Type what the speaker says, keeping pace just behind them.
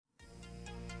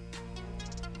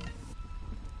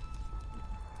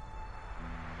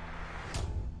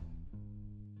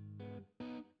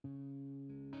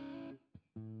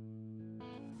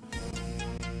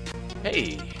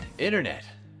Hey, Internet.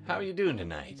 How are you doing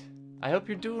tonight? I hope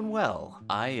you're doing well.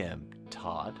 I am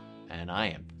Todd, and I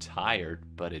am tired,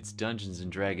 but it's Dungeons &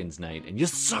 Dragons night, and you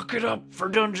suck it up for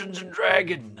Dungeons &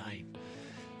 Dragons night.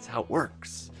 That's how it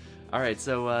works. Alright,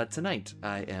 so tonight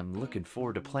I am looking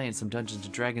forward to playing some Dungeons &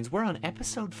 Dragons. We're on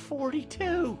episode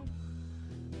 42!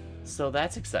 So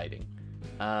that's exciting.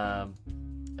 Not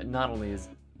only is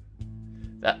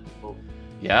that...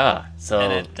 Yeah,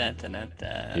 so...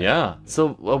 Yeah,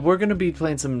 so we're going to be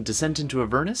playing some Descent into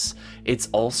Avernus. It's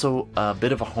also a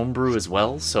bit of a homebrew as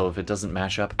well, so if it doesn't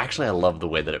mash up... Actually, I love the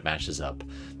way that it mashes up.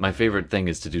 My favorite thing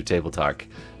is to do table talk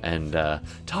and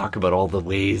talk about all the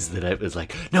ways that I was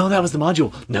like, no, that was the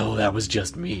module. No, that was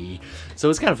just me. So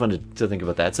it's kind of fun to think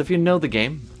about that. So if you know the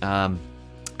game, I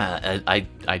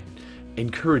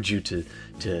encourage you to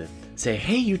say,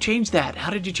 hey, you changed that. How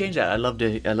did you change that? I love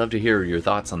to hear your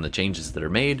thoughts on the changes that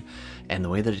are made and the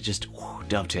way that it just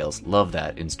dovetails. Love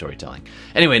that in storytelling.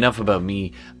 Anyway, enough about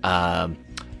me.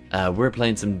 We're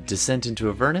playing some Descent into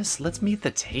Avernus. Let's meet the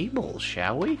table,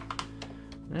 shall we?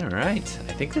 All right.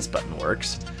 I think this button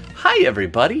works. Hi,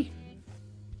 everybody.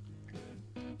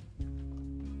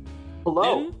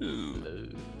 Hello. Hello.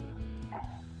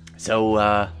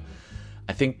 So,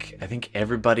 I think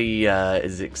everybody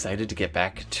is excited to get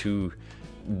back to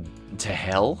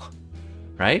hell,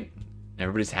 right?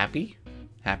 Everybody's happy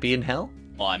in hell.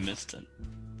 Oh, I missed it.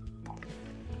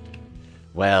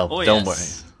 Well, don't worry,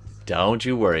 don't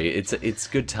you worry. It's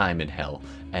good time in hell,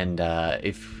 and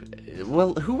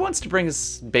who wants to bring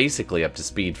us basically up to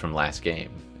speed from last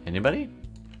game? Anybody?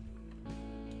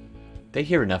 They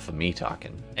hear enough of me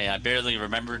talking. Hey, I barely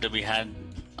remembered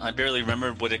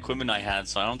what equipment I had,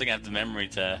 so I don't think I have the memory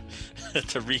to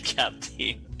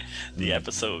recap the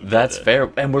episode. That's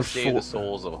fair, and we're saved the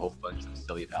souls of a whole bunch of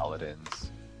silly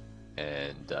paladins,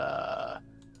 and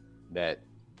met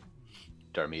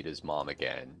Darmida's mom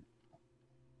again.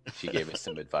 She gave us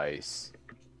some advice.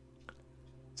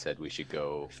 Said we should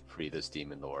go free this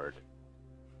demon lord,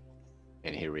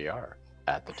 and here we are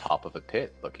at the top of a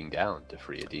pit, looking down to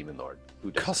free a demon lord.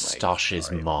 Who doesn't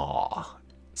Kostosh's maw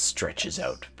stretches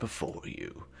out before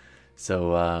you.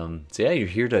 So yeah, you're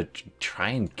here to try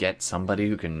and get somebody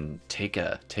who can take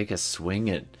a swing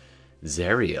at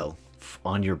Zariel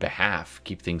on your behalf,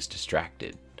 keep things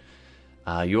distracted.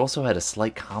 You also had a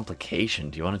slight complication.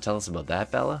 Do you want to tell us about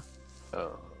that, Bella?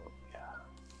 Oh, yeah.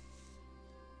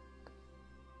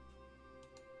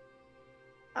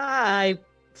 I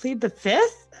plead the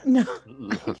fifth? No.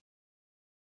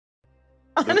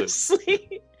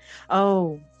 Honestly.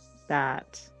 Oh,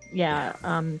 that. Yeah.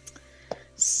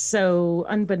 So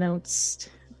unbeknownst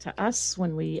to us,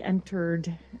 when we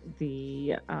entered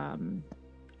the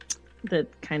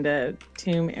kind of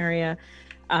tomb area,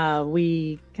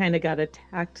 we kind of got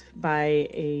attacked by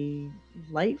a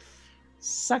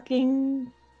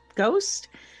life-sucking ghost.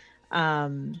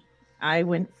 I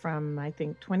went from, I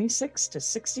think, 26 to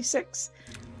 66.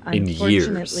 In years,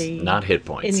 not hit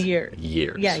points. In years.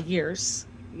 Years. Yeah, years.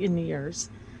 In years.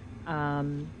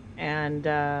 And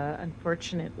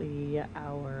unfortunately,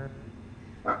 our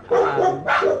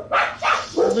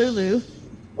Lulu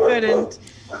couldn't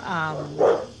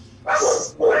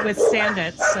withstand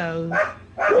it, so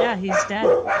yeah, he's dead.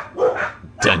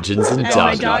 Dungeons and My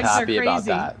Dragons. dogs are Happy about crazy.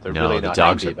 that. They're No, really the not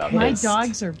dogs happy are about My pissed.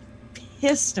 dogs are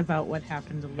pissed about what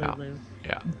happened to Lulu.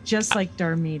 Yeah. Just like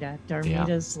Darmida.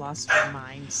 Darmida's lost her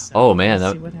mind. So Oh man,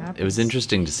 we'll see what happens. it was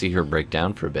interesting to see her break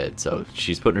down for a bit. So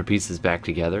she's putting her pieces back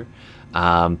together.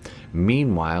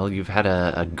 Meanwhile, you've had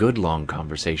a good long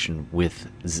conversation with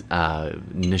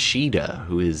Nishida,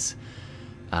 who is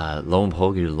lo and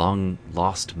behold your long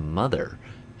lost mother,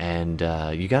 and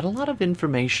you got a lot of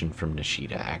information from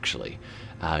Nishida. Actually,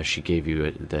 she gave you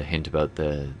the hint about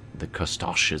the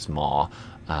Kostosh's maw,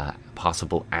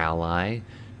 possible ally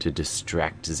to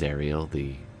distract Zariel,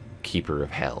 the keeper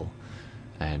of hell,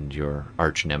 and your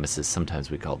arch nemesis. Sometimes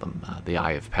we call them the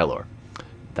Eye of Pelor.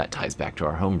 That ties back to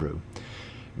our homebrew.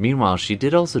 Meanwhile, she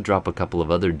did also drop a couple of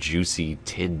other juicy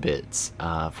tidbits.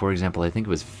 For example, I think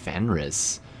it was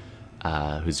Fenris,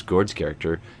 who's Gord's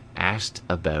character, asked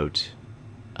about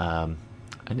an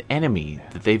enemy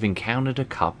that they've encountered a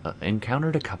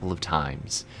couple of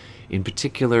times. In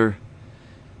particular,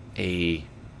 a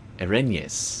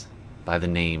Erenyes by the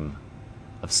name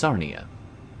of Sarnia.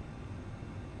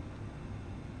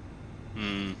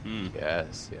 Mm-hmm.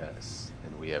 Yes.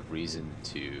 And we have reason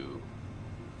to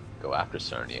go after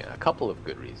Sarnia. A couple of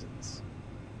good reasons,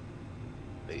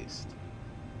 at least.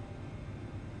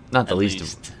 Not the At least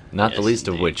least. Not the Yes, least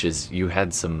of indeed. which is you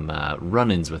had some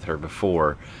run-ins with her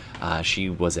before. She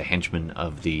was a henchman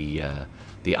of the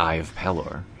Eye of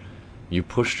Pelor, You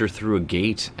pushed her through a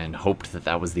gate and hoped that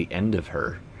that was the end of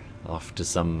her, off to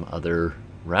some other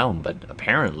realm, but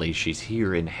apparently she's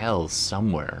here in hell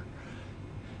somewhere.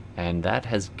 And that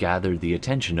has gathered the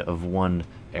attention of one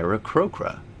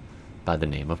Aarakocra by the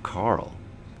name of Carl.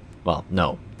 Well,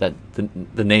 no, that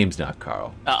the name's not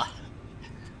Carl. Ah,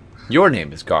 Your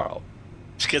name is Carl.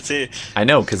 you can see. I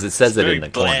know, because it says it Very in the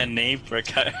bland corner. name for a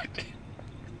character.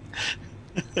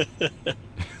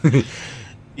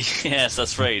 Yes,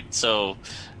 that's right. So,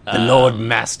 The Lord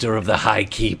Master of the High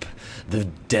Keep, the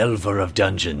Delver of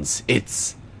Dungeons.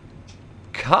 It's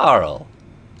Carl.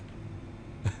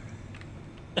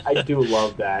 I do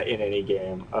love that in any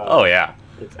game. Oh yeah.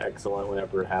 It's excellent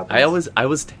whenever it happens. I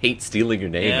always hate stealing your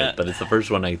name, Yeah. but it's the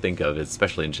first one I think of,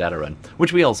 especially in Shadowrun,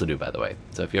 which we also do, by the way.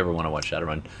 So if you ever want to watch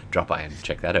Shadowrun, drop by and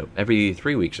check that out every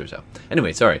 3 weeks or so.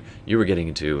 Anyway, sorry, you were getting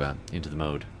into the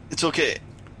mode. it's okay.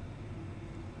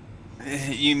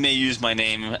 You may use my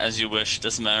name as you wish.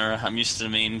 Doesn't matter. I'm used to the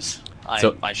memes.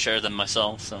 I share them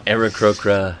myself. So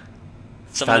Aarakocra.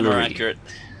 some of them are Faluri. accurate.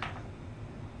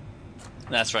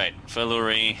 That's right.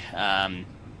 Faluri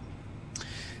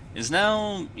is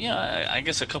now, I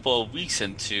guess a couple of weeks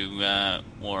into,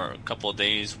 or a couple of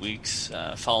days, weeks,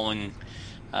 following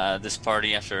this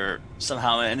party after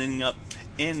somehow ending up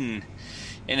in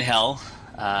hell,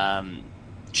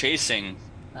 chasing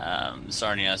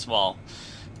Sarnia as well.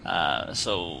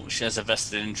 So she has a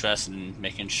vested interest in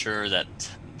making sure that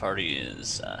the party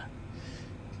is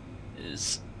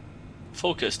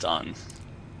focused on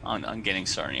getting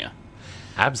Sarnia.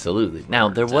 Absolutely. Now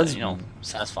there was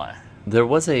satisfy. there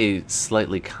was a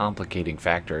slightly complicating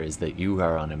factor, is that you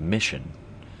are on a mission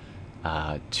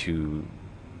to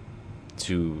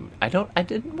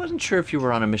wasn't sure if you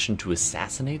were on a mission to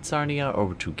assassinate Sarnia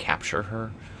or to capture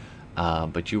her,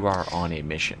 but you are on a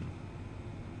mission.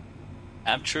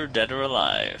 Capture, dead or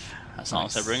alive, as long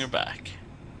as I bring her back.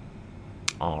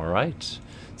 All right.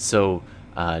 So,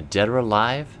 dead or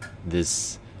alive,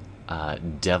 this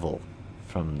devil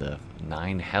from the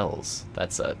 9 hells.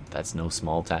 That's no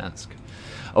small task.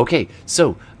 Okay,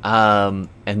 so and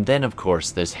then of course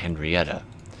there's Henrietta.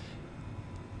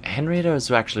 Henrietta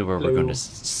is actually where we're going to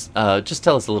just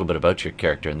tell us a little bit about your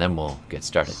character, and then we'll get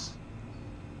started.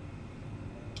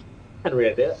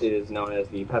 Henrietta is known as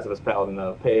the pacifist paladin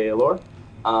of Pelor.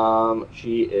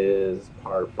 She is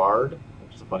part bard,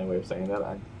 which is a funny way of saying that.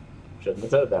 I shouldn't have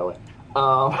said it that way.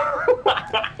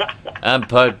 I'm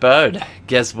part bird.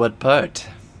 Guess what part?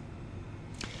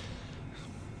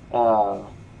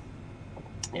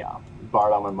 Yeah,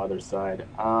 bard on my mother's side.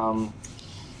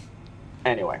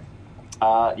 Anyway,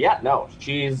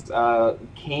 she's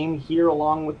came here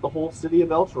along with the whole city of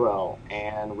Elturel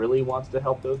and really wants to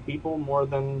help those people more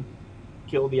than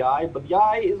kill the Eye. But the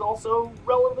Eye is also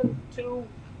relevant to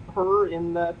her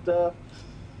in that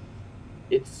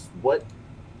it's what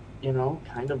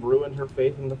kind of ruined her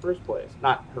faith in the first place.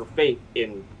 Not her faith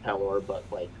in Pelor, but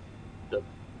like the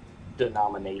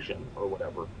denomination or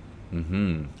whatever.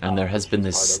 Mm-hmm. And there has been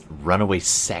this runaway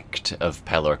sect of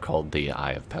Pelor called the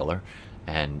Eye of Pelor,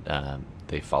 and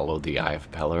they followed the Eye of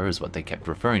Pelor is what they kept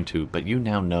referring to, but you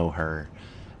now know her,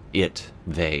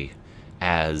 they,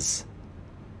 as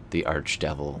the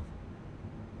Archdevil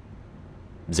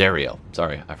Zariel.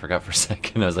 Sorry, I forgot for a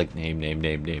second. I was like,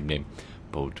 name.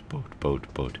 Boat.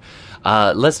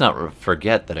 Let's not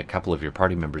forget that a couple of your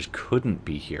party members couldn't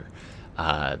be here.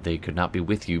 They could not be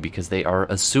with you because they are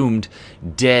assumed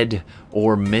dead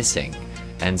or missing.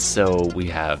 And so we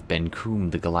have Ben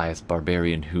Koom, the Goliath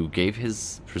barbarian, who gave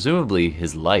presumably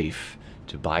his life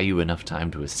to buy you enough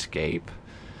time to escape.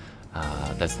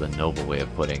 That's the noble way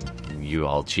of putting you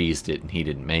all cheesed it and he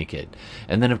didn't make it.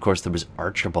 And then, of course, there was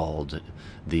Archibald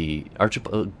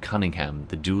Cunningham,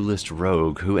 the duelist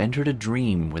rogue, who entered a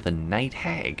dream with a night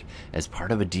hag as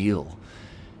part of a deal,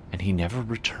 and he never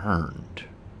returned.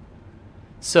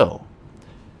 So,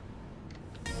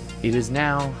 it is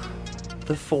now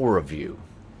the 4 of you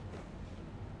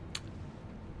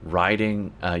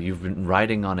riding. You've been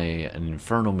riding on an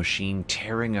infernal machine,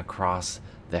 tearing across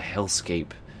the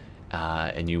hellscape,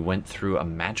 and you went through a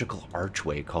magical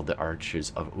archway called the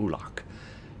Arches of Ulak.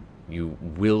 You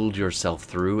willed yourself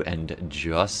through, and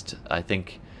just, I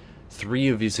think, 3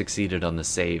 of you succeeded on the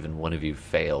save, and 1 of you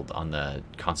failed on the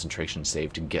concentration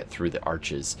save to get through the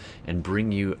arches and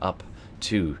bring you up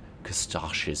to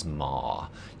Kostash's Maw.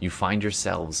 You find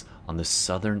yourselves on the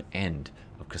southern end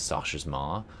of Kostash's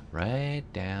Maw, right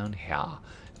down here,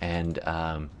 and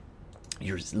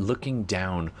you're looking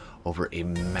down over a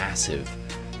massive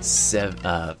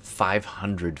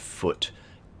 500-foot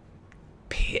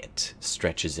pit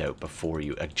stretches out before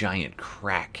you, a giant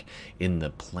crack in the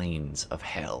plains of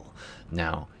hell.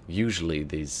 Now, usually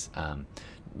these,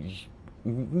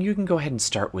 you can go ahead and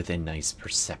start with a nice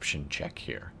perception check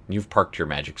here. You've parked your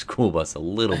magic school bus a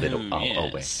little bit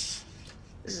away.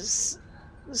 Yes.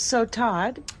 So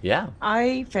Todd, Yeah.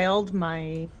 I failed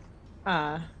my,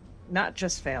 not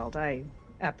just failed, I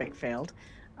epic failed.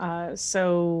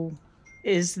 So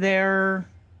is there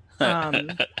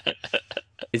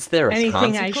Is there a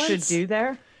anything I consequence? should do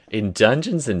there? In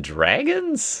Dungeons and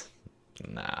Dragons?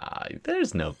 Nah,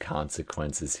 there's no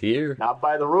consequences here. Not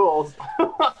by the rules.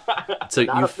 So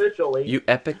Not officially. you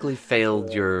epically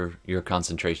failed your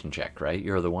concentration check, right?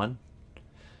 You're the one?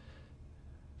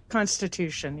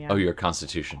 Constitution, yeah. Oh, your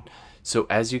constitution. So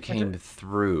as you came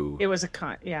through, It was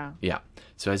yeah. yeah.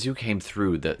 So as you came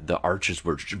through, the arches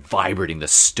were vibrating, the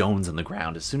stones on the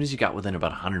ground. As soon as you got within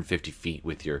about 150 feet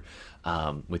with your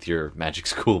magic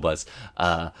school bus,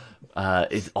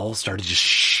 it all started just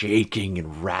shaking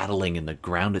and rattling, and the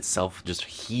ground itself just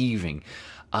heaving.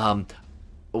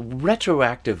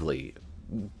 Retroactively,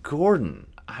 Gordon,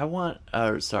 I want,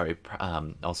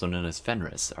 also known as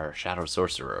Fenris, our shadow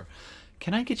sorcerer.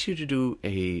 Can I get you to do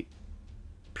a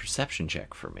perception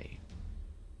check for me?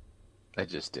 I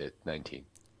just did 19.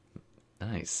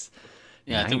 Nice.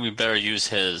 Yeah, I think we better use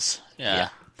his. Yeah.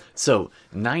 So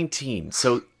 19.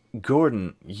 So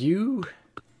Gordon, you're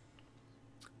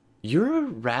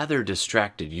rather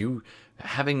distracted. You,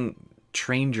 having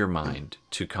trained your mind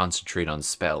to concentrate on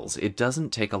spells, it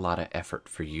doesn't take a lot of effort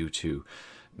for you to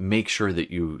make sure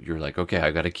that you're like, okay,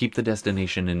 I got to keep the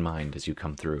destination in mind as you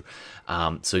come through.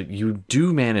 So you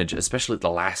do manage, especially at the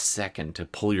last second, to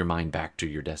pull your mind back to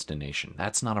your destination.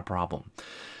 That's not a problem.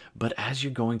 But as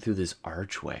you're going through this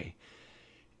archway,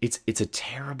 it's a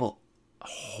terrible,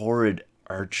 horrid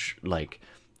arch, like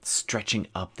stretching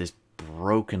up this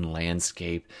broken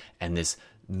landscape, and this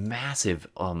massive,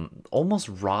 almost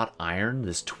wrought iron,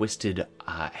 this twisted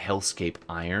hellscape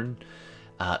iron,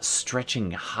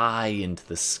 stretching high into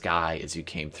the sky as you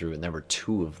came through, and there were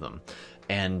two of them.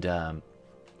 And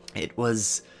it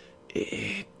was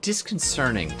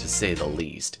disconcerting, to say the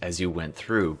least, as you went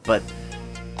through, but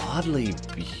oddly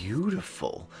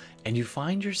beautiful. And you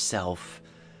find yourself,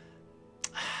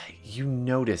 you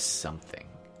notice something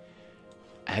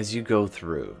as you go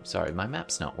through. Sorry, my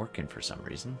map's not working for some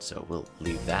reason, so we'll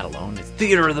leave that alone. It's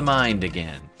theater of the mind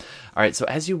again. All right, so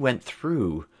as you went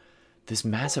through this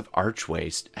massive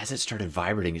archway, as it started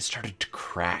vibrating, it started to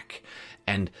crack,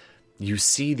 and you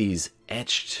see these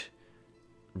etched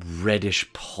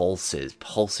reddish pulses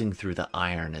pulsing through the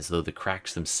iron, as though the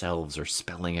cracks themselves are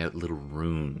spelling out little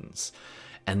runes.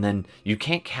 And then you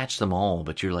can't catch them all,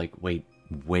 but you're like,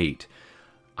 wait,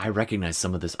 I recognize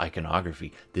some of this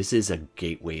iconography. This is a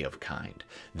gateway of kind.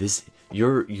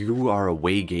 You are a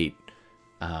Waygate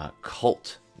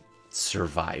cult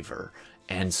survivor,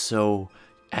 and so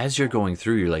as you're going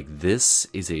through, you're like, this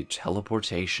is a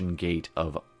teleportation gate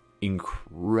of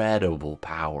incredible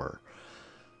power,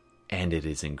 and it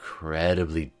is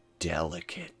incredibly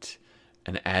delicate.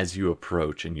 And as you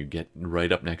approach and you get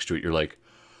right up next to it, you're like,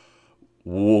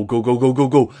 whoa, go, go, go, go,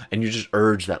 go. And you just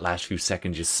urge that last few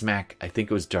seconds, you smack, I think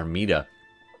it was Darmida,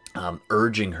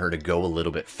 urging her to go a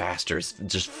little bit faster,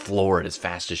 just floor it as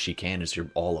fast as she can as you're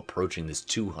all approaching this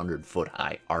 200-foot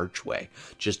high archway,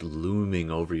 just looming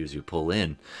over you as you pull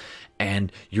in.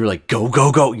 And you're like, go,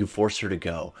 go, go. You force her to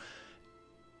go.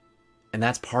 And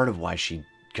that's part of why she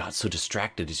got so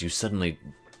distracted, is you suddenly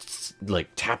like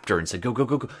tapped her and said, go, go,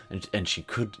 go, go. And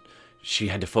she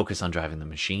had to focus on driving the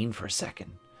machine for a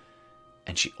second.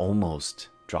 And she almost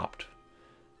dropped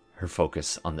her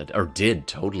focus on did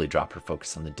totally drop her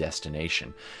focus on the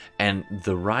destination. And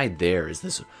the ride there is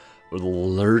this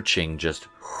lurching, just,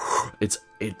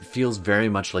 it feels very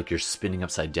much like you're spinning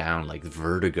upside down, like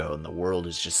vertigo, and the world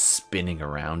is just spinning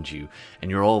around you, and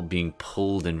you're all being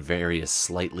pulled in various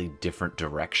slightly different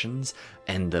directions,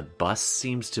 and the bus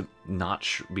seems to not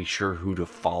be sure who to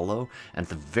follow, and at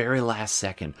the very last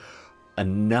second,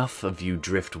 enough of you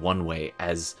drift one way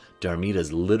as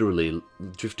Darmida's literally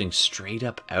drifting straight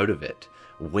up out of it,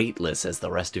 weightless, as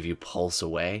the rest of you pulse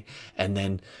away, and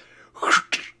then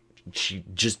she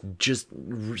just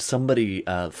somebody,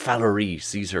 Valerie,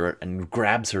 sees her and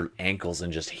grabs her ankles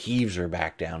and just heaves her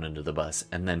back down into the bus,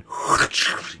 and then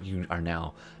you are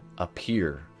now up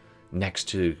here next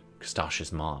to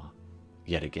Kostash's maw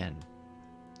yet again.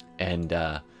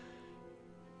 And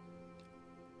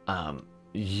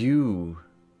you,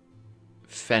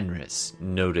 Fenris,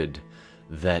 noted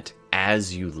that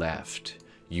as you left,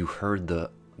 you heard the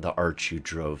arch you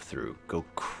drove through go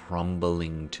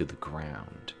crumbling to the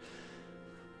ground.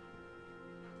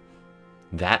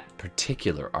 that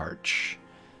particular arch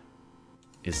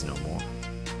is no more.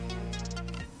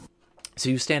 So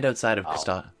you stand outside of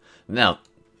Christos. Now,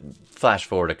 flash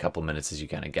forward a couple minutes as you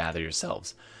kind of gather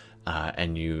yourselves,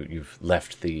 and you've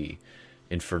left the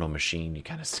infernal machine. You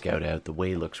kind of scout out. The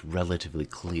way looks relatively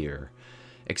clear,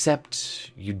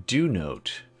 except you do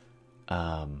note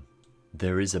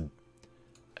there is a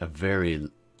very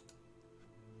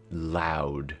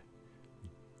loud,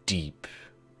 deep,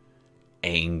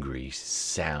 angry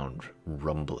sound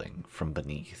rumbling from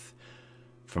beneath.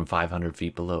 From 500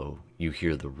 feet below, you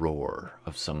hear the roar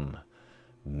of some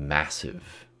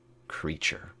massive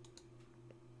creature.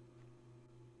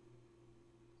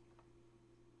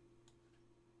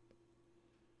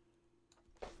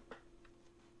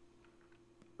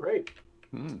 Great.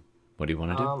 What do you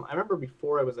want to do? I remember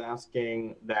before I was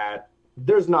asking that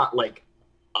there's not like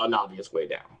an obvious way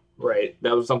down, right?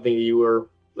 That was something you were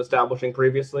establishing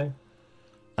previously.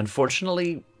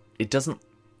 Unfortunately, it doesn't.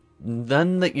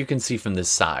 None that you can see from this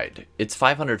side. It's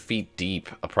 500 feet deep,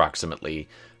 approximately,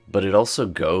 but it also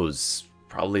goes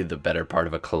probably the better part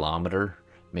of a kilometer,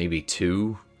 maybe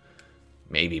 2,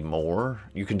 maybe more.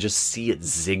 You can just see it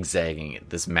zigzagging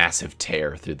this massive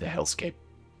tear through the hellscape.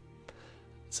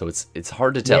 So it's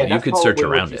hard to tell. Yeah, you could search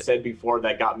probably around what you it. said before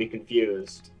that got me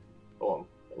confused. Oh,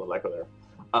 a little echo there.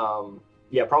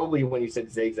 Yeah, probably when you said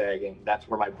zigzagging, that's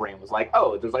where my brain was like,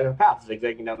 oh, there's like a path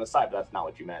zigzagging down the side, but that's not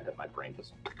what you meant, and my brain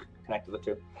just connected the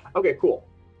two. Okay, cool.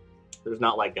 There's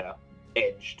not like a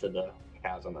edge to the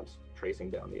chasm that's tracing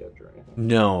down the edge or anything.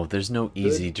 No, there's no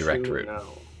easy Good direct to route.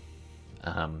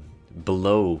 know.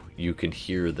 Below, you can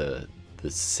hear the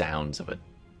sounds of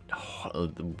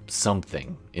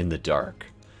something in the dark.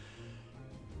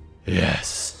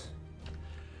 Yes.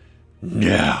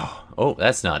 No. Oh,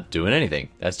 that's not doing anything.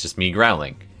 That's just me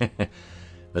growling.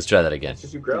 Let's try that again. It's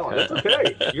just you growling. That's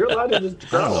okay. You're allowed to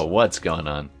just I don't know growl. what's going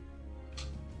on.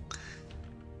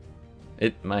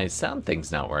 My sound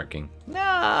thing's not working.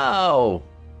 No.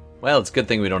 Well, it's a good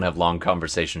thing we don't have long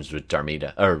conversations with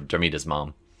Darmida, or Darmida's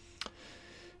mom.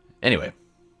 Anyway,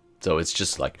 so it's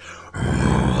just like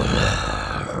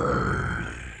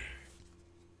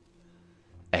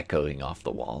echoing off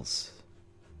the walls.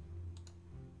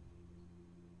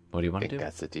 What do you I want to think do?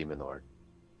 that's the demon lord.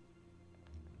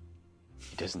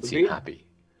 He doesn't Could seem be. happy.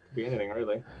 Could be anything,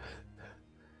 really.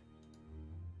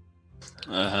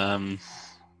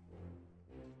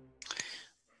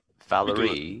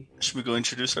 Valerie, Should we go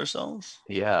introduce ourselves?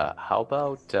 yeah, how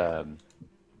about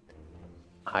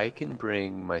I can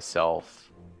bring myself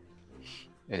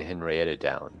and Henrietta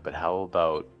down, but how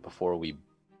about before we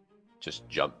just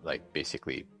jump, like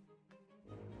basically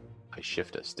I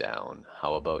shift us down,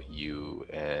 how about you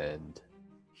and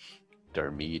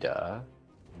Darmida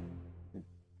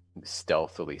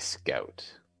stealthily scout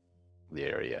the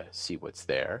area, see what's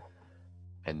there,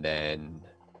 and then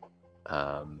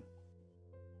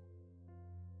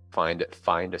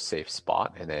find a safe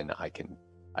spot, and then I can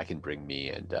bring me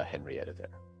and Henrietta there.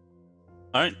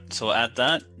 All right. So at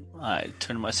that, I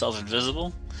turn myself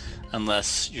invisible,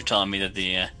 unless you're telling me that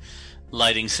the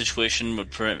lighting situation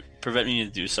would prevent me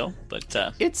to do so. But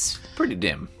It's pretty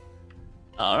dim.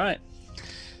 all right.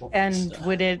 And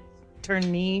would it turn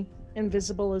me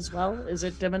invisible as well? Is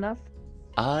it dim enough?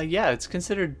 Yeah, it's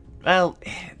considered. Well,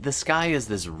 the sky is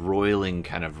this roiling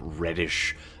kind of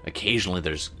reddish. Occasionally,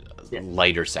 there's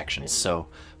lighter sections. So,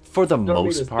 for the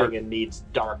Darmida's most part, thing, it needs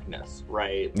darkness,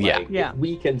 right? Yeah. Like, Yeah. If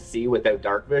we can see without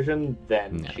dark vision,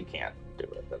 then Yeah. she can't do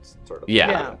it. That's sort of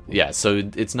yeah. So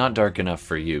it's not dark enough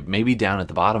for you. Maybe down at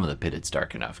the bottom of the pit, it's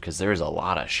dark enough because there's a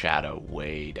lot of shadow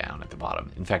way down at the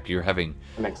bottom. In fact, you're having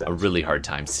That makes sense. a really hard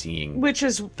time seeing Which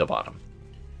is, the bottom.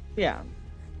 yeah,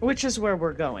 which is where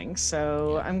we're going.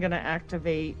 So I'm going to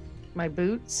activate my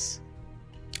boots.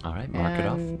 All right, mark it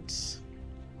off. And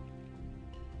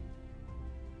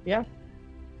yeah,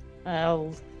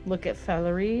 I'll look at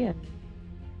Valerie and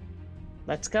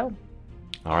let's go.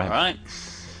 All right. All right.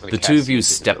 I'm gonna The two of cast you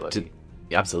step to. invisibility.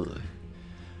 Absolutely.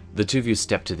 The two of you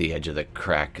step to the edge of the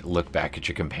crack, look back at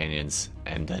your companions,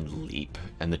 and then leap.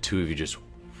 And the two of you just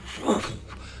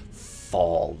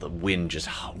fall. The wind just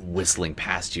whistling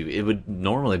past you. It would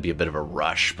normally be a bit of a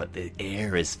rush, but the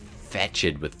air is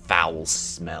fetid with foul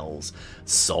smells,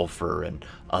 sulfur, and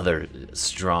other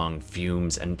strong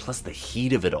fumes, and plus the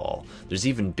heat of it all. There's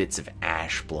even bits of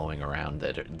ash blowing around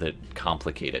that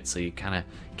complicate it, so you kind of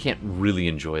can't really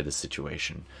enjoy the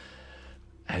situation.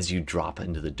 As you drop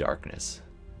into the darkness,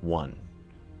 1,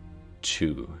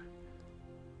 2,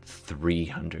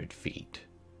 300 feet,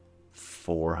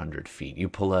 400 feet. You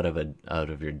pull out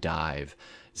of your dive,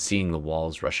 seeing the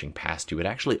walls rushing past you. It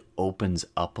actually opens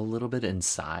up a little bit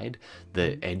inside.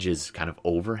 The edges kind of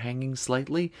overhanging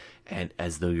slightly, and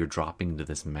as though you're dropping into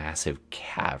this massive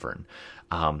cavern.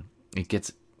 It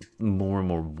gets more and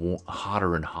more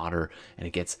hotter and hotter, and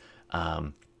it gets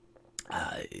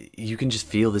you can just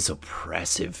feel this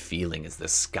oppressive feeling as the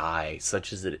sky,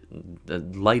 such as it, the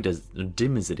light as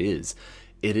dim as it is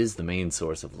the main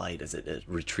source of light. As it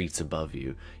retreats above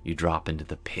you, you drop into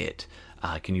the pit.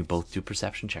 Can you both do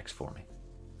perception checks for me?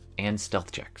 And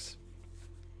stealth checks.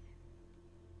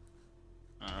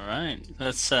 All right.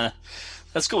 Let's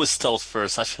go with stealth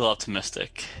first. I feel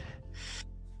optimistic.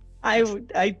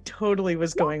 I totally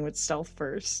was going with stealth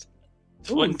first.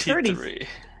 Ooh, 23.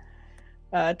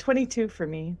 22 for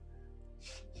me.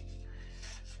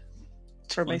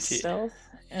 For my 20. stealth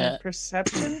and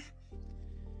perception.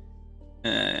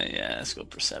 Yeah, let's go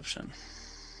perception.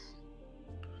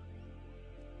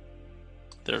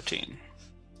 13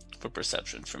 for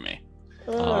perception for me.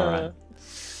 All right.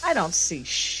 I don't see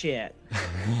shit.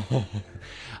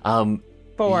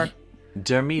 4.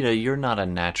 Darmida, you're not a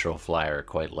natural flyer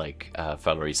quite like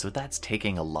Valerie, so that's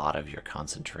taking a lot of your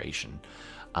concentration.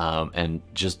 And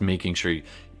just making sure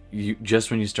you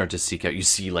just when you start to seek out, you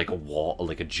see like a wall,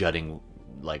 like a jutting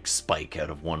like spike out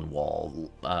of one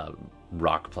wall,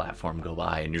 rock platform go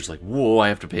by, and you're just like, whoa, I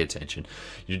have to pay attention.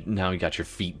 Now you got your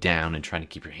feet down and trying to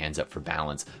keep your hands up for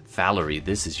balance. Valerie,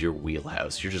 this is your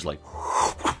wheelhouse. You're just like,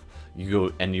 you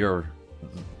go, and you're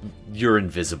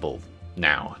invisible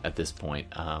now at this point.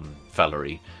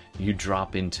 Valerie, you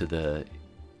drop into the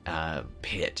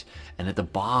pit, and at the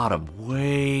bottom,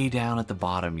 way down at the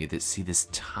bottom, you see this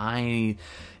tiny,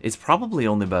 it's probably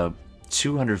only about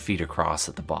 200 feet across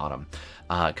at the bottom,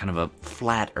 kind of a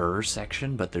flatter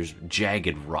section, but there's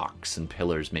jagged rocks and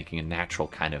pillars making a natural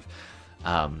kind of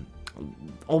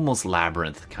almost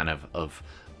labyrinth kind of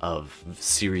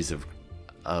series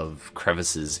of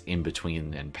crevices in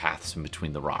between and paths in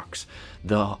between the rocks.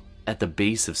 At the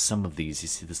base of some of these, you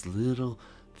see this little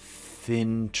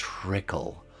thin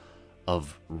trickle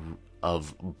of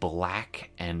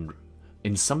black, and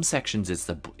in some sections it's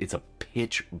a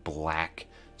pitch black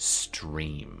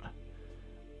stream.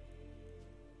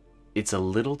 It's a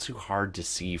little too hard to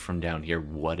see from down here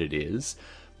what it is,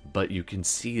 but you can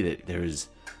see that there's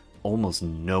almost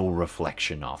no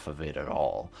reflection off of it at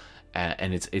all.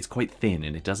 And it's quite thin,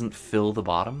 and it doesn't fill the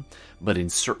bottom, but in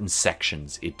certain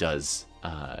sections it does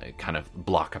kind of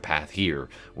block a path here,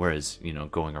 whereas,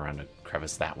 going around a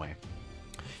crevice that way.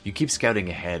 You keep scouting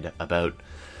ahead about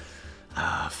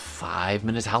 5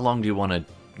 minutes. How long do you want to...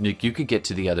 You could get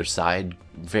to the other side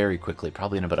very quickly,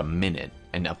 probably in about a minute,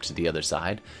 and up to the other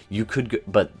side. You could go,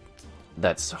 but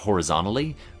that's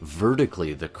horizontally.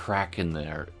 Vertically, the crack in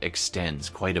there extends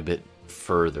quite a bit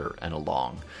further and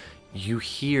along. You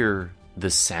hear the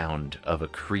sound of a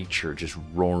creature just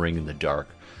roaring in the dark.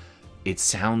 It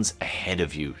sounds ahead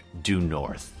of you, due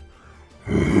north.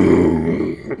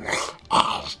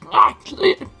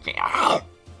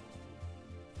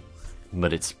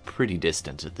 But it's pretty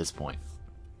distant at this point.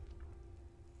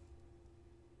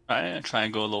 Alright, try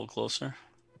and go a little closer.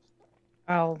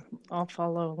 I'll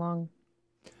follow along.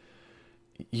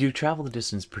 You travel the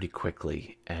distance pretty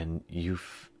quickly, and you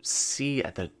see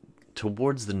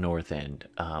towards the north end,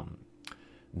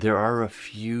 there are a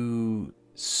few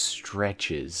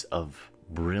stretches of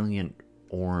brilliant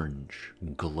orange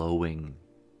glowing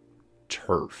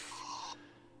turf.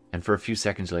 And for a few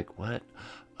seconds you're like, what?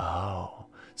 Oh.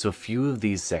 So a few of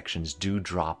these sections do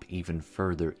drop even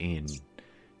further in,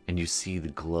 and you see the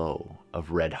glow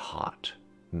of red hot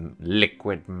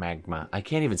liquid magma. I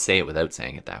can't even say it without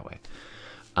saying it that way.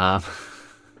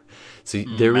 So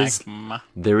there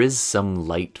is some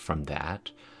light from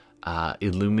that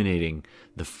illuminating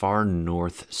the far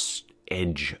north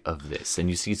edge of this, and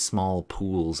you see small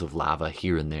pools of lava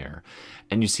here and there,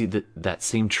 and you see that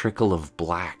same trickle of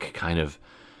black kind of...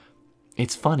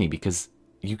 It's funny because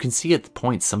you can see at the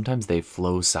points sometimes they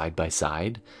flow side by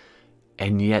side,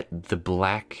 and yet the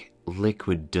black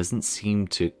liquid doesn't seem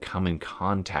to come in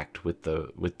contact with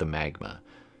the magma.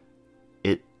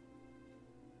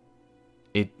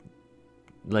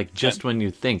 Like, just when you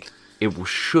think it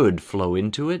should flow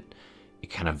into it,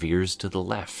 it kind of veers to the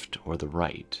left or the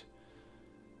right,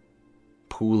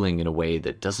 pooling in a way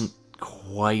that doesn't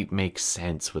quite make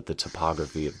sense with the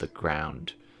topography of the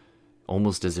ground,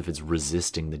 almost as if it's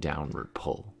resisting the downward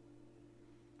pull.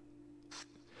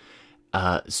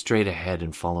 Straight ahead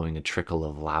and following a trickle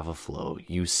of lava flow,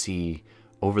 you see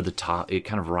over the top, it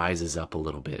kind of rises up a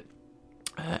little bit.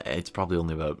 It's probably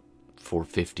only about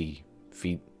 450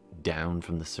 feet down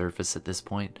from the surface at this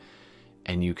point,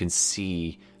 and you can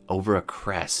see over a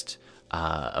crest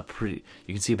you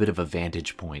can see a bit of a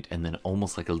vantage point, and then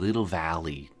almost like a little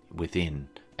valley within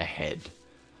ahead.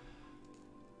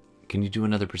 Can you do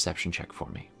another perception check for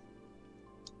me?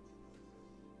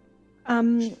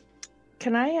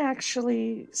 Can I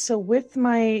actually, so with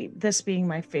this being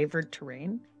my favored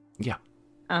terrain, Yeah.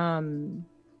 and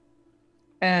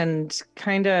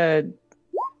kind of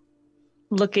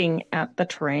looking at the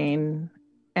terrain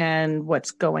and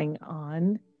what's going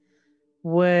on,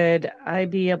 would I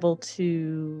be able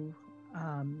to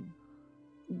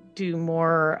do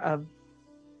more of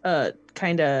a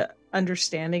kind of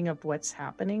understanding of what's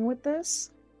happening with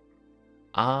this?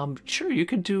 Sure, you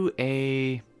could do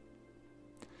a...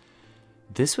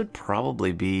 This would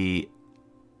probably be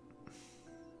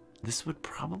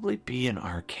an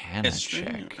Arcana History?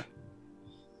 check.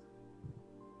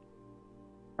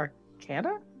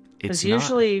 Arcana? It's Because not.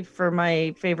 usually for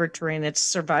my favorite terrain, it's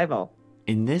survival.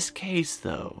 In this case,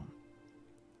 though,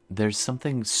 there's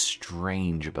something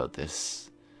strange about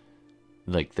this.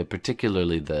 Like,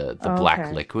 particularly the black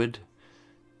Okay. liquid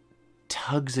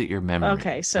tugs at your memory.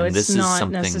 Okay, so And it's this is not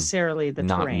something necessarily the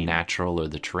not terrain. natural or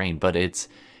the terrain, but it's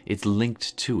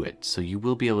linked to it. So you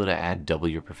will be able to add double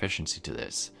your proficiency to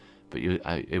this. But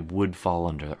it would fall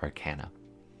under Arcana.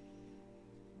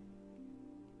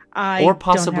 I Or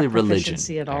possibly don't have religion,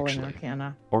 proficiency at all actually. in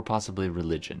Arcana. Or possibly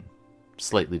religion.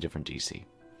 Slightly different DC.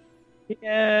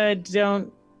 Yeah,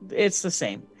 it's the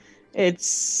same. It's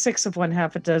 6 of one,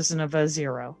 half a dozen of a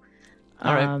 0.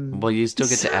 All right. Well, you still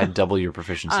get to add double your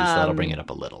proficiency, so that'll bring um, it up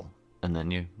a little. And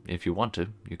then if you want to,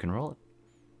 you can roll it.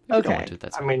 If you don't Okay. want to,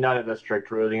 that's I fine. mean, not at a strict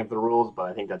reading of the rules, but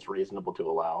I think that's reasonable to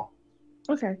allow.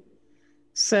 Okay.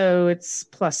 So it's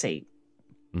 +8.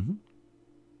 Mhm.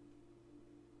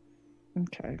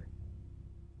 Okay.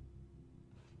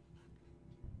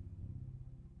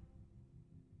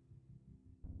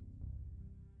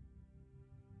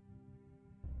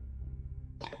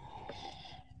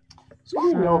 So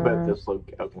what do you know about this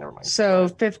okay, never mind. So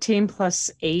 15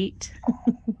 plus 8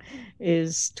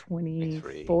 is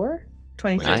 24?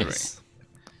 23. Nice.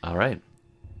 All right.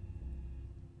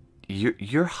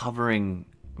 You're hovering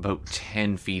about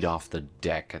 10 feet off the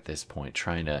deck at this point,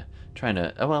 trying to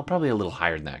well, probably a little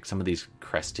higher than that. Some of these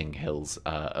cresting hills,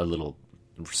 a little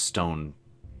stone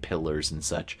pillars and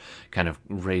such, kind of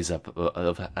raise up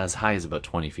as high as about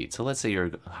 20 feet. So let's say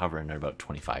you're hovering at about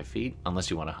 25 feet, unless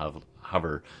you want to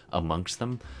hover amongst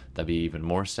them. That'd be even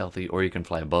more stealthy, or you can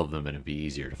fly above them and it'd be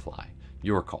easier to fly.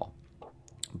 Your call.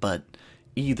 But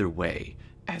either way,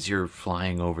 as you're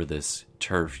flying over this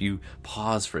turf, you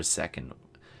pause for a second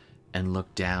and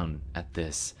look down at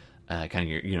this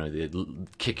kind of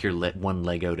kick your one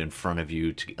leg out in front of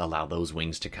you to allow those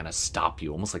wings to kind of stop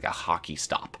you, almost like a hockey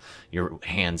stop. Your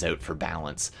hands out for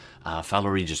balance.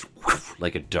 Valerie just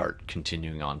like a dart,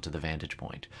 continuing on to the vantage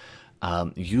point.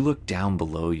 You look down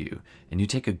below you, and you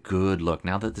take a good look.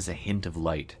 Now that there's a hint of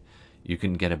light, you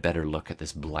can get a better look at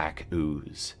this black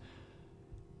ooze.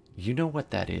 You know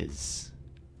what that is.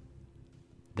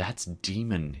 That's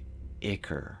Demon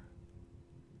Ichor.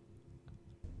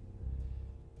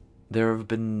 There have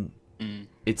been,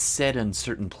 it's said in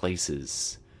certain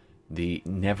places, the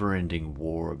never-ending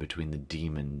war between the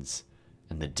demons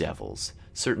and the devils.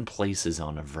 Certain places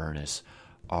on Avernus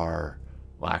are,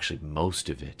 well, actually most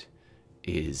of it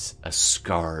is a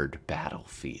scarred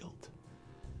battlefield.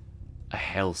 A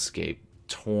hellscape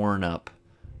torn up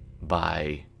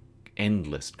by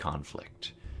endless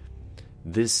conflict.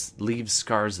 This leaves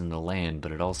scars in the land,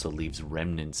 but it also leaves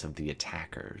remnants of the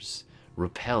attackers,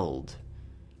 repelled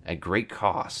at great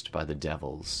cost by the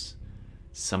devils.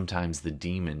 Sometimes the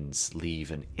demons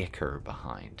leave an ichor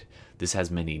behind. This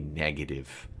has many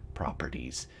negative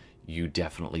properties. You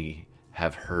definitely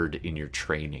have heard in your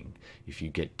training, if you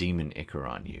get demon ichor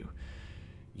on you,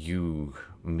 you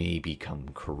may become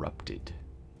corrupted.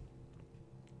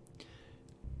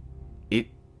 It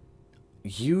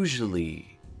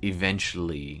usually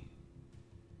eventually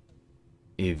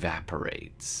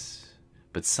evaporates,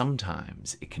 but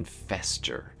sometimes it can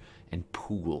fester and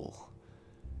pool.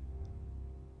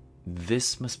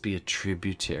 This must be a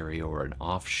tributary or an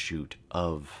offshoot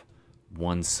of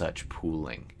one such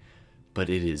pooling, but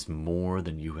it is more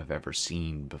than you have ever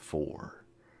seen before.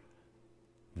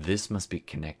 This must be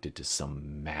connected to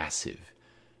some massive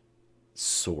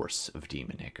source of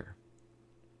demon ichor.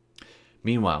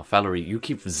 Meanwhile, Valerie, you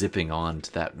keep zipping on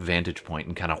to that vantage point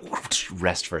and kind of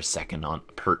rest for a second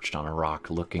perched on a rock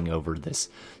looking over this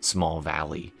small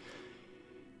valley.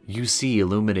 You see,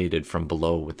 illuminated from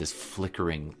below with this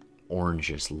flickering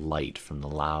orangish light from the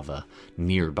lava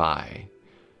nearby,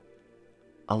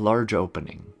 a large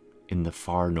opening in the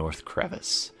far north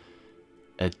crevice,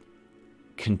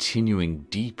 continuing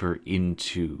deeper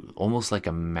into almost like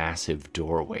a massive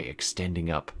doorway extending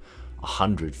up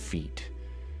 100 feet.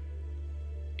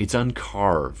 It's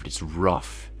uncarved, it's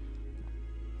rough,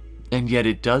 and yet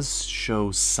it does show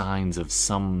signs of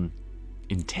some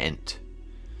intent.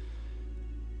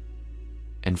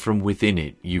 And from within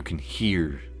it, you can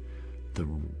hear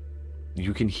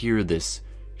this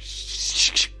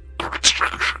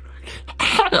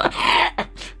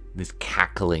this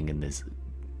cackling and this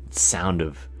sound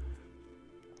of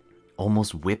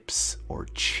almost whips or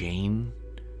chain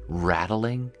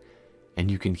rattling, and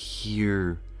you can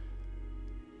hear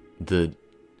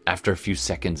after a few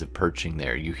seconds of perching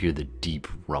there, you hear the deep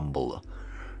rumble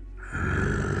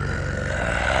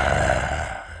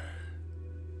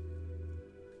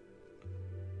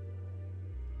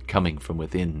coming from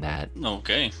within that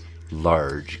Okay.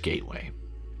 large gateway.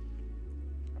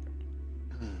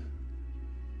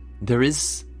 There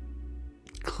is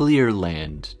clear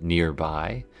land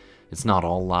nearby. It's not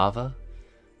all lava.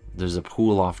 There's a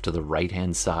pool off to the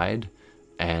right-hand side,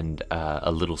 and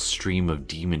a little stream of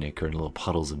demon ichor and little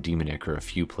puddles of demon ichor a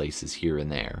few places here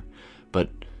and there. But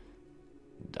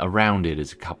around it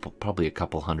is probably a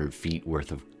couple 100 feet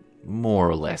worth of more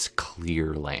or less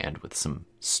clear land with some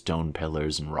stone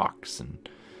pillars and rocks and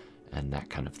that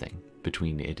kind of thing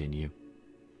between it and you.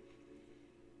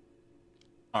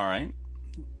 All right.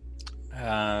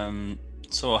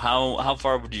 So how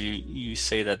far would you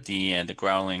say that the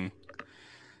growling?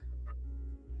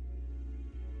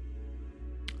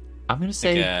 I'm gonna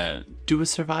say Like, do a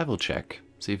survival check.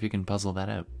 See if you can puzzle that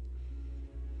out.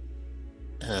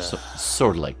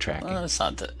 Sort of like tracking. It's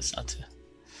not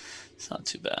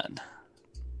too bad.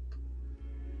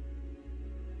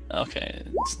 Okay,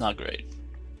 it's not great.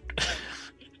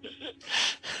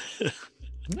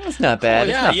 No, it's not bad.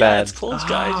 Oh, it's not yeah, bad. it's close,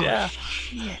 guys. Yeah.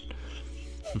 Shit.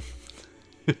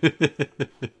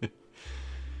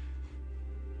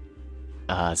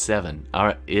 Seven. All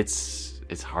right, it's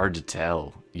hard to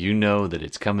tell. You know that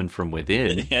it's coming from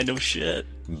within, Yeah, no shit.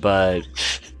 but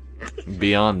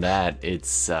beyond that,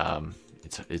 it's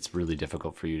really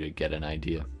difficult for you to get an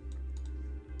idea.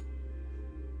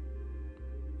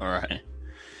 All right.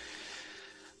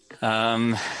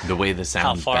 The way the How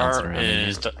sound's bouncing far around. in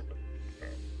is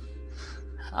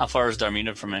how far is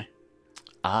Darmina from me?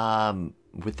 here.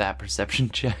 With that perception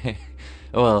check,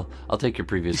 well, I'll take your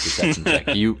previous perception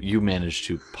check. You managed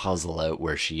to puzzle out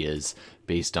where she is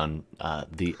based on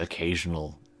the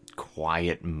occasional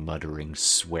quiet muttering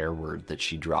swear word that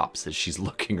she drops as she's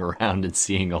looking around and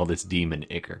seeing all this demon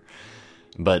ichor.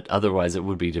 But otherwise, it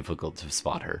would be difficult to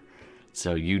spot her.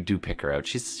 So you do pick her out.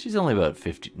 She's only about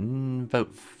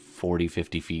 40,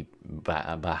 50 feet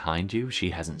behind you.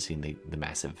 She hasn't seen the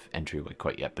massive entryway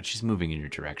quite yet, but she's moving in your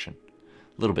direction.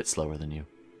 A little bit slower than you.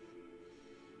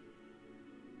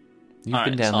 You've All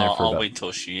been right, down so there I'll for about wait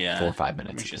till she 4 or 5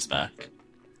 minutes. reaches back.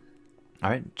 All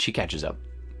right, she catches up.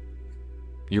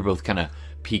 You're both kind of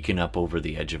peeking up over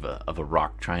the edge of a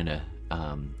rock, trying to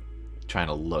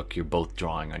look. You're both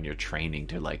drawing on your training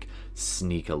to like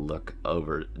sneak a look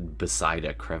over beside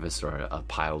a crevice or a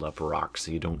piled up rock,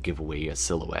 so you don't give away a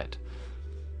silhouette.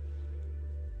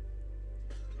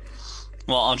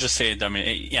 Well, I'll just say,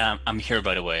 yeah, I'm here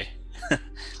by the way,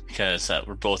 because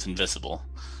we're both invisible.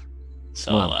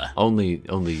 So Well, only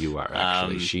you are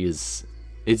actually. She is.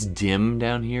 It's dim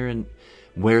down here, and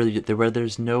where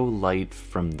there's no light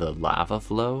from the lava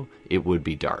flow, it would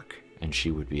be dark, and she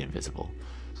would be invisible.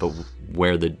 But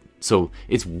so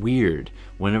it's weird.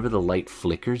 Whenever the light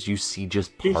flickers, you see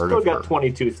just She's part still of her. got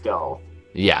 22 stealth.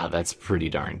 Yeah, that's pretty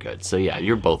darn good. So yeah,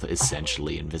 you're both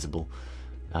essentially invisible.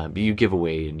 But you give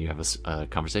away, and you have a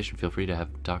conversation. Feel free to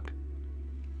talk.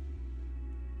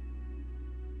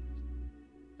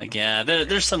 like, yeah,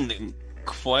 there's something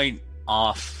quite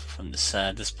off from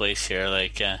this place here.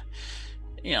 Like,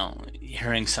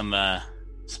 hearing some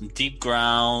deep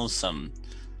growls, some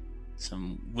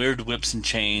weird whips and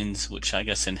chains, which I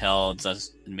guess in hell it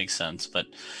makes sense. But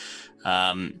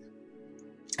and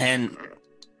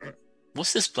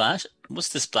what's this black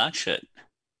shit?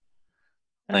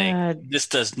 Like, this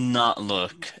does not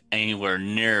look anywhere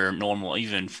near normal,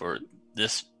 even for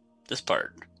this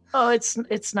part. Oh,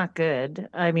 it's not good.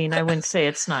 I mean, I wouldn't say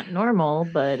it's not normal,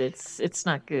 but it's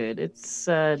not good. It's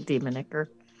demon ichor.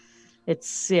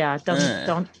 It's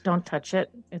don't touch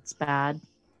it. It's bad.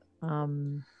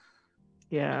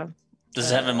 Yeah.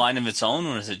 Does it have a mind of its own,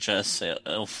 or is it just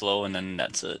it'll flow and then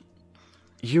that's it?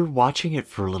 You're watching it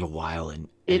for a little while, and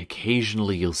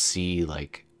occasionally you'll see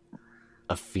like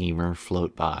a femur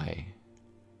float by,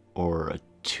 or a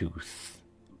tooth,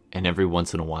 and every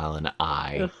once in a while an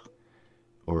eye. Ugh.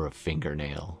 or a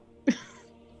fingernail.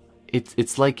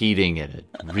 It's like eating at a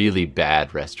really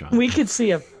bad restaurant. We could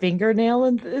see a fingernail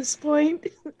at this point.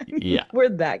 Yeah. We're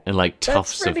that. And like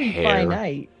tufts That's of pretty hair.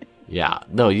 finite. Yeah.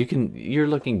 No, you're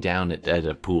looking down at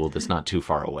a pool that's not too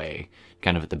far away,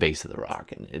 kind of at the base of the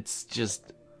rock, and it's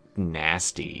just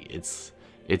nasty. It's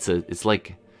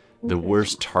like the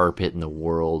worst tar pit in the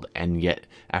world, and yet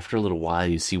after a little while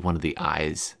you see one of the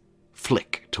eyes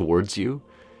flick towards you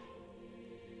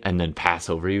and then pass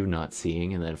over you, not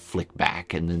seeing, and then flick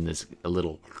back, and then a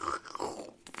little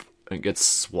it gets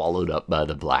swallowed up by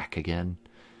the black again.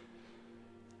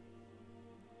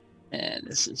 Man,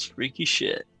 this is freaky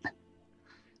shit.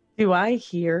 Do I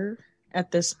hear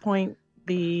at this point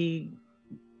the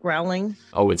growling?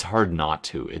 Oh, it's hard not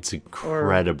to. It's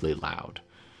incredibly loud.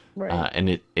 Right. And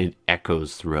it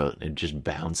echoes throughout. It just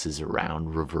bounces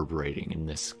around, reverberating in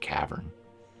this cavern.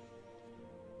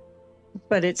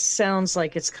 But it sounds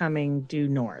like it's coming due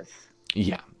north.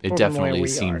 Yeah, it From definitely where we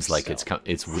seems are, like so.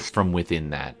 it's from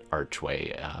within that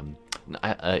archway,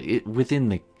 within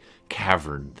the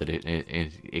cavern that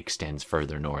it extends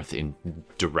further north, in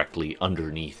directly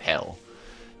underneath hell.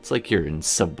 It's like you're in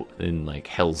like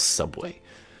hell's subway.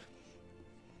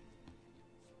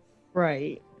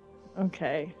 Right.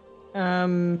 Okay.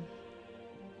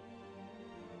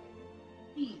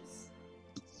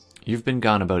 You've been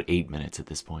gone about 8 minutes at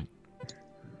this point.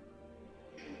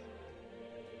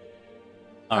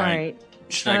 All right. right.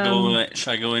 Should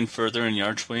I go in further in the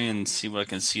archway and see what I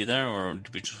can see there, or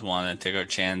do we just want to take our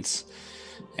chance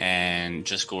and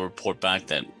just go report back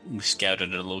that we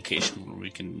scouted a location where we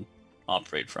can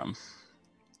operate from?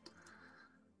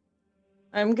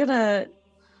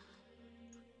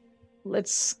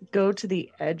 Let's go to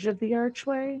the edge of the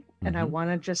archway, and I Mhm. want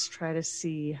to just try to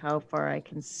see how far I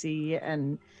can see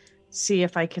and see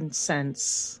if I can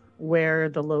sense where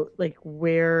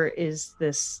where is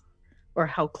this, or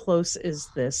how close is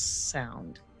this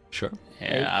sound? Sure.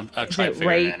 Yeah, I'll Is try it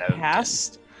figuring right that out.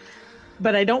 past?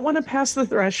 But I don't want to pass the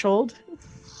threshold.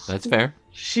 That's fair.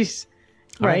 She's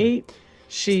All right. right.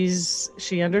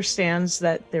 She understands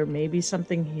that there may be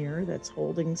something here that's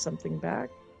holding something back,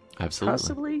 Absolutely.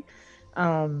 possibly.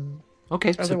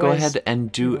 Okay, so go Otherwise, ahead and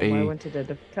do why wanted it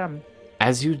to come?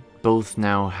 As you both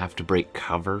now have to break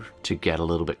cover to get a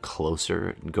little bit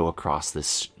closer and go across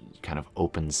this kind of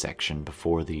open section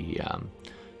before the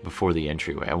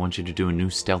entryway, I want you to do a new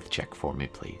stealth check for me,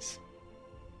 please.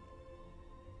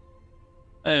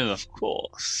 Oh, of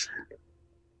course.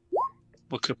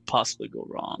 What could possibly go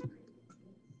wrong?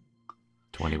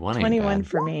 21 ain't 21 bad.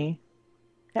 for me.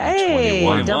 And Hey,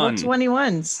 21. double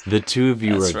 21s, The two of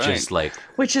you That's are right. just like,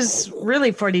 which is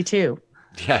really 42.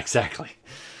 yeah, exactly.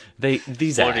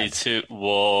 These ads. 42.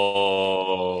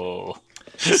 Whoa.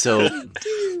 So,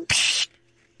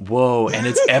 whoa, and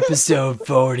it's episode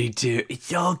 42.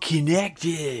 It's all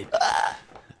connected.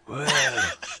 Whoa.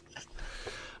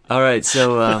 All right,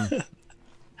 so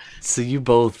you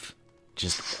both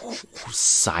just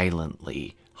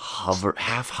silently hover,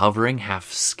 half hovering,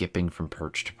 half skipping from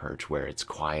perch to perch where it's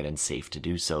quiet and safe to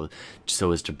do so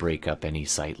as to break up any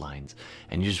sight lines.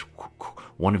 And you just,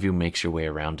 one of you makes your way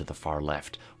around to the far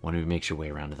left, one of you makes your way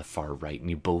around to the far right, and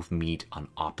you both meet on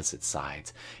opposite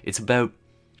sides. It's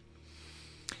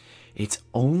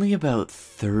only about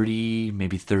 30,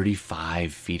 maybe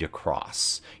 35 feet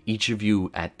across. Each of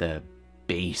you at the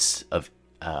base of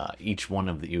each one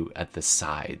of you at the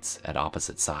sides, at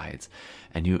opposite sides,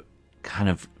 and you kind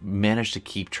of manage to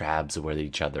keep tabs of where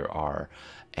each other are,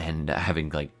 and having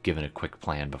like given a quick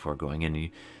plan before going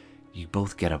in, you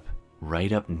both get up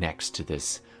right up next to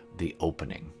the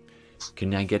opening.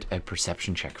 Can I get a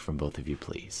perception check from both of you,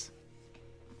 please?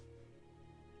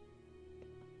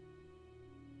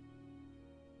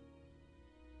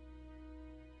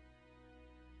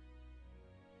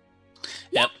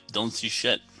 Yep, don't see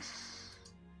shit.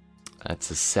 That's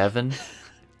a 7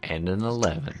 and an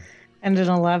 11. And an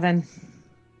 11.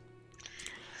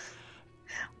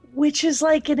 Which is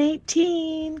like an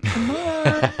 18. Come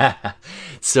on.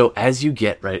 So as you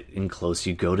get right in close,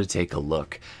 you go to take a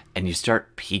look, and you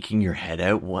start peeking your head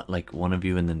out, like one of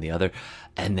you and then the other,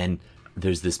 and then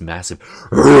there's this massive,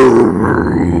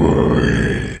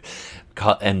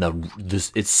 and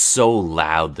it's so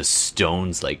loud the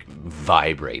stones like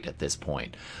vibrate at this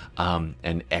point,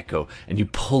 and echo, and you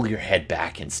pull your head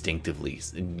back instinctively.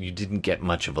 You didn't get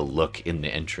much of a look in the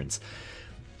entrance.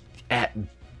 At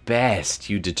best,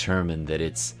 you determine that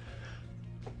it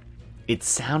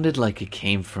sounded like it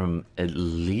came from at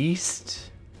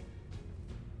least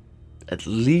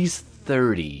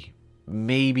 30,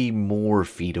 maybe more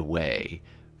feet away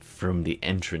from the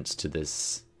entrance to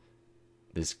this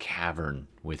cavern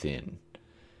within.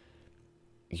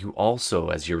 you also,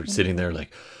 as you're sitting there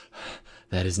like,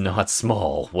 that is not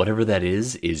small. Whatever that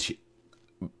is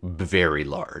very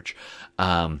large.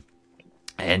 And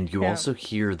you also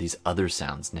hear these other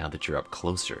sounds now that you're up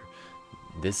closer.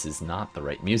 This is not the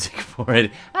right music for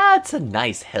it. It's a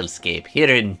nice hellscape here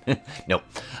in... Nope.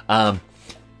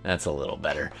 That's a little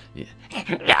better.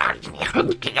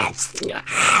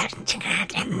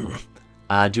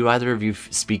 Do either of you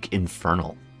speak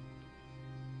Infernal?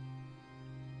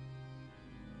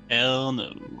 Hell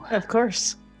no. Of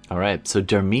course. All right, so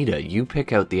Darmida, you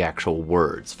pick out the actual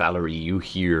words. Valerie, you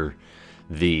hear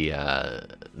the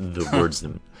words.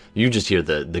 You just hear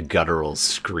the guttural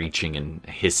screeching and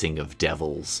hissing of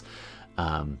devils.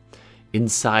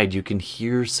 Inside, you can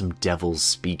hear some devils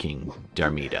speaking,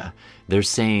 Darmida. They're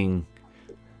saying,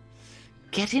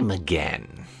 "Get him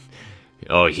again."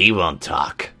 "Oh, he won't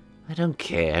talk." "I don't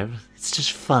care. It's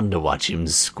just fun to watch him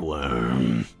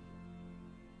squirm."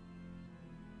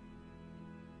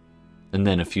 And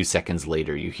then a few seconds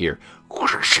later, you hear,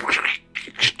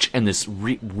 and this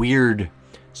weird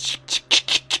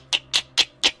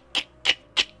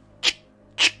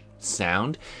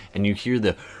sound, and you hear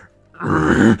the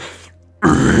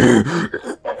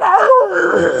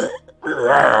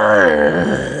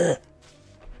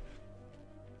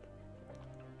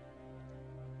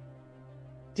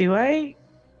Do I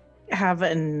have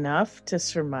enough to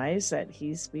surmise that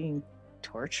he's being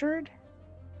tortured?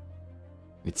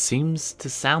 It seems to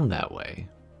sound that way,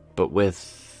 but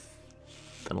with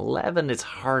an 11, it's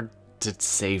hard to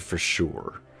say for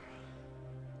sure.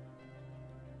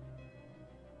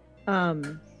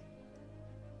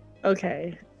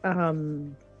 Okay.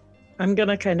 I'm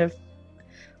gonna kind of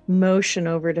motion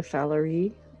over to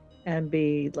Valerie and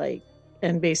be like,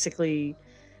 and basically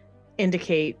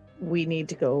indicate we need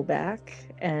to go back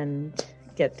and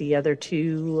get the other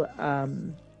two,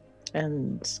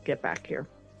 and get back here.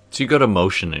 So you go to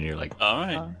motion and you're like, All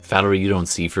right. Valerie, you don't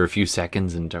see for a few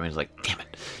seconds, and Darmina's like, damn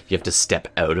it. You have to step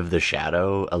out of the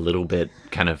shadow a little bit,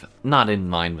 kind of not in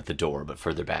line with the door, but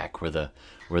further back where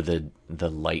the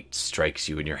light strikes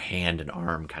you and your hand and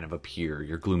arm kind of appear,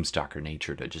 your Gloomstalker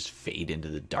nature to just fade into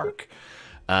the dark.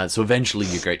 So eventually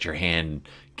you get your hand,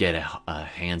 get a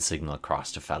hand signal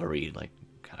across to Valerie, like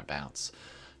kind of bounce.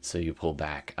 So you pull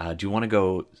back. Do you want to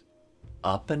go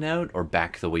up and out or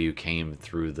back the way you came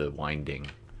through the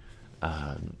winding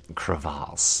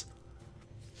crevasse?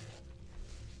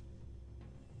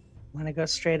 Want to go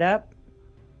straight up?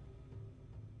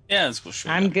 Yeah, let's go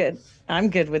straight. I'm up. good. I'm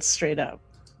good with straight up.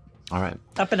 All right.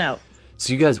 Up and out.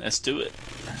 So you guys Let's do it.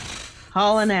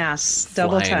 Hauling ass.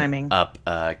 Double flying timing. up,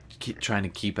 trying to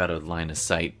keep out of line of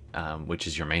sight, which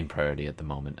is your main priority at the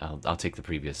moment. I'll take the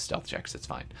previous stealth checks. It's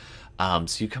fine.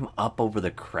 So you come up over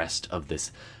the crest of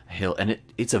this hill, and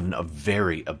it's a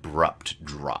very abrupt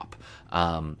drop.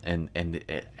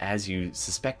 As you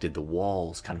suspected, the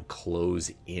walls kind of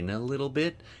close in a little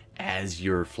bit as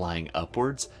you're flying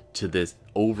upwards to this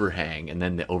overhang, and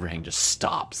then the overhang just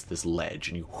stops this ledge,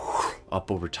 and you up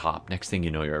over top. Next thing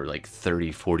you know, you're like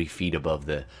 30-40 feet above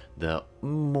the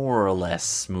more or less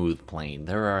smooth plain.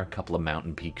 There are a couple of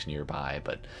mountain peaks nearby,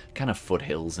 but kind of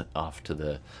foothills off to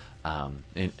the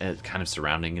kind of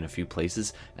surrounding in a few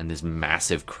places, and this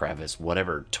massive crevice,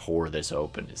 whatever tore this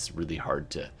open, is really hard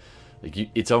to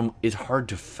it's hard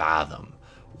to fathom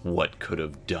what could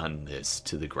have done this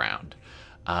to the ground.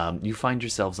 You find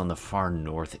yourselves on the far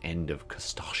north end of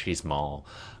Kostoshi's Maw,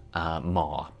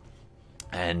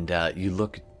 and you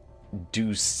look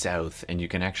due south, and you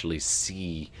can actually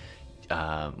see.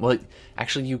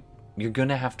 You're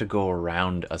gonna have to go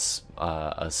around a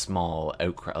small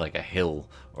outcrop, like a hill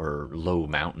or low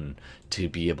mountain, to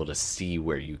be able to see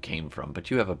where you came from. But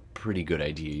you have a pretty good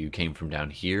idea. You came from down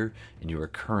here, and you are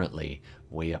currently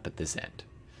way up at this end.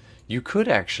 You could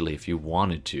actually, if you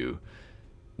wanted to,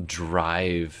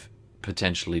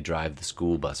 potentially drive the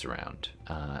school bus around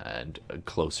and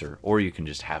closer, or you can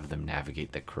just have them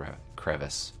navigate the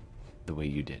crevice the way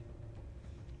you did.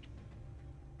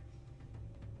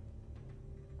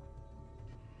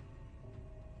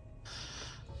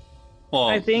 Well,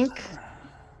 I think.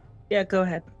 Yeah, go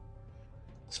ahead.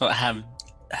 so.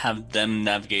 Have them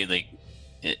navigate. Like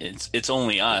it's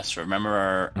only us.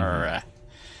 Remember our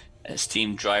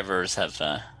esteemed drivers have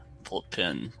full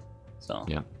pin. So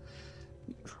Yeah.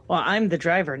 Well, I'm the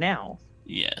driver now.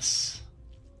 yes.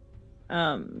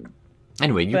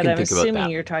 Anyway, you But can I'm think about assuming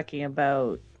that. you're talking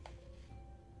about.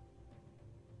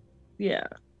 Yeah.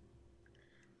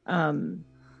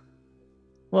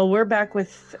 Well, we're back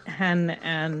with Hen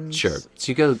and. Sure.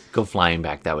 So you go flying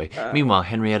back that way. Meanwhile,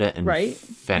 Henrietta and right?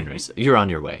 Fenris, you're on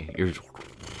your way. You're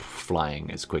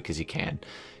flying as quick as you can.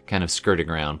 kind of skirting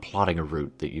around, plotting a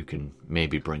route that you can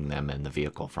maybe bring them and the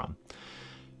vehicle from.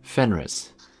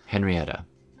 Fenris, Henrietta.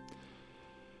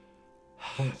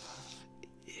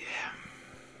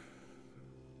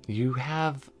 You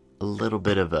have a little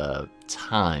bit of a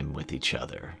time with each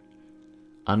other.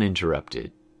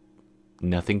 Uninterrupted.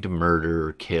 Nothing to murder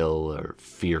or kill or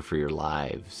fear for your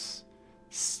lives.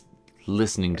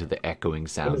 Listening to the echoing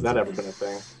sounds. When has that ever been a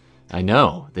thing? I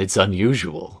know. It's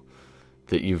unusual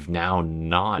that you've now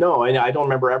not... No, I don't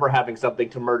remember ever having something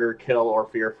to murder, kill, or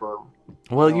fear for.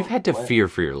 Well, No, you've had to what? fear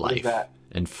for your What is life that?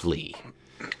 and flee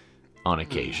on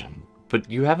occasion. But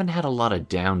you haven't had a lot of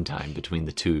downtime between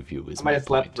the two of you, is I might my have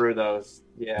slept point. through those.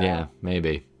 Yeah. Yeah,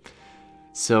 maybe.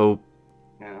 So,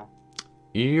 Yeah.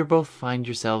 you both find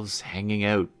yourselves hanging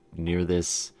out near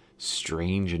this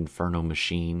strange inferno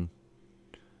machine,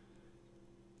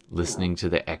 listening to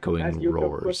the Can I echoing ask you a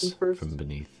couple questions roars first? from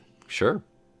beneath. Sure.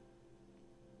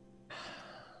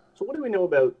 So what do we know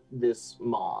about this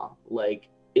Maw? Like,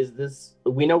 is this?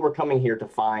 We know we're coming here to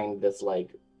find this. Like,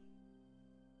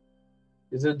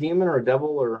 is it a demon or a devil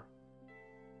or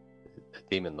A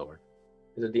demon lord.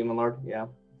 is it a demon lord? Yeah.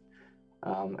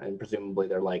 And presumably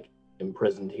they're like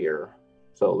imprisoned here.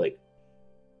 So like,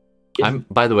 is-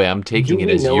 By the way, I'm taking do it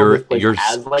we as know you're this place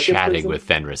has, like, a chatting prison? with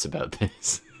Fenris about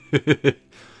this.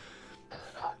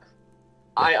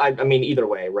 I mean, either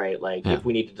way, right? Like, Yeah. if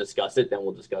we need to discuss it, then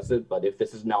we'll discuss it. But if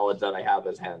this is knowledge that I have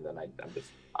as hand, then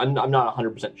I'm not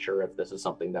 100% sure if this is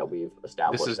something that we've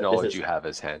established. This is that knowledge you have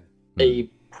as hand. a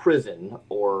prison,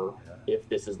 or if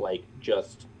this is like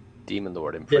just Demon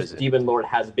lord in this prison. demon lord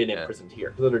has been Yeah. imprisoned here.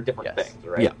 Because those are different Yes. things,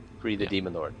 right? Yeah. Free the Yeah.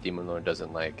 demon lord. Demon lord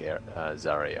doesn't like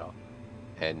Zariel.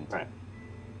 And Right.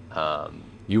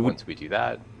 You would once we do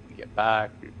that, we get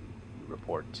back, we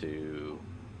report to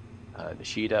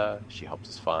Nishida. She helps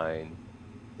us find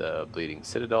the Bleeding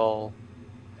Citadel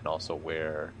and also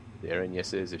where the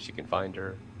Erinyes is, if she can find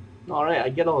her. All right, I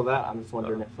get all of that. I'm just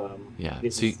wondering if Yeah,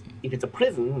 this so is, if it's a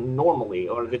prison normally,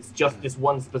 or if it's just this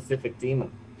one specific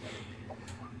demon.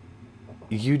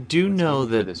 you do know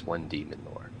For that this one demon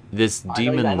lord. this I know-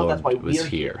 demon I know that's lord why was we're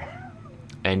here.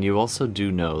 And you also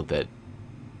do know that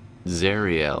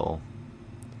Zariel,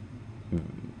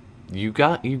 you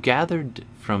gathered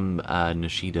from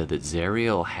Nishida that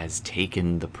Zariel has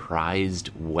taken the prized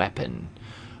weapon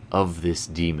of this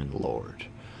demon lord.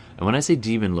 And when I say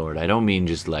demon lord, I don't mean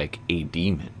just like a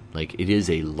demon. Like, it is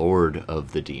a lord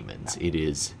of the demons. It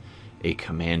is a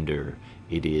commander.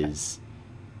 It is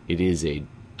a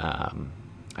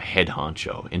head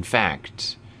honcho. In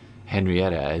fact,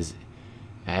 Henrietta,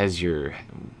 as your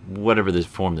whatever this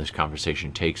form this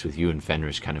conversation takes with you and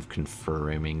Fenris kind of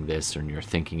confirming this, and you're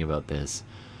thinking about this,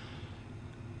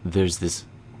 there's this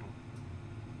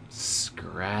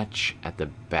scratch at the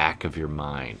back of your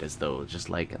mind, as though just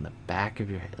like on the back of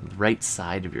your head, the right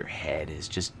side of your head is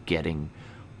just getting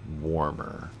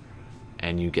warmer,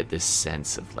 and you get this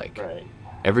sense of like Right.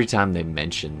 every time they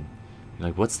mention, you're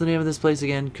like, what's the name of this place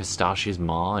again? Kostashi's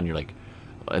Maw, and you're like,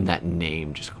 and that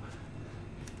name just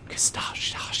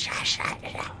Kostash,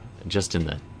 just in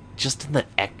the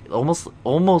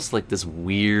almost like this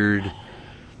weird,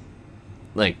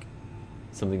 like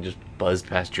something just buzzed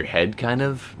past your head kind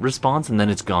of response, and then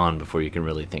it's gone before you can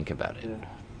really think about it. Yeah.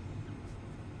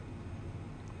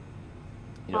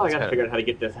 You know, Well, I it's gotta kinda- figure out how to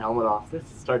get this helmet off. This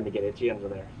is starting to get itchy under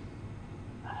there.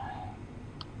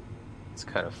 It's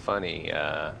kind of funny.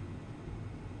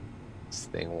 This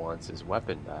thing wants his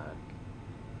weapon back.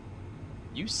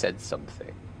 You said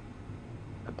something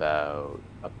about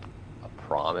a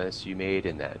promise you made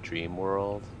in that dream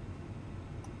world,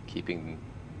 keeping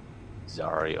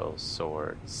Zariel's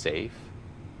sword safe.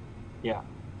 Yeah.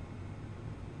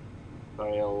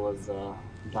 Ariel was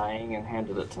dying and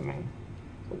handed it to me.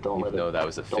 So don't Even let though it. that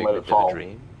was a don't let figment it of fall. a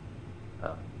dream.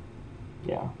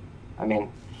 Yeah. I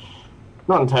mean,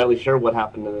 not entirely sure what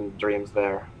happened in the dreams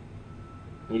there.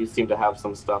 You seem to have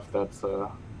some stuff that's,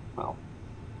 well,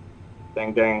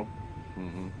 dang.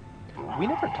 hmm We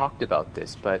never talked about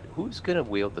this, but who's gonna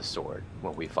wield the sword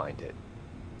when we find it?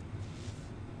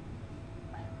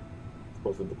 I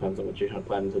suppose it depends on what you have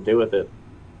planned to do with it.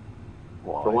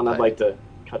 Well, For one, I- I'd like to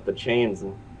cut the chains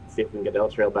and see if we can get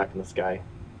Eltrail back in the sky.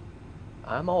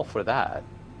 I'm all for that.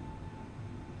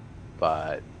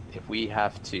 But if we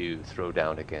have to throw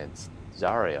down against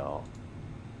Zariel,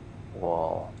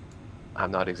 well,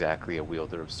 I'm not exactly a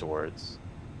wielder of swords.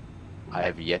 I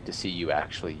have yet to see you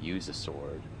actually use a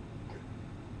sword.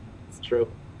 It's true.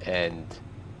 And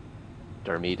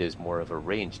Darmida is more of a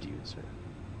ranged user.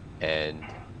 And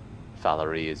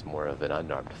Valerie is more of an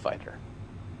unarmed fighter.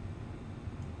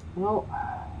 Well,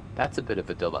 That's a bit of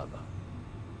a dilemma.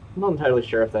 I'm not entirely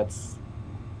sure if that's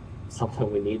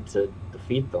something we need to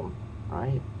defeat them,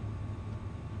 right?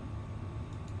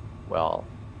 Well,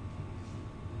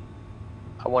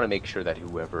 I want to make sure that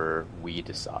whoever we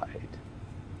decide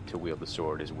to wield the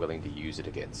sword is willing to use it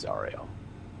against Zariel,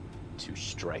 to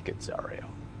strike at Zariel,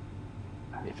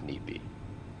 if need be.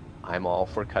 I'm all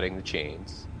for cutting the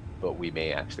chains, but we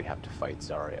may actually have to fight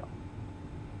Zariel.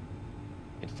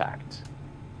 In fact,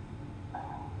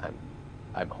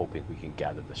 I'm hoping we can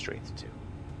gather the strength to.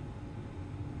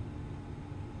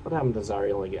 What happened to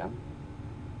Zariel again?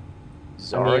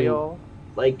 Zariel?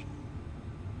 Like,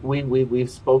 we've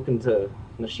spoken to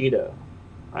Nishida,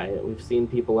 right? We've seen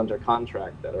people under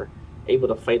contract that are able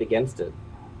to fight against it.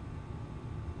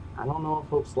 I don't know if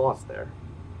hope's lost there.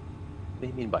 What do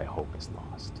you mean by hope is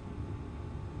lost?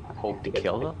 Hope to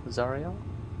kill Zariel?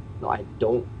 No, I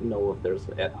don't know if there's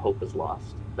hope is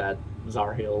lost. That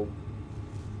Zariel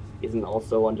isn't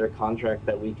also under contract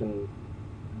that we can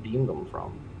beam them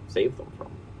from, save them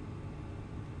from.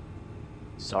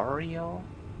 Zariel?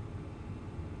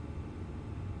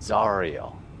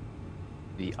 Zariel,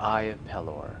 the Eye of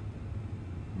Pelor,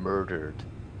 murdered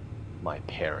my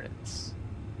parents.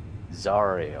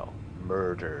 Zariel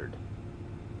murdered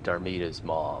Darmida's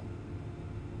mom.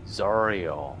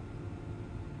 Zariel,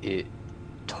 it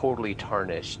totally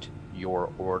tarnished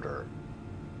your order.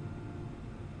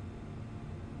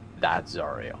 That's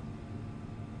Zariel.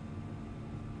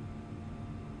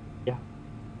 Yeah.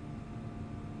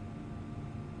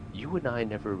 You and I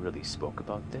never really spoke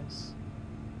about this.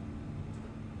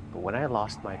 But when I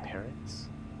lost my parents,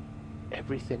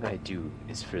 everything I do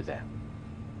is for them.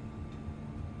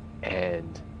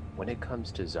 And when it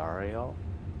comes to Zariel,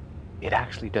 it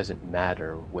actually doesn't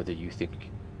matter whether you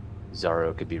think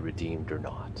Zariel could be redeemed or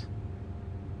not.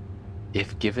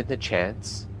 If given the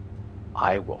chance,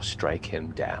 I will strike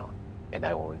him down, and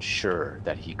I will ensure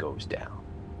that he goes down.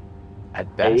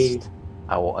 At best,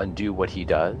 I will undo what he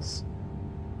does,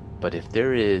 but if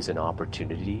there is an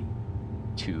opportunity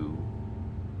to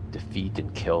defeat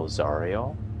and kill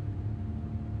Zariel,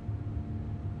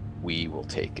 we will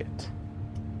take it.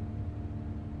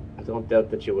 I don't doubt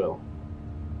that you will.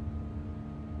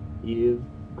 You've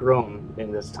grown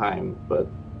in this time, but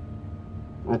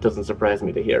that doesn't surprise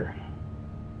me to hear.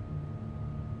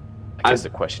 I guess the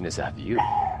question is, have you?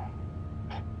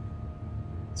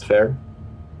 It's fair.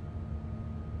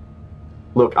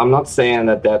 Look, I'm not saying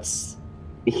that that's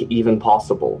even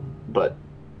possible, but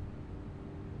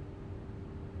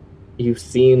you've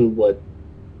seen what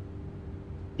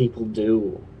people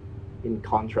do in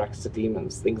contracts to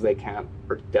demons, things they can't,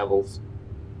 or devils,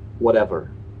 whatever.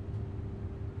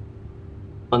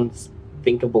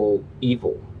 Unthinkable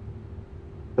evil.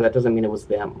 But that doesn't mean it was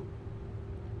them.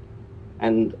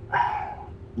 And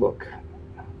look,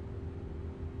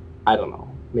 I don't know.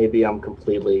 Maybe I'm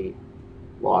completely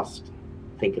lost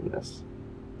thinking this.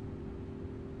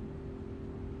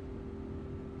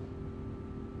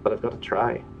 But I've got to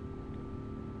try.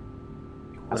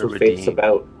 That's what faith's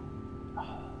about.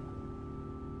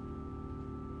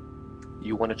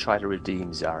 You want to try to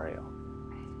redeem Zariel?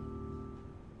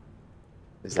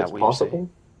 Is If that it's what you're possible? saying?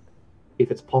 If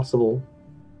it's possible,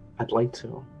 I'd like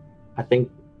to. I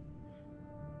think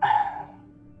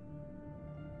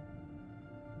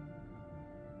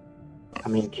I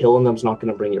mean, killing them's not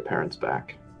going to bring your parents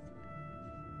back.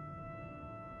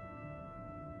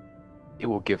 It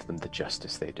will give them the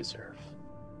justice they deserve.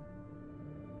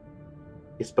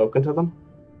 You spoken to them?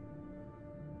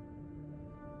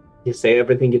 You say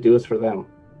everything you do is for them.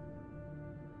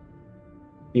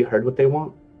 You heard what they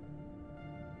want?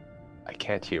 I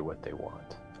can't hear what they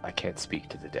want. I can't speak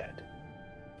to the dead.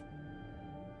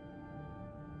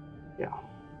 Yeah.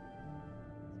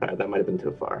 Sorry, that might have been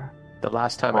too far. The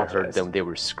last time I heard Apologize. them, they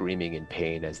were screaming in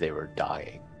pain as they were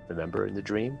dying. Remember in the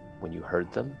dream when you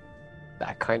heard them?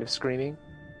 That kind of screaming?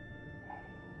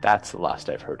 That's the last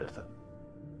I've heard of them.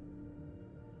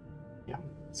 Yeah,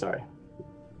 sorry.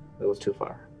 That was too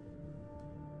far.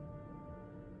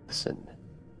 Listen,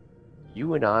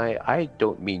 you and I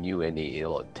don't mean you any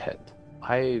ill intent.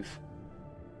 I've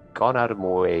gone out of my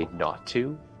way not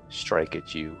to strike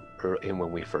at you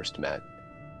when we first met.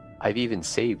 I've even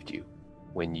saved you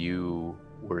when you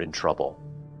were in trouble.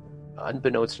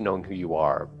 Unbeknownst to knowing who you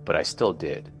are, but I still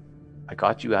did. I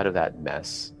got you out of that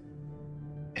mess.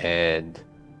 And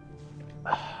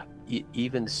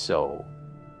even so,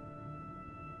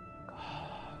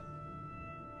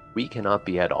 we cannot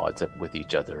be at odds with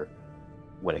each other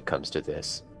when it comes to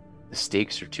this. The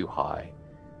stakes are too high.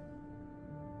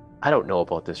 I don't know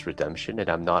about this redemption, and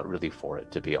I'm not really for it,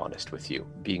 to be honest with you.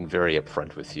 Being very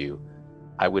upfront with you,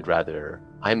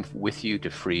 I'm with you to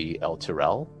free El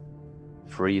Tyrell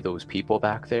free those people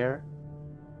back there.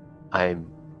 I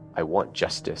want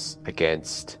justice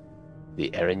against the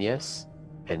Erinyes,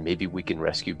 and maybe we can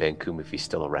rescue Benkum if he's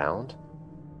still around.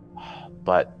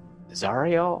 But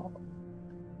Zariel,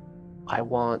 I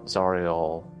want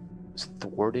Zariel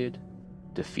thwarted,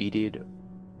 defeated,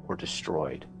 or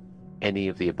destroyed. Any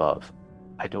of the above.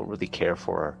 I don't really care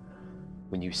for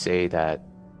when you say that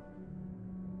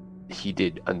he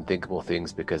did unthinkable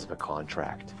things because of a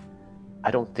contract.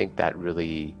 I don't think that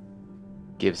really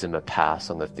gives him a pass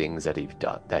on the things that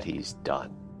he's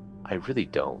done. I really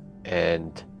don't.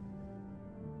 And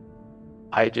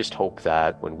I just hope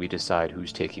that when we decide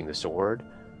who's taking the sword,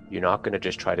 you're not going to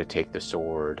just try to take the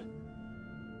sword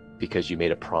because you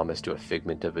made a promise to a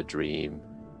figment of a dream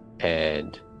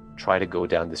and try to go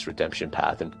down this redemption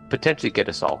path and potentially get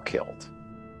us all killed.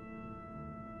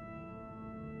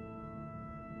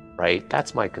 Right?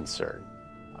 That's my concern.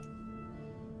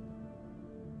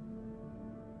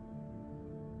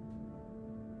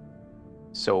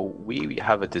 So we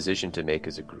have a decision to make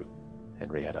as a group,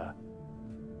 Henrietta.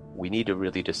 We need to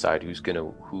really decide who is going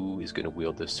to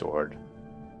wield this sword,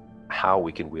 how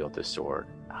we can wield this sword,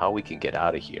 how we can get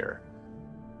out of here,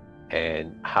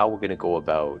 and how we're going to go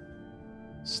about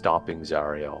stopping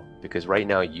Zariel. Because right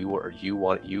now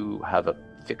you have a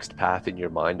fixed path in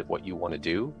your mind of what you want to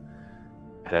do,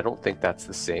 and I don't think that's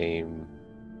the same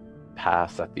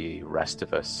path that the rest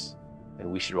of us,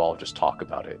 and we should all just talk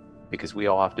about it, because we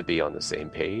all have to be on the same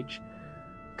page,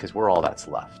 because we're all that's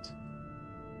left.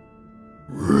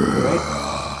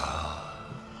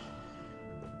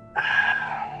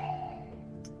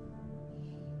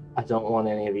 I don't want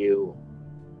any of you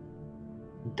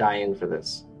dying for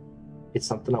this. It's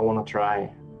something I want to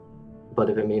try, but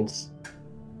if it means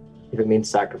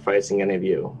sacrificing any of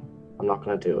you, I'm not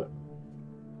going to do it.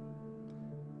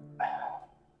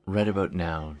 Right about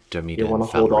now, Darmida You want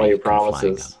and to hold all Valerie your come flying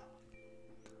promises.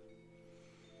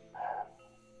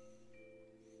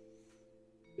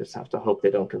 Just have to hope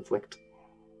they don't conflict.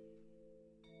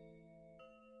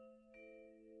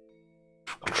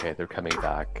 Okay, they're coming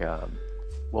back.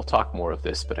 We'll talk more of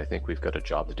this, but I think we've got a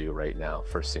job to do right now.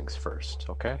 First things first,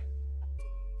 okay?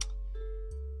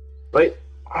 Wait.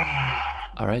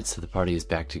 All right, so the party is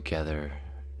back together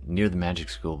near the magic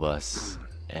school bus,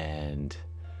 and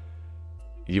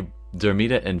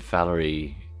Darmida and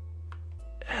Valerie.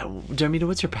 Darmida,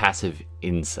 what's your passive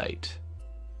insight?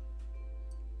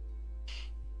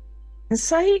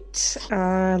 Insight,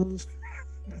 10,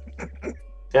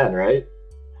 right?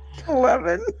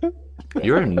 11.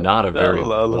 You're not a very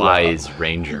La, la, la. wise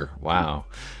ranger. Wow.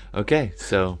 Okay,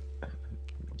 so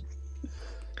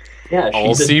Yeah,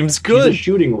 all seems She's good. a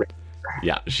shooting range.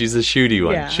 Yeah, she's a shooty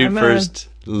one. Yeah, Shoot I'm first,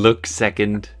 look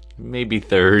second, maybe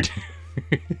third.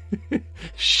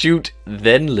 Shoot,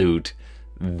 then loot,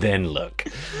 then look.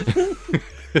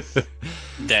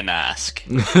 Then ask.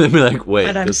 Be like, wait,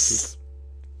 But I'm this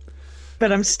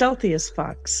I'm stealthy as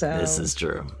fuck, so is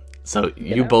true. So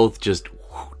you both just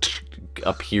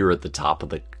appear at the top of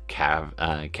the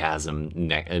chasm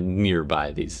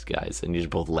nearby these guys, and you just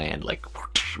both land like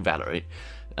Valerie.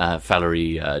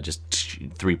 Valerie just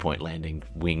 3-point landing,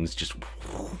 wings just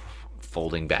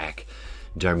folding back.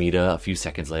 Darmida, a few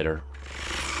seconds later,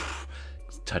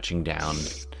 touching down,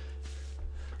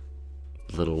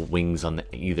 little wings on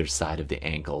either side of the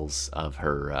ankles of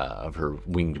her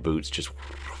winged boots, just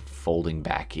folding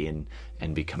back in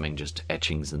and becoming just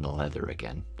etchings in the leather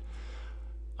again.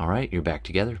 All right, you're back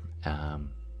together.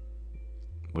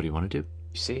 What do you want to do?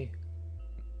 You see?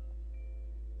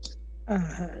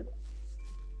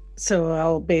 So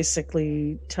I'll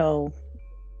basically tell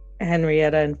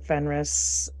Henrietta and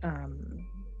Fenris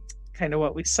kind of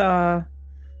what we saw.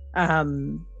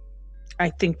 I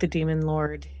think the Demon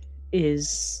Lord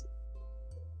is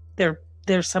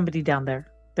there's somebody down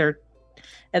there. There are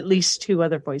at least 2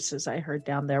 other voices I heard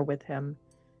down there with him.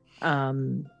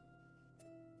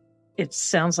 It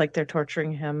sounds like they're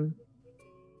torturing him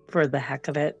for the heck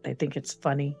of it. I think it's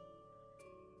funny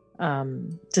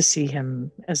to see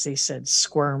him, as they said,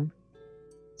 squirm.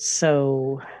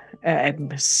 So I'm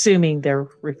assuming they're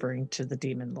referring to the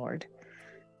Demon Lord.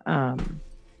 But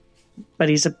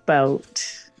he's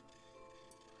about...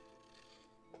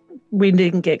 We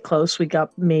didn't get close. We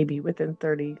got maybe within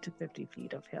 30 to 50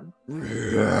 feet of him.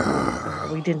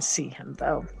 We didn't see him,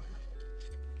 though.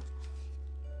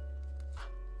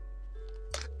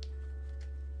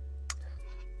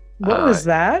 What was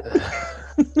that?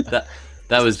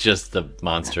 That was just the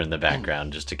monster in the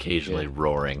background, just occasionally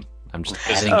roaring. I'm just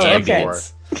adding okay.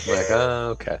 ambience. Like,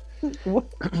 okay.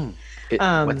 What?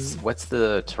 What's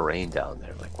the terrain down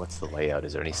there? Like, what's the layout?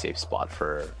 Is there any safe spot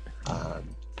for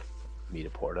me to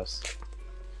port us?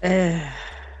 It's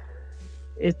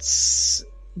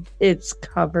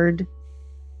covered.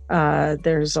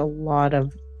 There's a lot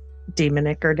of demon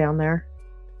ichor down there.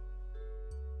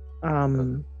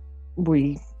 You're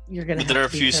gonna. But there are a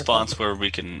have to be few careful. spots where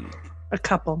we can. A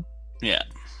couple. Yeah.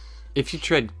 If you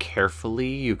tread carefully,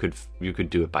 you could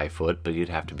do it by foot, but you'd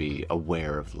have to be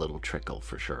aware of the little trickle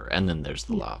for sure. And then there's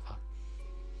the lava.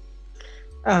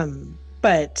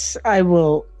 But I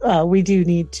will. We do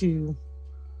need to.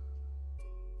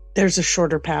 There's a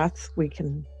shorter path. We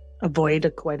can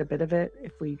avoid quite a bit of it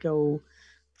if we go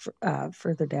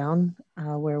further down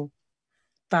where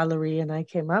Valerie and I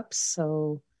came up.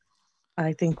 So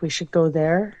I think we should go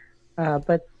there.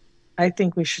 But I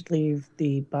think we should leave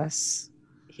the bus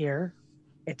here.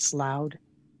 It's loud.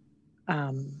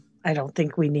 I don't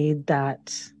think we need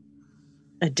that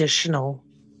additional,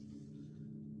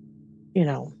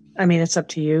 I mean, it's up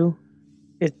to you.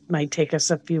 It might take us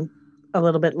a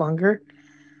little bit longer.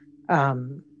 But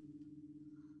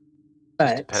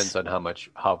Depends on how much,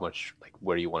 like,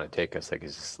 where do you want to take us? Like,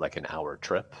 is this like an hour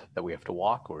trip that we have to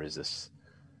walk, or is this?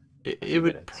 It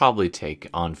would minutes? probably take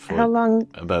on foot how long?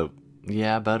 about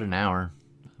an hour,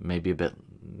 maybe a bit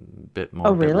more.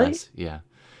 Oh, a bit really? less. Yeah,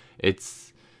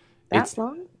 it's That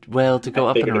long? well to go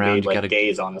I up think and it'd around. be You like gotta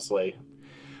days, honestly.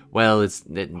 Well,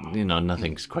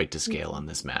 nothing's quite to scale on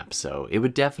this map, so it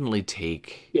would definitely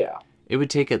take. Yeah. It would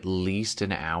take at least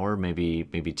an hour, maybe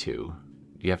 2.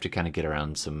 You have to kind of get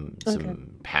around some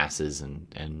passes,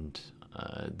 and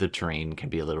the terrain can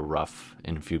be a little rough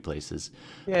in a few places.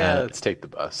 Yeah, let's take the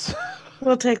bus.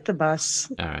 We'll take the bus.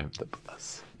 All right, The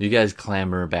bus. you guys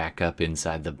clamber back up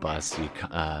inside the bus.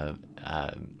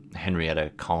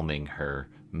 Henrietta calming her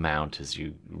mount as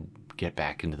you get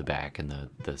back into the back, and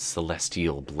the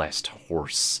celestial blessed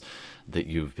horse that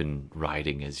you've been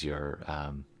riding as your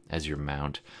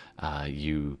mount.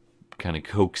 You kind of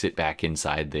coax it back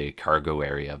inside the cargo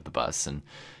area of the bus and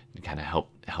kind of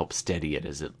help steady it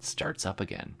as it starts up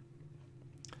again.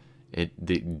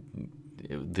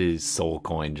 The soul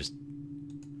coin just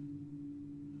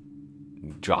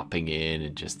dropping in,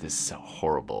 and just this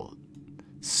horrible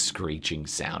screeching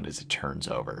sound as it turns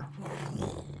over.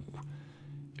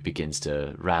 It begins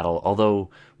to rattle, although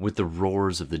with the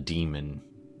roars of the demon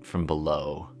from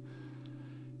below,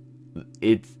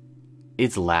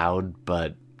 it's loud,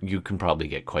 but you can probably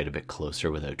get quite a bit closer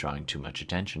without drawing too much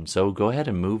attention. So go ahead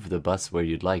and move the bus where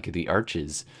you'd like. The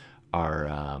arches are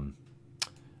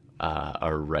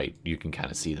right. You can kind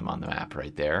of see them on the map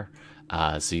right there.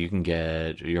 So you can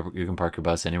you can park your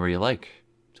bus anywhere you like.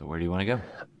 So where do you want to go?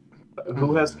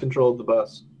 Who has control of the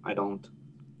bus? I don't.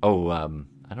 Oh,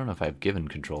 I don't know if I've given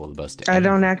control of the bus to I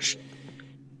anyone. don't actually.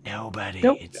 Nobody.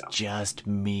 Nope. It's just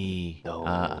me. No.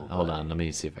 Hold on. Let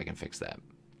me see if I can fix that.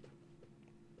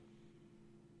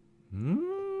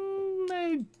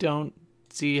 I don't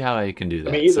see how I can do that.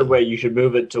 I mean, either so- way, you should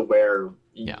move it to where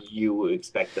Yeah. you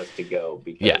expect us to go,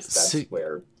 because Yeah, that's so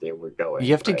where they were going.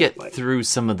 You have to right? get Like, through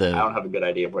some of the. I don't have a good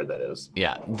idea of where that is.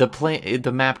 Yeah,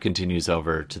 the map continues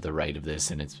over to the right of this,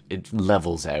 and it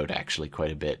levels out actually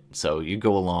quite a bit. So you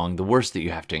go along. The worst that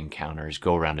you have to encounter is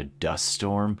go around a dust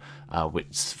storm, which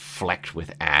is flecked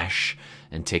with ash,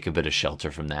 and take a bit of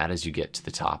shelter from that as you get to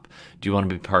the top. Do you want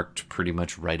to be parked pretty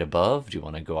much right above? Do you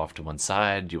want to go off to one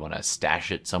side? Do you want to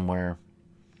stash it somewhere?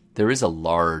 There is a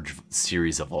large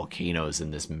series of volcanoes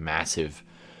in this massive.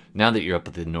 Now that you're up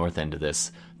at the north end of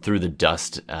this, through the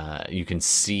dust, you can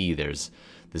see there's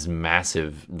this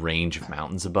massive range of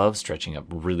mountains above, stretching up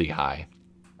really high.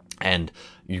 And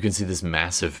you can see this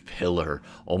massive pillar,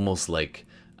 almost like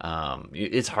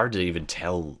it's hard to even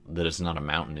tell that it's not a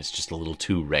mountain. It's just a little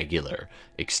too regular,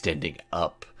 extending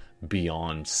up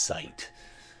beyond sight.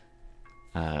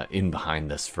 In behind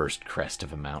this first crest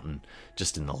of a mountain,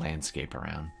 just in the landscape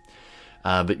around.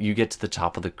 But you get to the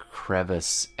top of the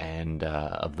crevice and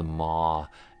of the maw,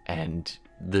 and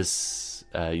this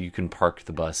you can park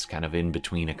the bus kind of in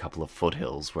between a couple of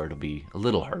foothills where it'll be a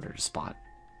little harder to spot.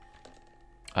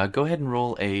 Go ahead and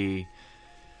roll a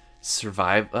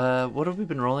survive. What have we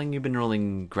been rolling? You've been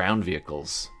rolling ground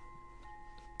vehicles.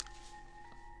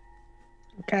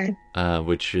 Okay.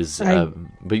 Which is,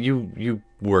 but you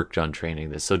worked on training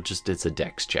this, so just it's a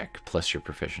dex check plus your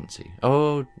proficiency.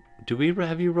 Oh, do we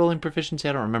have you rolling proficiency?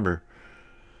 I don't remember.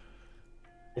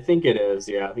 I think it is.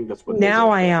 Yeah, I think that's what. Now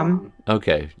those I are am. on.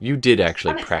 Okay, you did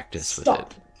actually practice with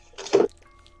Stop. it.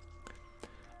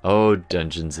 Oh,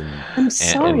 Dungeons and I'm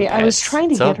sorry. I was Pets. trying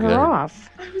to It's all get her good. off.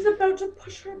 I was about to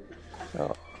push her.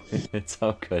 Oh. It's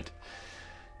all good.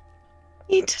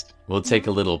 Eat. We'll take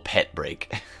a little pet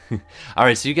break. All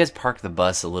right, so you guys park the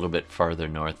bus a little bit farther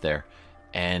north there,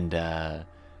 and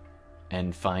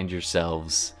find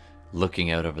yourselves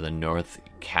looking out over the north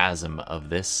chasm of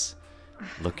this,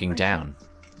 looking down.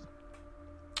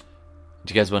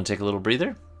 Do you guys want to take a little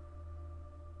breather?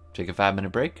 Take a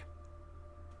 5-minute break?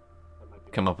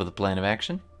 Come up with a plan of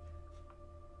action?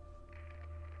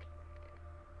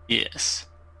 Yes.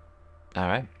 All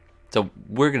right. So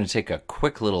we're going to take a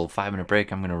quick little 5-minute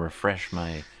break. I'm going to refresh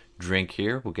my drink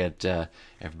here. We'll get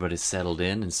everybody settled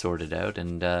in and sorted out,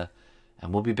 and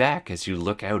we'll be back as you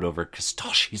look out over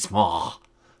Kostashi's Maw.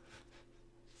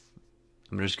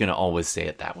 I'm just going to always say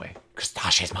it that way.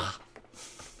 Kostashi's Maw.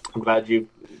 I'm glad you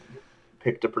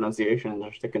picked a pronunciation and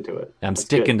they're sticking to it. I'm That's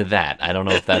sticking good. to that. I don't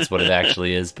know if that's what it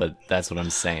actually is, but that's what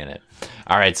I'm saying it.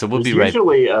 All right, so we'll There's be right.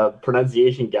 usually a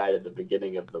pronunciation guide at the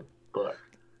beginning of the book.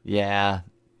 Yeah,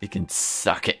 you can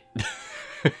suck it.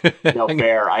 No,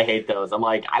 fair. I hate those. I'm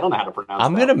like, I don't know how to pronounce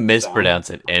I'm that gonna sound. mispronounce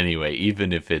it anyway,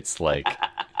 even if it's like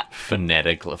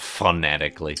phonetically.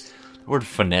 The word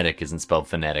phonetic isn't spelled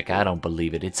phonetic. I don't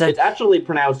believe it. It's It's actually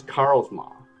pronounced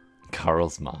Karlsruhe.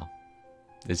 Karlsruhe.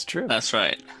 It's true. That's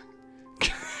right.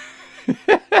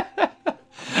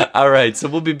 All right, so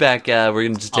we'll be back. We're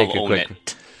gonna just take I'll a own quick.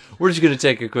 it. We're just gonna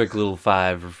take a quick little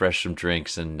 5, refresh some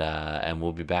drinks, and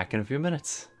we'll be back in a few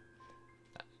minutes.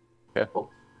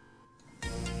 Careful.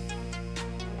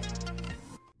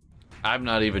 I'm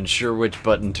not even sure which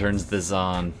button turns this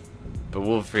on, but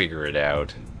we'll figure it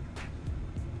out.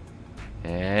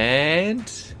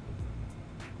 And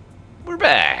we're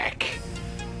back.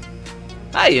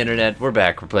 Hi, Internet. We're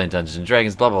back. We're playing Dungeons and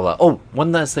Dragons, blah, blah, blah. Oh,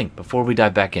 one last thing before we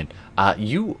dive back in.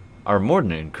 You are more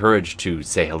than encouraged to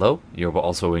say hello. You're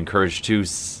also encouraged to,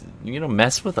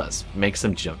 mess with us. Make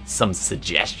some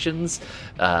suggestions.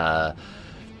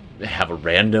 Have a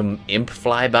random imp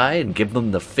fly by and give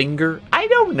them the finger. I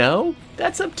don't know.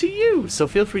 That's up to you. So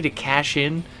feel free to cash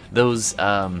in those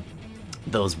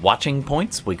watching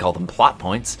points. We call them plot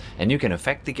points, and you can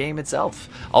affect the game itself.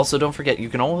 Also, don't forget, you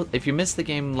can if you miss the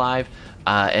game live,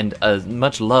 and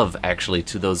much love actually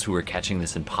to those who are catching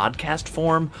this in podcast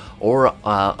form or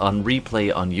on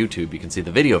replay on YouTube. You can see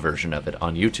the video version of it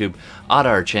on YouTube at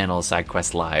our channel,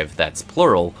 SideQuest Live. That's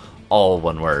plural, all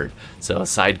one word. So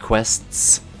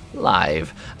SideQuests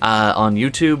Live on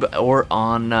YouTube or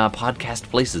on podcast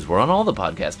places. We're on all the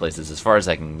podcast places, as far as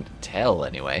I can tell,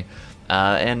 anyway.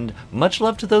 And much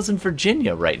love to those in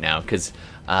Virginia right now, because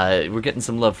we're getting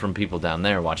some love from people down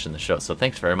there watching the show. So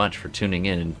thanks very much for tuning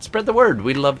in and spread the word.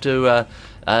 We'd love to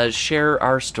share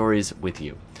our stories with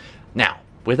you. Now,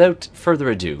 without further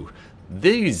ado,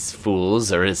 these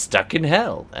fools are stuck in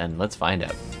hell, and let's find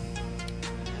out.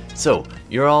 So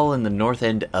you're all in the north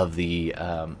end of the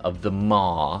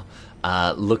maw,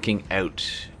 looking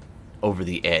out over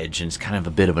the edge, and it's kind of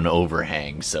a bit of an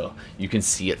overhang, so you can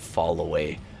see it fall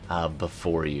away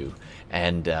before you.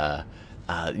 And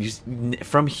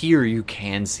from here, you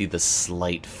can see the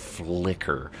slight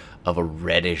flicker of a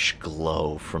reddish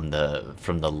glow from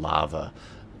the lava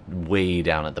way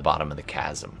down at the bottom of the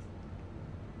chasm.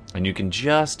 And you can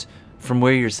just, from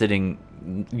where you're sitting,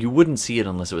 you wouldn't see it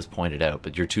unless it was pointed out,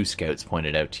 but your two scouts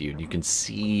pointed out to you, and you can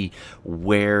see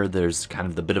where there's kind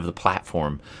of the bit of the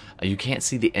platform. You can't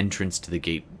see the entrance to the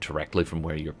gate directly from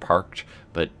where you're parked,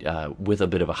 but with a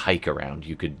bit of a hike around,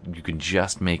 you can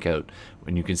just make out,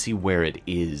 and you can see where it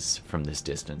is from this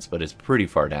distance, but it's pretty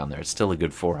far down there. It's still a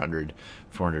good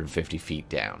 450 feet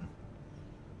down.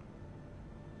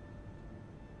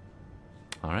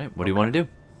 All right, what do you want to do?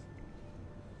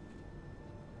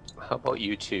 How about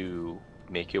you two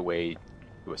make your way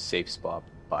to a safe spot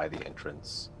by the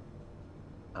entrance,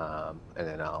 and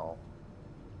then I'll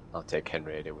take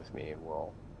Henrietta with me, and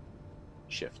we'll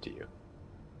shift to you.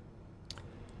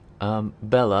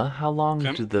 Bella, how long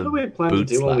Okay. do the What do we plan to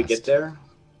boots do when we last? get there?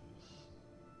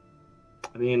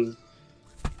 I mean,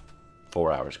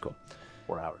 4 hours, cool.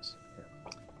 4 hours.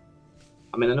 Yeah.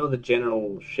 I know the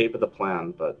general shape of the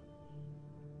plan, but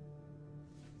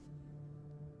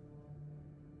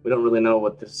we don't really know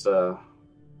what this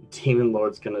demon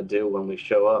lord's gonna do when we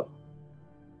show up.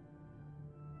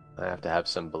 I have to have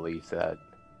some belief that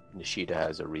Nishida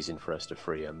has a reason for us to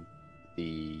free him.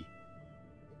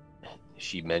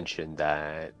 She mentioned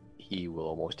that he will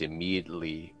almost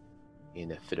immediately,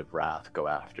 in a fit of wrath, go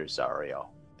after Zario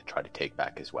and try to take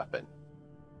back his weapon.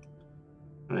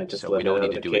 And I just So let we it don't out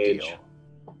need of to the do a cage. deal.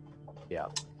 Yeah.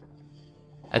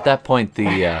 At that point,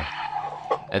 the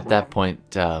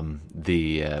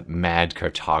mad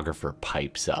cartographer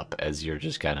pipes up as you're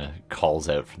just kind of calls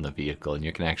out from the vehicle, and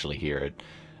you can actually hear it.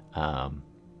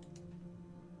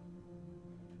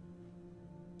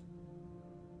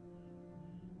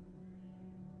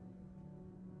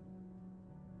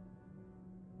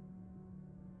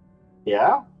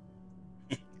 Yeah?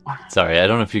 Sorry, I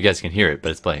don't know if you guys can hear it,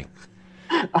 but it's playing.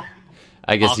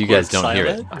 I guess you guys don't hear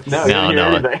it. No, you didn't hear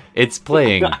anything. It's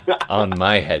playing on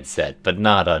my headset, but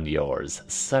not on yours.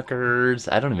 Suckers.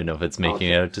 I don't even know if it's making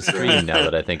it out to stream now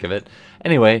that I think of it.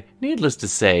 Anyway, needless to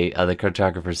say, the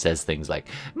cartographer says things like,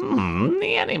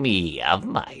 the enemy of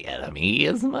my enemy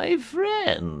is my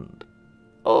friend.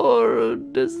 Or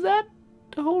does that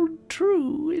hold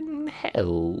true in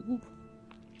hell?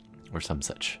 Or some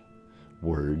such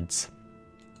words.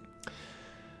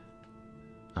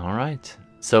 All right.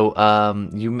 So,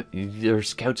 your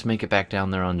scouts make it back down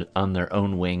there on their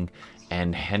own wing,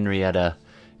 and Henrietta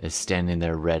is standing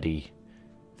there ready.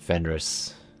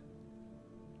 Fenris,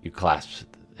 you clasp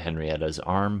Henrietta's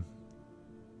arm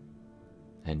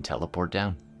and teleport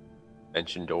down.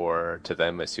 Mention door to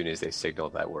them as soon as they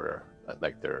signal that we're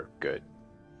they're good.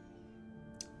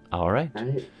 All right.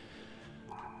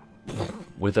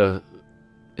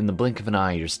 In the blink of an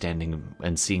eye, you're standing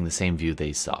and seeing the same view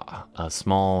they saw. A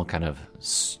small kind of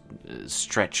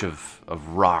stretch of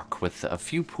rock with a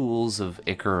few pools of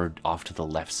ichor off to the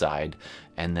left side,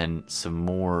 and then some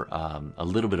more, a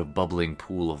little bit of bubbling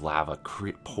pool of lava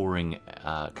pouring,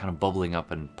 kind of bubbling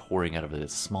up and pouring out of a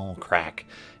small crack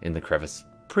in the crevice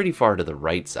pretty far to the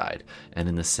right side. And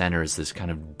in the center is this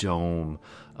kind of dome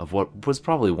of what was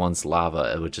probably once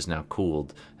lava, which is now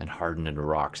cooled and hardened into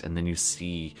rocks. And then you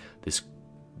see this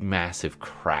massive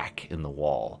crack in the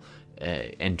wall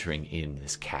entering in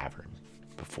this cavern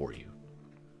before you.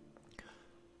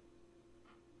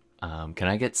 Can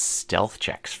I get stealth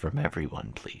checks from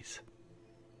everyone, please?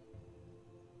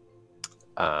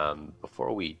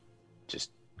 Before we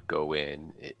just go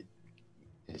in,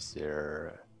 is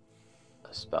there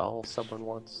a spell someone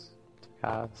wants to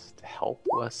cast to help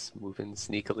us move in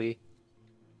sneakily?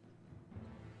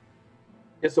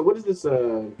 Yeah, so what does this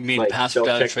mean pass stealth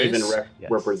without check trace? even Yes.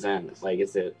 represent? Like,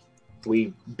 is it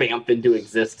we bamf into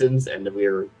existence and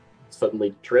we're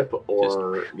suddenly trip,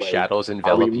 or Just like, shadows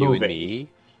envelop you and moving? me.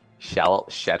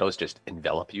 Shadows just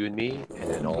envelop you and me,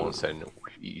 and then all of a sudden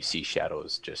you see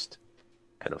shadows just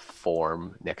kind of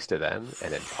form next to them,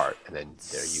 and then part, and then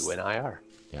there you and I are.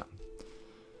 Yeah.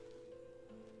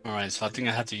 All right, so I think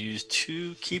I have to use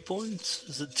 2 key points.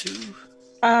 Is it 2?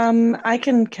 I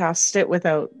can cast it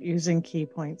without using key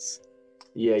points,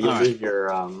 Yeah, you All lose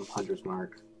your hunter's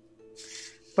mark.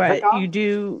 but Back off.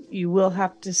 you will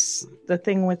have to. The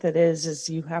thing with it is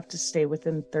you have to stay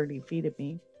within 30 feet of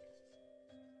me.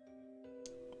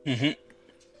 Mm-hmm.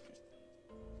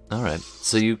 All right.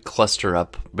 So you cluster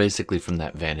up basically from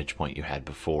that vantage point you had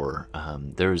before.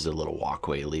 There's a little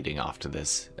walkway leading off to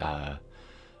this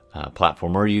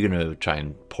platform, or are you going to try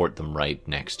and port them right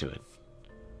next to it?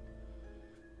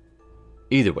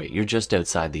 Either way, you're just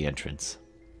outside the entrance.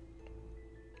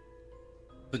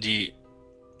 Do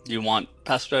you want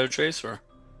pass without a trace, or?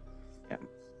 Yeah.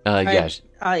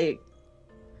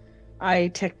 I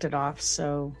ticked it off,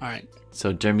 so All right.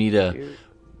 So Dermida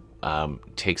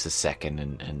takes a second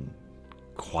and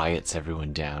quiets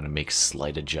everyone down and makes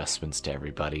slight adjustments to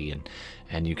everybody,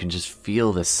 and you can just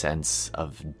feel the sense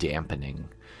of dampening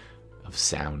of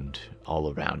sound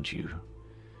all around you.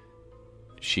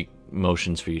 She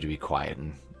motions for you to be quiet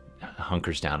and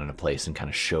hunkers down in a place and kind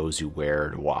of shows you where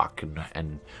to walk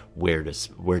and where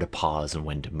to pause and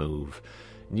when to move.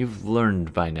 And you've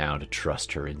learned by now to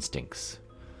trust her instincts.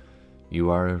 You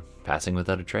are passing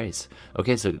without a trace.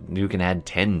 Okay, so you can add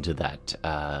 10 to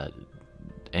that.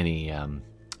 Any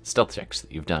stealth checks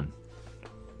that you've done.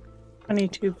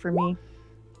 22 for me.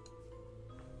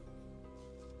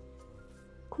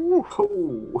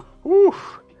 Ooh. Whew.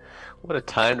 What a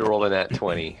time to roll in that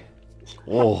 20.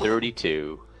 Whoa.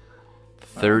 32.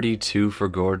 32 for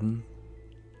Gordon.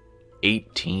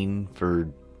 18 for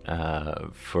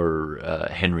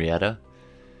Henrietta.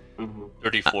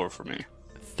 34 for me.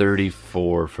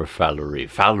 34 for Valerie.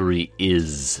 Valerie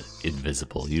is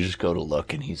invisible. You just go to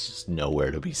look and he's just nowhere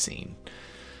to be seen.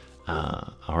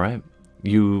 All right.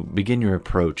 You begin your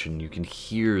approach and you can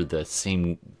hear the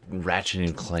same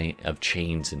ratcheting of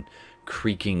chains and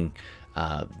creaking,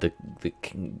 the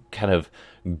kind of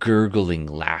gurgling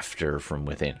laughter from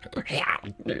within.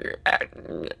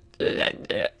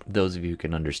 Those of you who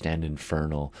can understand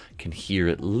Infernal can hear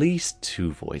at least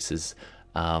 2 voices.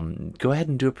 Go ahead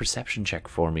and do a perception check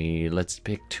for me. Let's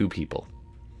pick 2 people.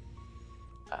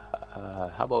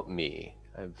 How about me?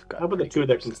 How about the 2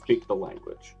 that can speak the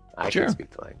language? I Sure. can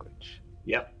speak the language.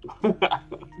 Yep.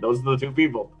 Those are the 2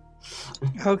 people.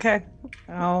 Okay.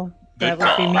 Oh, that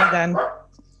would be me then.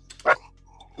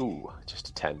 Ooh, just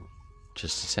a 10.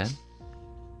 Just a 10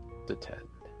 The 10.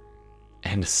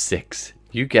 and a 6.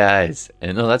 You guys,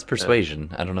 and no, that's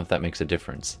persuasion. I don't know if that makes a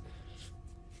difference.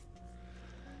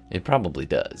 It probably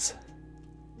does.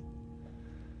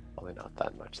 Probably not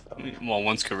that much though. Well,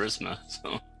 one's charisma,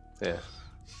 so. Yeah.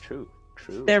 True.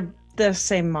 They're the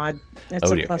same mod. It's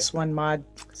Oh, a dear. +1 mod.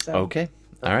 So Okay.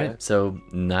 All Okay. right. So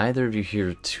neither of you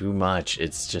hear too much.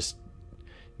 It's just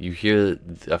you hear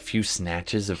a few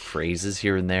snatches of phrases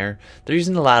here and there. They're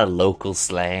using a lot of local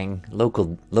slang,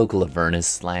 local Avernus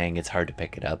slang. It's hard to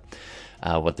pick it up,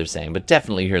 what they're saying, but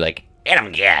definitely you're like, "Hit him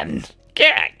again.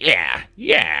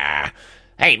 Yeah.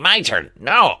 Hey, my turn.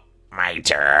 No, my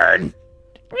turn.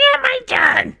 Yeah, my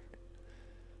turn."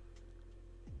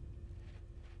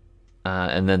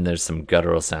 And then there's some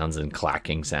guttural sounds and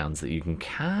clacking sounds that you can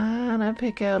kind of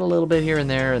pick out a little bit here and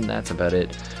there, and that's about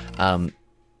it. All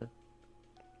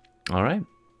right.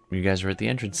 You guys are at the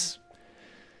entrance.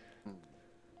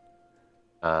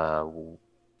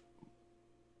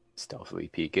 Stealthily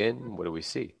peek in. What do we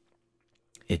see?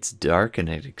 It's dark and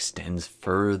it extends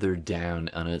further down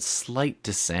on a slight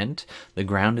descent. The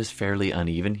ground is fairly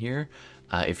uneven here.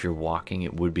 If you're walking,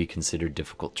 it would be considered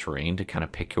difficult terrain to kind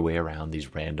of pick your way around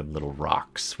these random little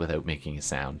rocks without making a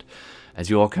sound. As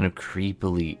you all kind of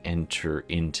creepily enter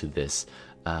into this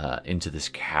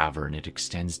cavern, it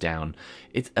extends down.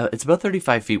 It's about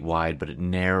 35 feet wide, but it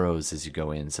narrows as you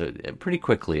go in. So pretty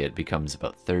quickly, it becomes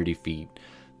about 30 feet,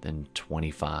 then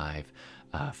 25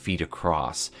 feet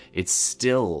across. It's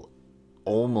still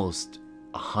almost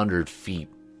 100 feet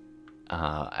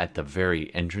at the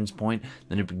very entrance point.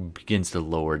 Then it begins to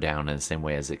lower down in the same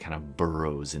way as it kind of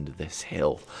burrows into this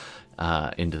hill,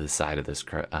 into the side of this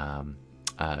crack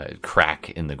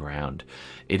in the ground.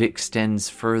 It extends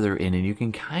further in, and you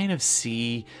can kind of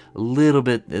see a little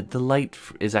bit. The light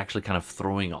is actually kind of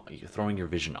throwing your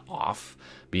vision off,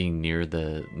 being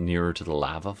nearer to the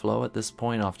lava flow at this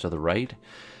point, off to the right,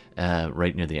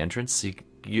 right near the entrance. So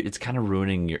it's kind of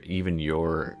ruining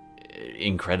your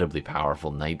incredibly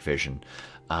powerful night vision.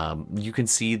 You can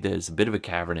see there's a bit of a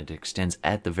cavern. It extends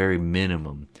at the very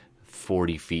minimum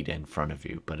 40 feet in front of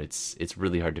you, but it's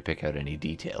really hard to pick out any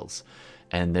details.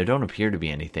 And there don't appear to be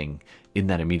anything in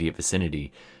that immediate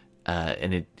vicinity.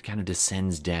 And it kind of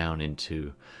descends down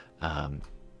into...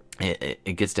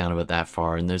 It gets down about that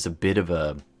far, and there's a bit of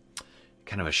a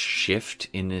kind of a shift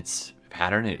in its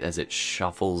pattern as it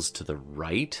shuffles to the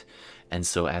right. And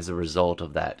so as a result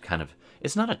of that kind of...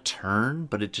 It's not a turn,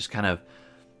 but it just kind of...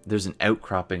 There's an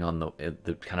outcropping on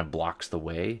that kind of blocks the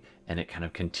way, and it kind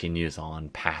of continues on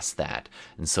past that.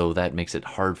 And so that makes it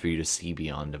hard for you to see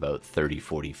beyond about 30,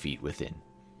 40 feet within.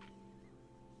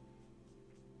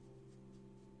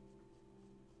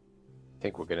 I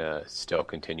think we're gonna still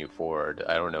continue forward.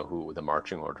 I don't know who the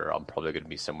marching order. I'm probably gonna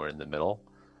be somewhere in the middle.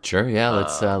 Sure, yeah,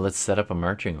 let's set up a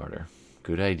marching order.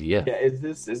 Good idea. Yeah,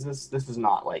 this is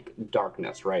not like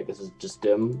darkness, right? This is just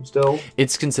dim still?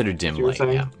 It's considered dim You were light,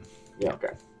 saying? yeah. Yeah,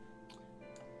 okay.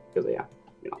 Because, yeah,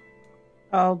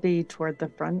 I'll be toward the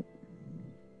front.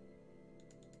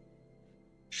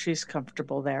 She's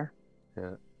comfortable there.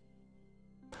 Yeah.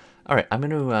 All right, I'm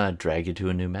going to drag you to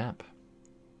a new map.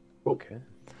 Okay.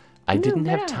 I didn't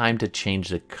have time to change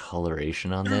the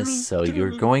coloration on this, so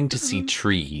you're going to see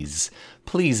trees.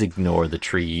 Please ignore the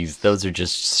trees. Those are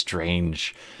just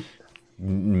strange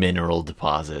mineral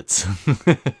deposits.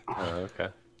 Okay.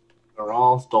 They're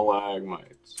all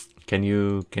stalagmites. Can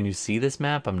you see this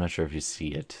map? I'm not sure if you see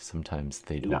it. Sometimes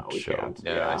they don't No, we show. can't.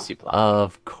 Yeah, I see black.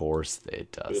 Of course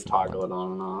it does. Just toggle it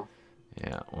on and off.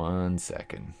 Yeah, 1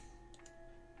 second.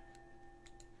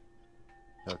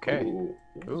 Okay. Ooh,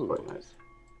 that's Ooh. quite nice.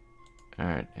 All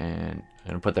right, and I'm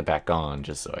gonna put that back on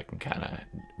just so I can kind of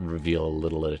reveal a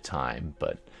little at a time.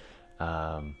 But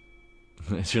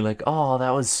you're like, oh,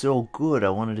 that was so good. I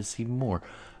wanted to see more.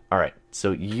 All right,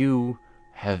 so you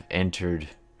have entered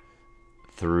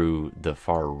through the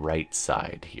far right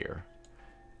side here.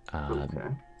 Okay.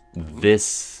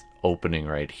 This opening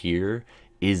right here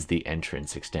is the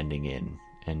entrance extending in,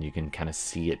 and you can kind of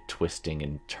see it twisting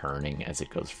and turning as it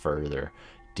goes further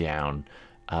down.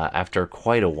 After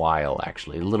quite a while,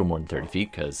 actually, a little more than 30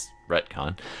 feet, because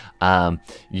retcon,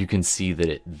 you can see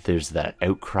that there's that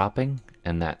outcropping,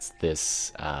 and that's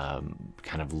this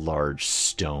kind of large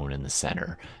stone in the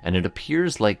center. And it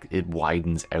appears like it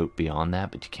widens out beyond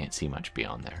that, but you can't see much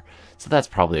beyond there. So that's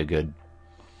probably a good,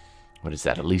 what is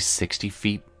that, at least 60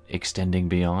 feet extending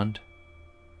beyond?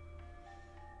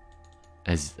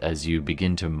 As you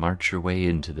begin to march your way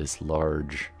into this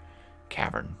large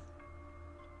cavern.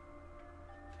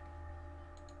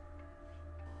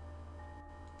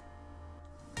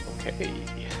 Okay.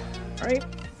 All right.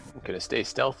 I'm gonna stay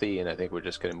stealthy, and I think we're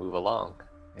just gonna move along.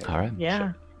 And All right.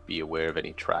 Yeah. Be aware of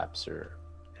any traps or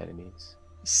enemies.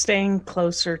 Staying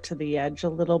closer to the edge a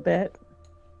little bit.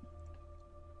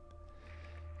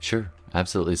 Sure,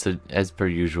 absolutely. So, as per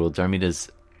usual, Darmita's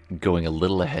going a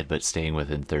little ahead, but staying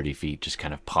within 30 feet, just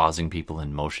kind of pausing people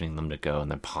and motioning them to go,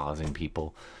 and then pausing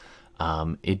people.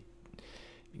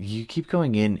 You keep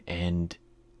going in, and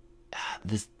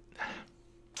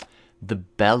the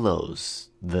bellows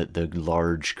that the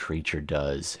large creature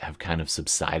does have kind of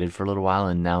subsided for a little while,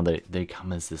 and now they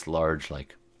come as this large,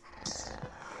 like...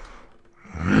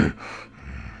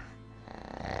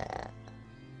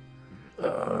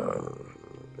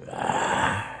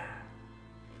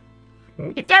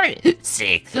 It's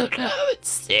sick. It's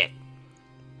sick.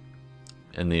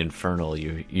 And the infernal,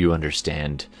 you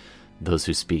understand, those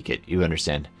who speak it, you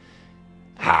understand.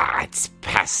 It's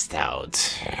passed out.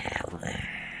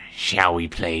 Shall we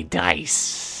play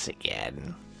dice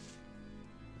again?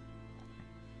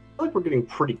 I feel like we're getting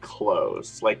pretty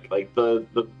close. Like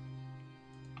the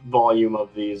volume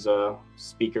of these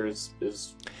speakers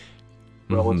is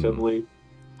relatively.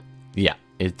 Yeah,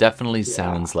 it definitely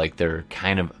sounds like they're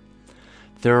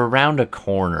around a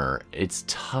corner. It's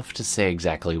tough to say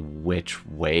exactly which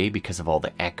way because of all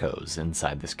the echoes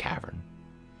inside this cavern.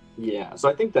 Yeah, so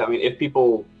I think that, if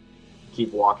people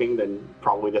keep walking, then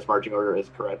probably this marching order is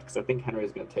correct, because I think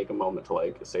Henry's going to take a moment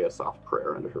to, say a soft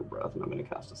prayer under her breath, and I'm going to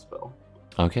cast a spell.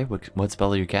 Okay, what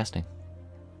spell are you casting?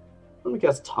 I'm going to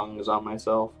cast Tongues on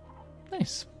myself.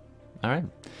 Nice. All right.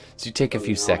 So you take a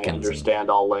few seconds. I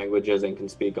understand all languages and can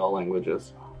speak all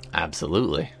languages.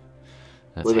 Absolutely.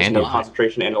 That's With handy. no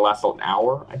concentration, and it'll last an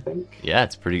hour, I think. Yeah,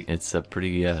 it's a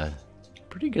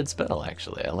pretty good spell,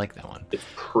 actually. I like that one. It's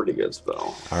a pretty good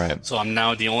spell. All right. So I'm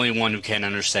now the only one who can't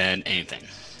understand anything.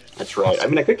 That's right.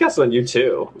 I could cast it on you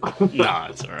too. Nah,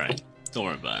 it's all right. Don't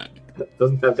worry about it.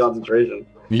 Doesn't have concentration.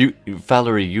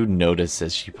 Valerie, you notice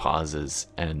as she pauses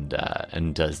and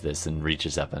does this and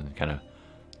reaches up and kind of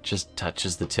just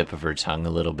touches the tip of her tongue a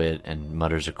little bit and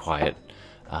mutters a quiet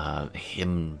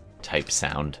hymn type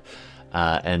sound,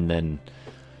 and then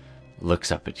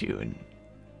looks up at you.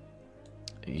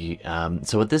 And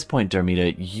so at this point,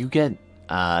 Darmita, you get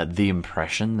the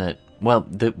impression that, well,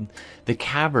 the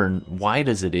cavern, wide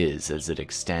as it is, as it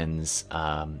extends,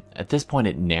 at this point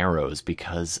it narrows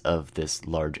because of this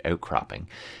large outcropping.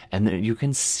 And you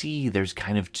can see there's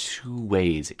kind of two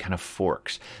ways. It kind of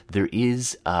forks. There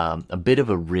is a bit of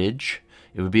a ridge.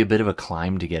 It would be a bit of a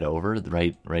climb to get over,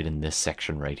 right in this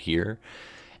section right here.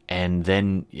 And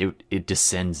then it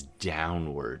descends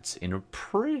downwards in a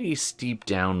pretty steep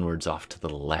downwards off to the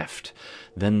left.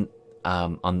 Then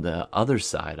on the other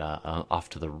side, off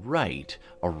to the right,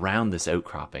 around this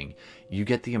outcropping, you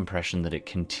get the impression that it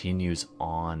continues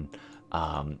on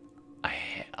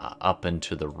up and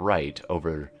to the right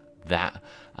over that,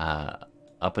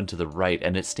 up and to the right,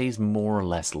 and it stays more or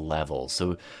less level.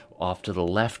 So off to the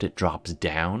left, it drops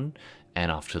down, and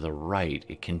off to the right,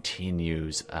 it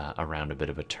continues around a bit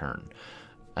of a turn.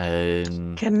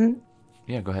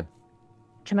 Yeah, go ahead.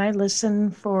 Can I listen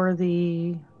for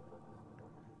the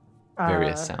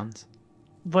Various sounds?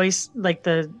 voice, like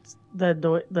the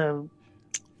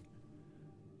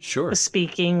Sure. the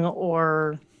speaking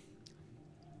or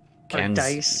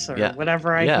dice or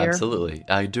whatever I hear? Yeah, absolutely.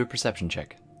 Do a perception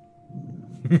check.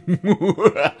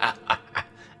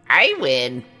 I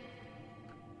win.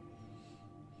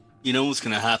 You know what's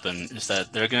gonna happen is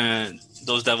that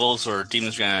those devils or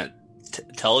demons are gonna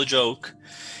tell a joke.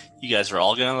 You guys are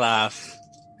all gonna laugh,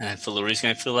 and Valeri's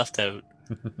gonna feel left out.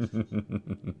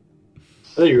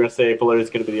 I thought you were going to say Valeri's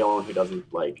going to be the only one who doesn't,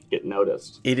 get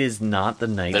noticed. It is not the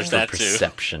night There's for that too.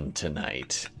 perception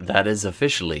tonight. That is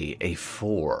officially a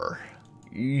 4.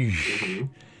 Mm-hmm.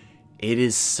 It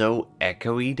is so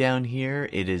echoey down here.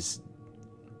 It is...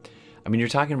 you're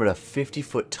talking about a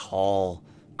 50-foot tall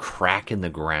crack in the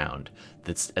ground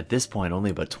that's, at this point, only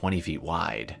about 20 feet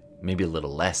wide. Maybe a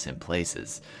little less in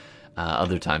places.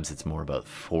 Other times it's more about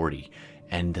 40.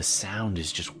 And the sound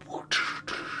is just...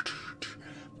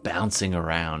 bouncing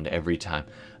around every time.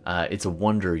 It's a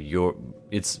wonder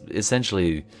it's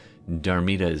essentially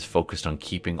Darmita is focused on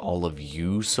keeping all of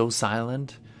you so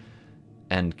silent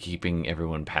and keeping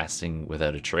everyone passing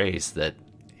without a trace that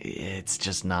it's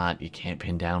just not, you can't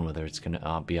pin down whether it's going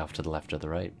to be off to the left or the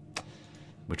right.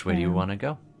 Which way do you want to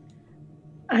go?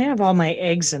 I have all my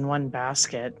eggs in one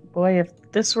basket. Boy,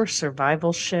 if this were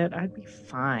survival shit, I'd be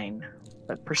fine.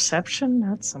 But perception,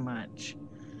 not so much.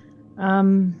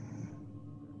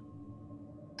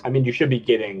 You should be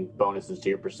getting bonuses to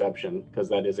your perception, because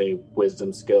that is a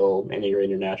wisdom skill, and you're in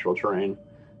your natural terrain.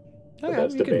 But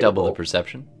that's you can double the debatable.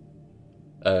 perception.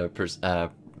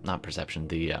 Not perception,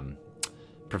 the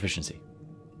proficiency.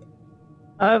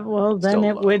 Well, then Still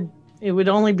it low. would It would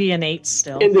only be an 8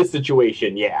 still. In this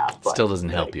situation, yeah. But, Still doesn't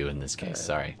help you in this case.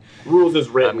 Sorry. Rules is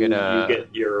written, I'm gonna- you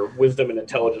get your wisdom and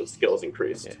intelligence skills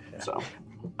increased. Yeah. So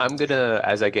I'm gonna,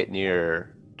 as I get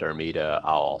near Darmida,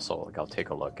 I'll take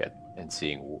a look at and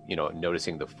seeing,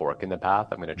 noticing the fork in the path.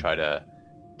 I'm gonna try to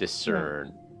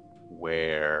discern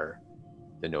where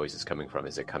the noise is coming from.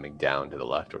 Is it coming down to the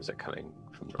left or is it coming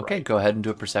from the Okay, right? go ahead and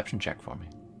do a perception check for me.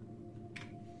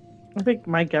 I think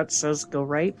my gut says go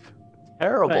right.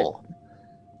 Terrible.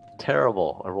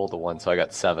 Terrible. I rolled a 1, so I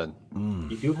got 7.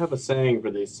 you do have a saying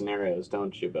for these scenarios,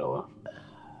 don't you, Bella?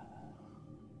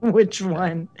 Which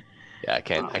one? Yeah, I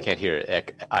can't hear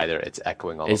it either. It's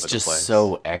echoing all It's over just the place.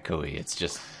 so echoey. It's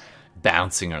just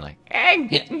bouncing or like.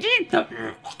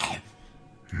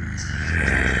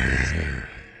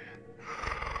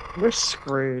 We're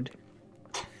screwed.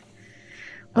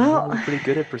 I'm Well, really pretty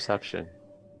good at perception.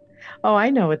 oh,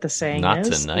 I know what the saying Not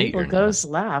is. tonight, Evil you're not. goes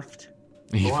left.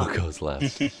 Evil goes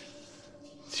left.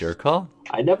 It's your call.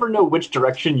 I never know which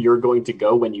direction you're going to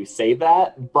go when you say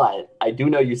that, but I do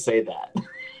know you say that.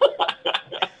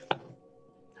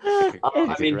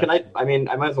 I mean,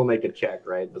 I might as well make a check,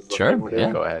 right? This is the Sure, thing we're doing.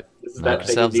 yeah. Go ahead. This is Knock that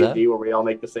thing in yourselves out. D&D where we all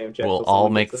make the same check. We'll till all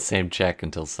someone make the gets it. same check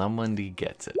until somebody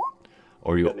gets it.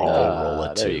 Or you Good all enough. roll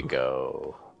a 2. There you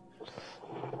go.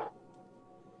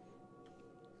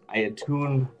 I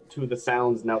attune to the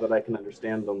sounds now that I can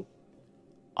understand them.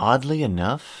 Oddly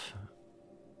enough,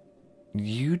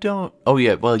 you don't. Oh,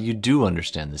 yeah, well, you do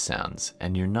understand the sounds,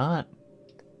 and you're not.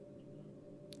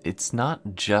 It's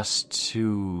not just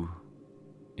 2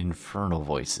 infernal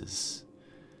voices.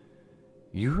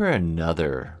 You hear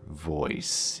another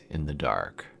voice in the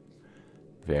dark.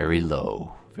 Very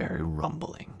low, very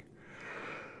rumbling.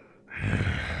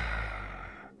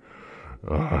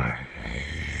 I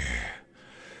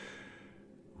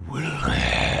will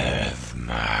have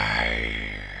my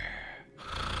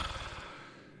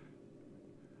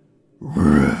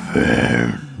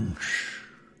revenge.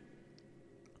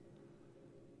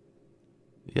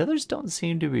 The others don't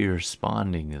seem to be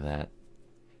responding to that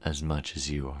as much as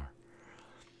you are.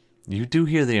 You do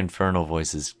hear the infernal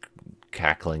voices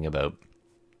cackling about,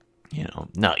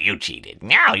 No, you cheated.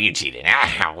 No, you cheated.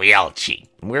 Ah, we all cheat.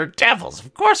 We're devils.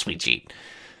 Of course we cheat.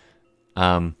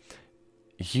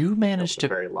 you managed They're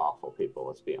to. very lawful people,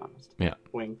 let's be honest. Yeah.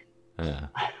 Wink.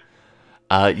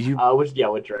 You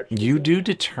What direction? You do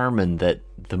determine that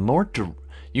the more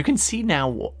you can see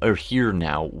now or hear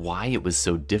now why it was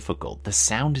so difficult. The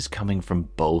sound is coming from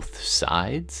both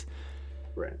sides,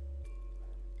 Right.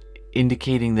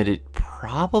 indicating that it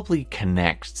probably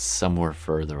connects somewhere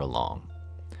further along.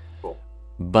 Cool.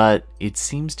 But it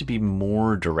seems to be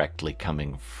more directly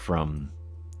coming from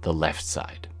the left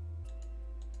side.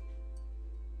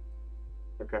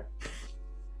 Okay.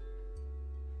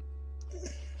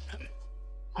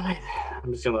 Alright,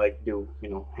 I'm just gonna do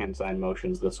hand sign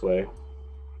motions this way,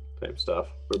 type stuff.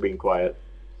 We're being quiet.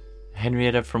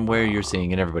 Henrietta, from where you're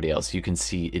seeing and everybody else, you can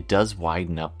see it does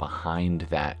widen up behind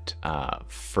that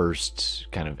first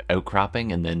kind of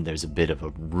outcropping, and then there's a bit of a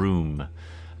room,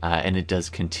 and it does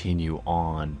continue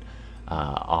on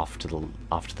off to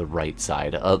the right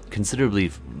side, considerably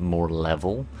more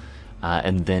level.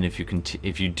 And then if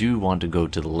you do want to go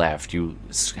to the left, you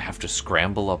have to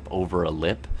scramble up over a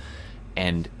lip,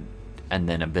 and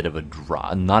then a bit of a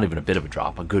drop, not even a bit of a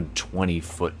drop, a good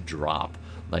 20-foot drop,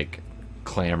 like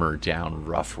clamber down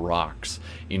rough rocks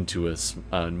into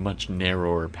a much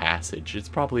narrower passage. It's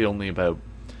probably only about,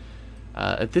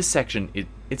 at this section,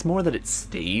 it's more that it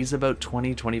stays about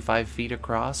 20-25 feet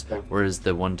across, whereas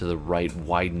the one to the right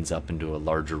widens up into a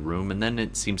larger room, and then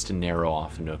it seems to narrow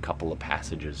off into a couple of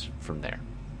passages from there.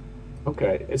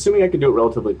 Okay, assuming I can do it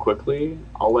relatively quickly,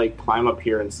 I'll climb up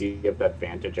here and see if that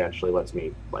vantage actually lets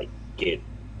me get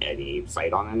any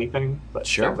sight on anything. But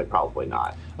Sure. sounds like probably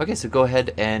not. Okay, so go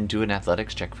ahead and do an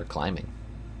athletics check for climbing.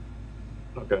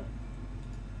 Okay.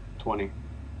 20.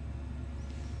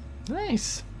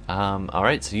 Nice. All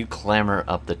right, so you clamber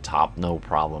up the top, no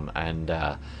problem. And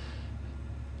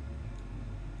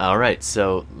all right,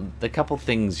 so the couple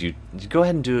things you go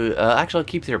ahead and do. Actually, I'll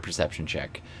keep your perception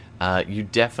check. You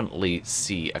definitely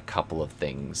see a couple of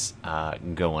things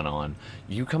going on.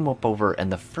 You come up over,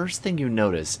 and the first thing you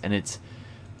notice, and it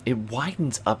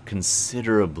widens up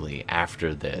considerably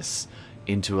after this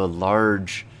into a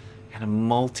large, kind of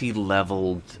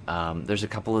multi-leveled. There's a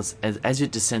couple of as it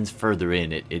descends further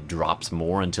in, it drops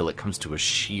more until it comes to a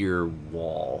sheer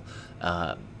wall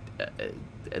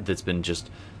that's been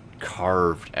just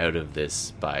carved out of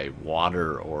this by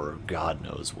water or God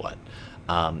knows what.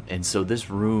 And so this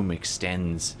room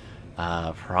extends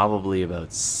probably about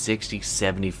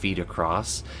 60-70 feet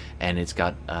across, and it's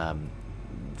got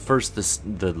first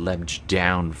the ledge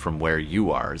down from where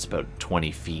you are is about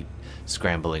 20 feet,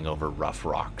 scrambling over rough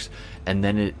rocks, and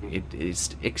then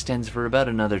it extends for about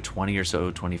another 20 or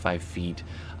so, 25 feet,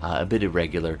 a bit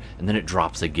irregular, and then it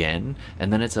drops again,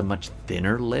 and then it's a much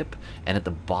thinner lip, and at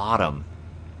the bottom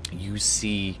you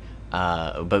see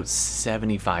about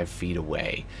 75 feet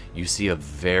away you see a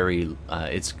very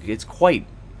it's quite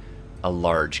a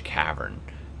large cavern,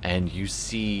 and you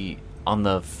see on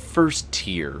the first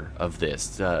tier of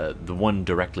this, the one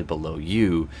directly below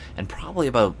you, and probably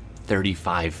about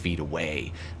 35 feet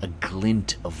away, a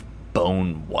glint of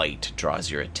bone white draws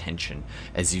your attention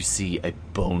as you see a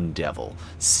bone devil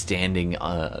standing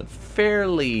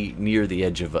fairly near the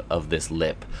edge of this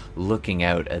lip, looking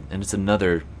out at, and it's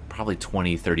another probably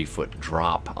 20-30 foot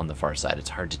drop on the far side.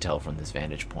 It's hard to tell from this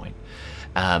vantage point.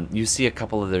 You see a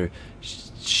couple other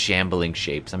shambling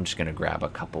shapes. I'm just going to grab a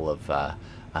couple of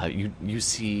you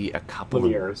see a couple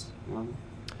Lemurs.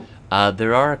 of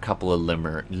there are a couple of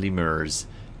lemurs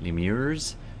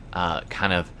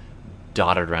kind of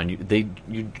dotted around you. They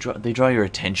draw your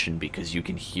attention because you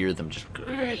can hear them just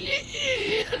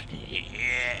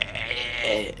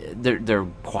they're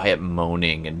quiet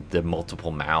moaning, and the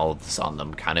multiple mouths on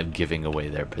them kind of giving away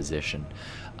their position.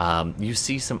 You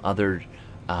see some other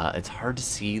it's hard to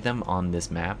see them on this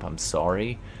map, I'm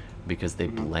sorry, because they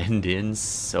blend in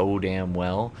so damn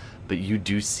well, but you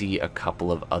do see a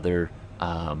couple of other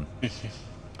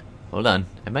hold on,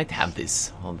 I might have this.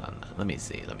 Hold on, let me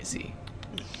see.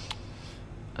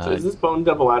 So is this bone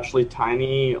devil actually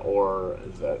tiny, or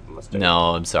is that a mistake?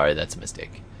 No, I'm sorry, that's a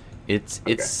mistake.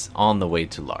 It's on the way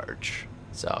to large.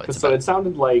 So it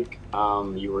sounded like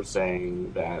you were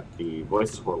saying that the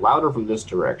voices were louder from this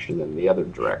direction than the other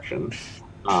direction.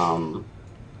 And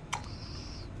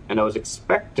I was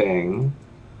expecting...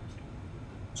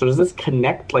 So does this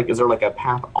connect? Like, is there like a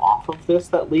path off of this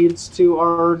that leads to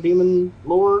our demon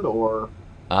lord, or...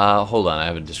 Hold on, I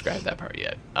haven't described that part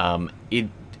yet.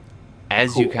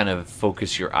 As you kind of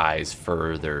focus your eyes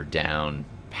further down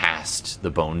past the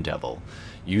bone devil,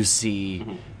 you see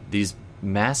these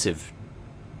massive...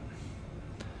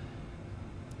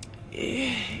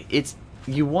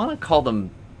 You want to call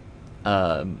them...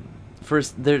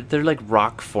 First, they're like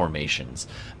rock formations,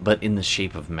 but in the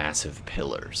shape of massive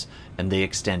pillars, and they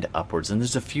extend upwards. And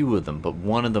there's a few of them, but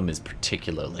one of them is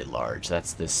particularly large.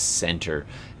 That's the center.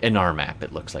 In our map,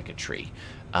 it looks like a tree.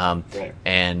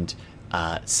 And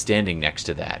standing next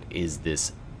to that is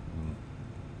this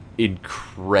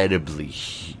incredibly...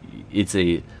 It's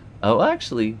a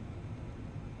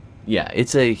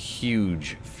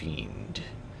huge fiend.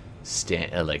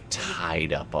 Like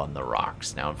tied up on the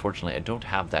rocks. Now, unfortunately, I don't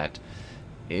have that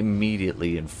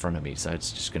immediately in front of me, so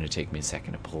it's just going to take me a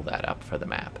second to pull that up for the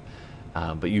map.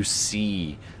 But you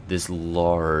see this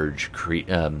large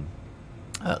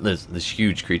this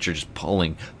huge creature just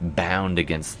pulling, bound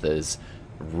against those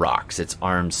rocks, its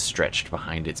arms stretched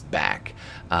behind its back.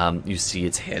 You see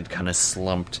its head kind of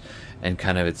slumped and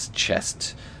kind of its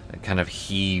chest kind of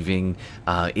heaving.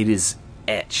 It is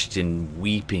etched in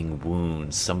weeping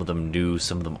wounds, some of them new,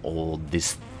 some of them old,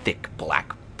 this thick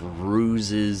black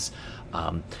bruises.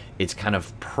 It's kind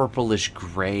of purplish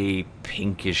gray,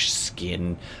 pinkish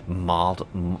skin,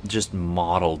 just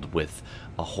mottled with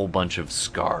a whole bunch of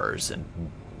scars,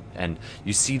 and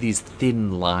you see these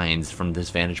thin lines from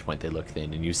this vantage point. They look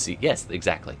thin, and you see, yes,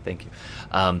 exactly, thank you.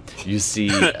 You see,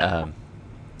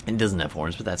 it doesn't have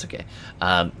horns, but that's okay.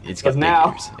 It's got big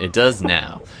ears. It does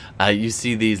now. You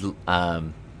see these,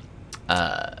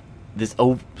 this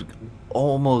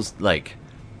almost like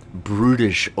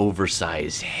brutish,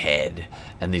 oversized head,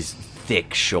 and these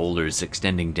thick shoulders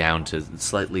extending down to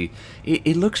slightly...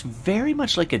 It looks very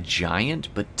much like a giant,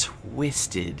 but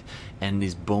twisted, and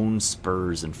these bone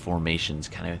spurs and formations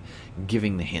kind of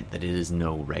giving the hint that it is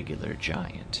no regular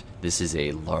giant. This is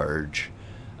a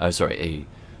a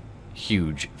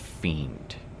huge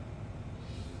fiend.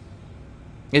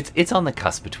 It's on the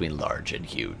cusp between large and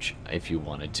huge, if you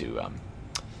wanted to.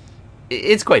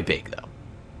 It's quite big, though.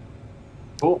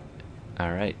 Cool.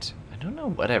 All right. I don't know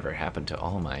whatever happened to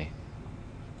all my...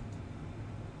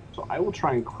 So I will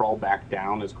try and crawl back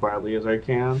down as quietly as I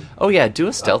can. Oh yeah, do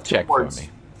a stealth check for me.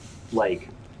 Like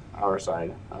our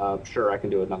side. Sure, I can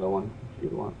do another one if you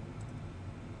want.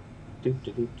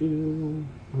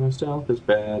 My stealth is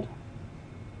bad.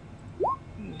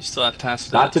 You still have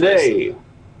tasks. Not today.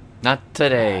 Not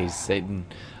today, Satan.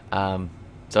 So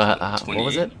what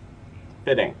was it?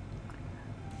 Fitting.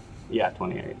 Yeah,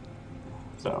 28.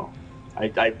 So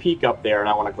I peek up there and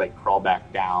I want to like crawl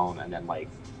back down and then like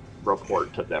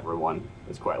report to everyone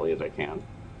as quietly as I can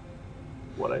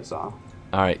what I saw.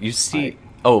 All right, you see.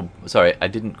 Oh, sorry, I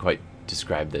didn't quite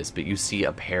describe this, but you see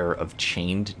a pair of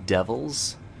chained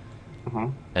devils Uh-huh.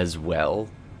 as well,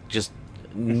 just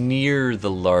near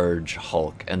the large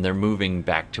Hulk, and they're moving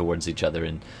back towards each other,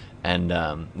 and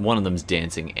one of them's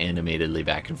dancing animatedly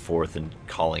back and forth and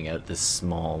calling out this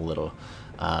small little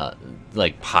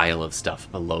like pile of stuff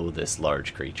below this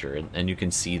large creature, and you can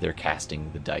see they're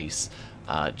casting the dice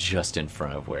just in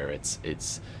front of where it's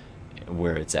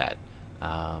at.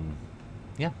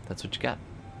 Yeah, that's what you got.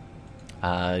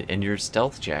 And your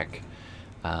stealth check.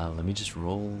 Let me just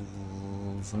roll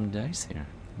some dice here.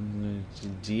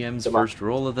 DM's first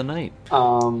roll of the night.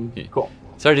 Cool.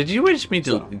 Sorry, did you wish me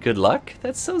So- good luck?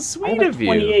 That's so I sweet have a of you.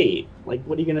 28. Like,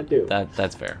 what are you gonna do?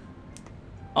 That's fair.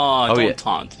 Oh, Oh, don't yeah.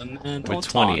 taunt them. Man. With Don't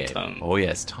 28. taunt them. Oh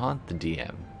yes, taunt the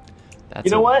DM. That's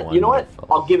You know what? wonderful-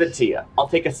 I'll give it to you. I'll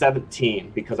take a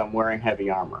 17 because I'm wearing heavy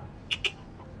armor.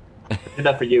 I did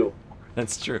that for you.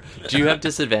 That's true. Do you have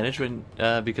disadvantage when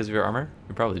because of your armor?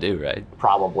 You probably do, right?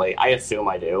 Probably. I assume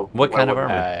I do. What kind of Why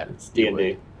wouldn't armor? I? It's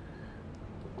D&D.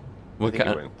 What I think you're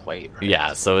kind? wearing plate. Right?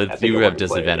 Yeah, so I if think you I'm have wearing plate,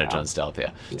 disadvantage yeah. on stealth,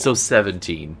 yeah. Yeah. So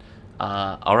 17.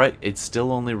 All right, it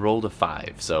still only rolled a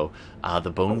 5, so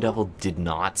the Bone Devil did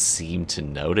not seem to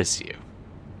notice you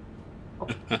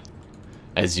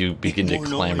as you begin to more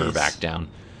clamber noise. back down,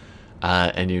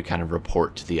 and you kind of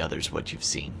report to the others what you've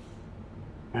seen.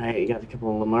 Alright, you got a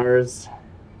couple of Lemurs,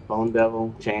 Bone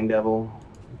Devil, Chain Devil,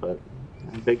 but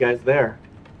big guy's there.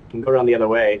 You can go around the other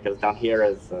way, because down here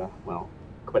is, well,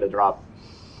 quite a drop.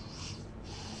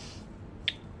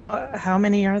 How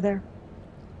many are there?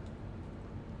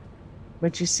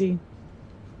 What'd you see?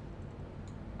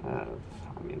 I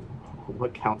mean,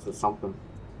 what counts as something?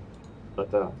 But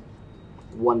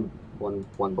one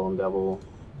Bone Devil,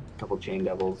 a couple Chain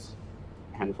Devils,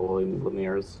 a handful of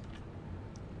Lemurs.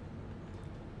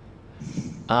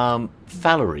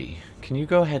 Valerie, can you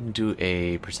go ahead and do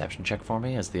a perception check for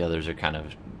me as the others are kind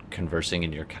of conversing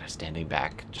and you're kind of standing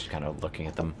back, just kind of looking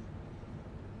at them?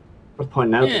 Worth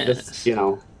pointing out that Yes.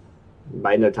 just,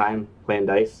 biding their time, playing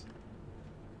dice.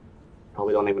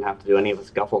 Probably don't even have to do any of a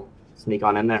scuffle. Sneak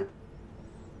on in there.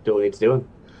 Do what it's doing.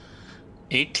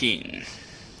 18.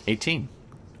 18.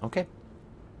 Okay.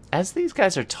 As these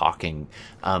guys are talking,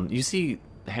 you see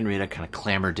Henrietta kind of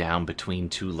clamber down between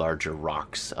two larger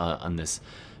rocks on this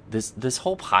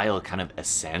whole pile kind of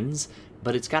ascends,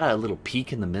 but it's got a little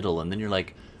peak in the middle, and then you're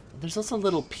like, there's also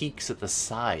little peaks at the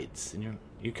sides, and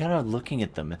you're kind of looking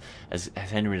at them as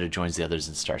Henrietta joins the others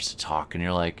and starts to talk, and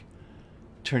you're like,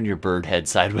 turn your bird head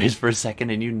sideways for a second,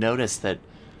 and you notice that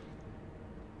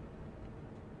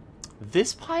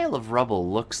this pile of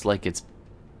rubble looks like it's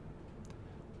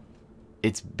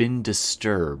been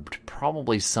disturbed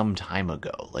probably some time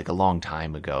ago, like a long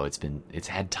time ago. It's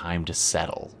had time to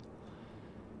settle.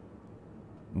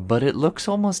 But it looks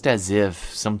almost as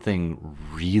if something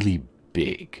really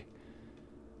big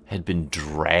had been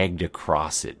dragged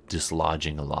across it,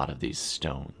 dislodging a lot of these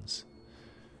stones.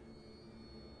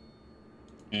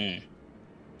 Mm.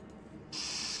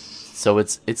 So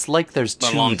it's like there's A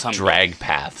two long time ago. drag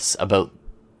paths about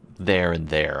there and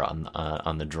there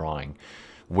on the drawing,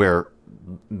 where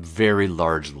very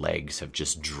large legs have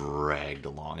just dragged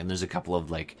along, and there's a couple of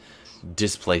like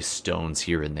displaced stones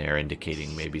here and there,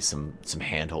 indicating maybe some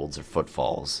handholds or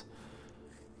footfalls.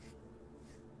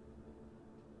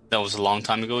 That was a long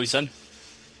time ago, you said?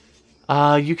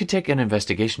 You could take an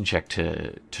investigation check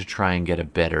to try and get a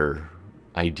better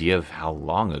idea of how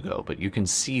long ago, but you can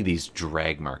see these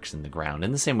drag marks in the ground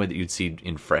in the same way that you'd see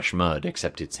in fresh mud,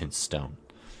 except it's in stone.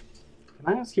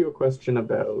 Can I ask you a question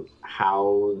about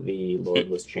how the Lord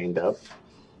was chained up?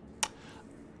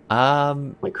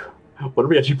 Like, what are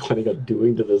we actually planning on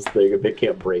doing to this thing if it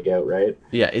can't break out, right?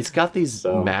 Yeah, it's got these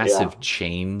So, massive yeah.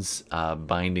 chains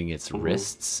binding its Mhm.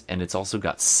 wrists, and it's also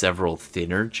got several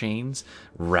thinner chains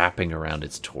wrapping around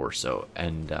its torso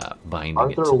and binding Are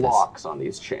it there to this. locks on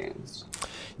these chains?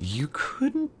 You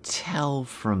couldn't tell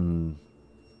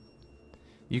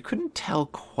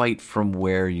quite from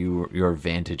where your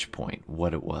vantage point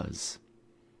what it was.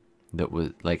 That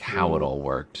was like how it all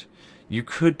worked. You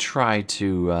could try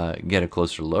to get a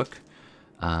closer look.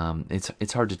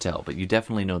 It's hard to tell, but you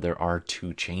definitely know there are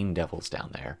two chain devils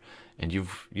down there, and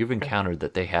you've encountered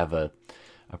that they have a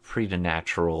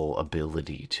preternatural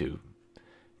ability to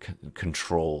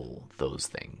control those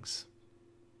things.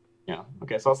 Yeah.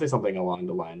 Okay, so I'll say something along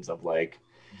the lines of like,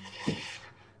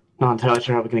 not entirely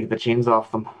sure how we can get the chains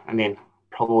off them. I mean,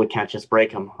 probably can't just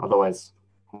break them, otherwise,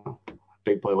 well,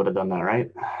 Big Boy would have done that,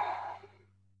 right?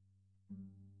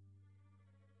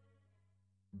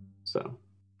 So,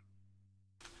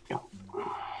 yeah.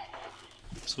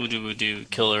 So would you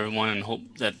kill everyone and hope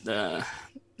that the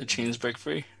chains break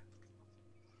free?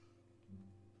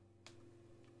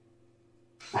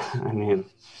 I mean,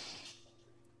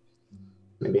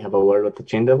 maybe have a word with the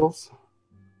Chain Devils?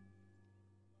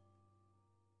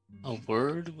 A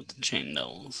word with the Chain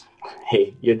Devils.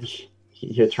 Hey,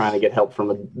 you're trying to get help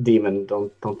from a demon.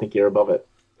 Don't think you're above it.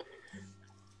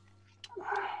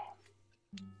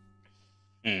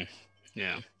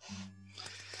 Yeah.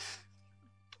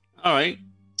 All right.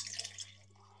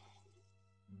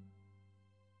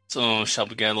 So, shall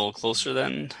we get a little closer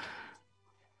then?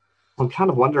 I'm kind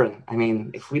of wondering. I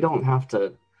mean, if we don't have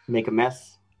to make a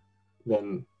mess,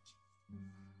 then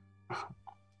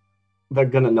they're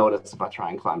gonna notice if I try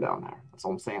and climb down there. That's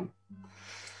all I'm saying.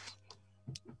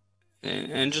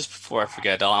 And just before I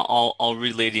forget, I'll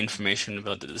relay the information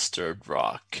about the disturbed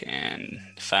rock and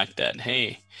the fact that,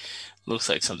 hey, looks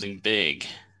like something big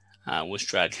was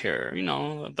dragged here.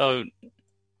 About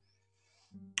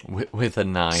With a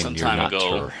 9, some you're time not ago.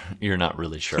 sure. You're not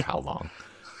really sure how long.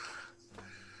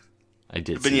 I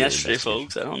did. It's been see the yesterday, investigation.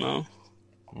 folks. I don't know.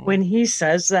 When he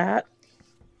says that,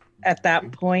 at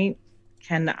that point,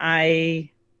 can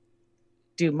I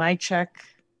do my check?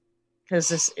 Because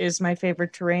this is my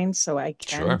favorite terrain, so I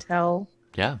can Sure. tell.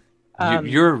 Yeah.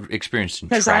 You're experienced in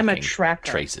Because I'm a tracking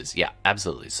tracker. traces. Yeah,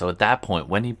 absolutely. So at that point,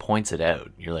 when he points it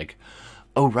out, you're like,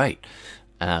 oh, right.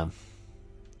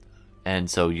 And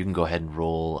so you can go ahead and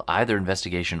roll either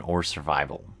investigation or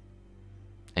survival.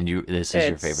 And this is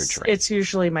your favorite terrain. It's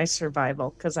usually my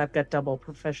survival, because I've got double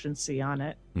proficiency on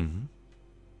it. Mm-hmm.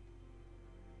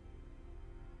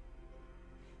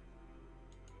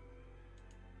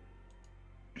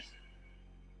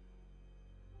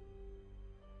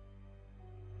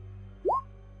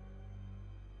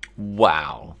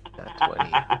 Wow.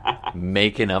 That 20.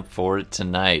 Making up for it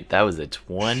tonight. That was a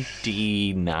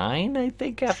 29, I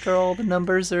think, after all the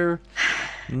numbers are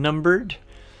numbered.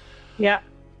 Yeah.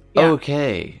 Yeah.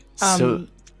 Okay. So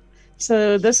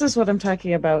this is what I'm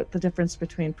talking about, the difference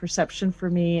between perception for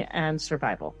me and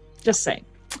survival. Just saying.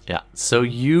 Yeah. So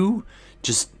you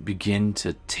just begin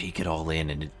to take it all in,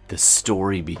 and the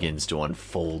story begins to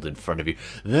unfold in front of you.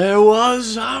 There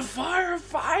was a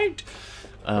firefight.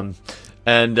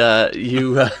 And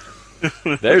you.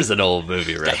 There's an old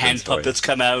movie reference. The hand for you. puppets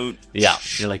come out. Yeah,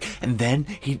 you're like, and then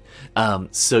he,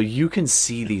 so you can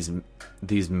see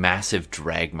these massive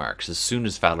drag marks as soon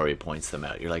as Valerie points them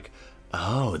out. You're like,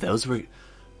 oh, those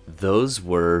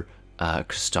were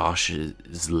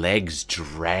Kustosh's legs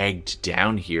dragged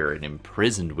down here and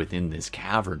imprisoned within this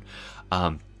cavern.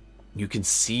 You can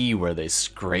see where they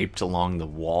scraped along the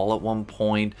wall at one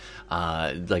point,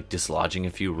 like dislodging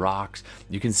a few rocks.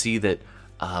 You can see that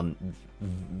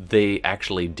they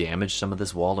actually damaged some of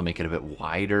this wall to make it a bit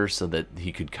wider so that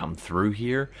he could come through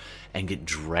here and get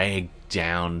dragged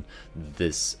down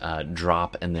this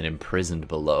drop and then imprisoned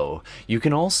below. You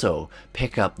can also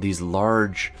pick up these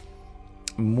large,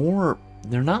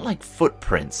 they're not like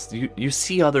footprints. You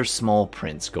see other small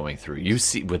prints going through. You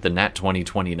see, with the Nat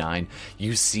 2029,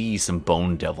 you see some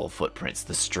Bone Devil footprints,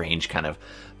 the strange kind of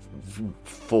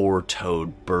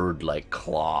four-toed bird-like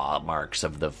claw marks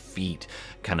of the feet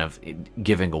kind of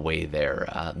giving away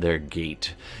their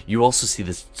gait. You also see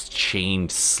this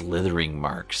chained slithering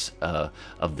marks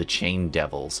of the chain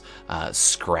devils,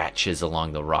 scratches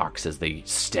along the rocks as they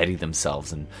steady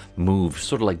themselves and move,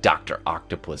 sort of like Dr.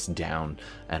 Octopus down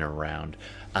and around.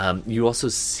 You also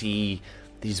see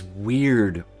these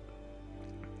weird,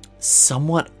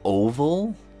 somewhat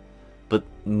oval, but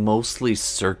mostly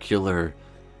circular,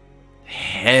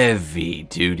 heavy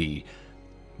duty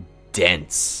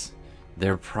dents.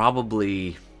 They're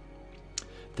probably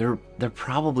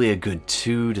a good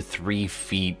 2 to 3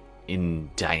 feet in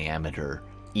diameter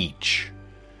each.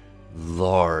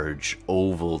 Large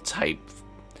oval type.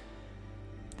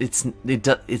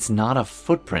 It's not a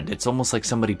footprint. It's almost like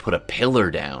somebody put a pillar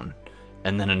down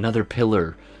and then another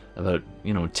pillar about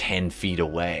 10 feet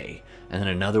away and then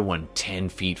another one 10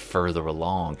 feet further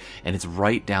along, and it's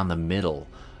right down the middle.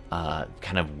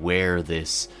 Kind of where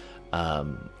this,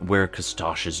 where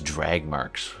Kustosh's drag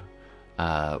marks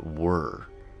were.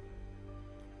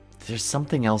 There's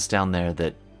something else down there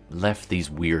that left these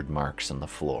weird marks on the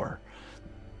floor.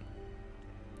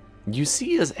 You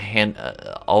see his hand,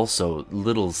 also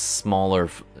little smaller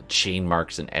chain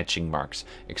marks and etching marks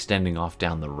extending off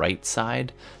down the right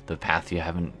side, the path you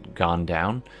haven't gone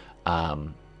down.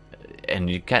 And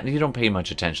you don't pay much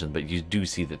attention, but you do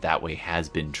see that way has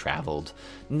been traveled.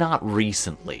 Not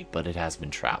recently, but it has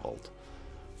been traveled.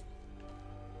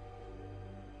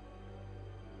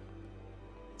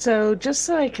 So just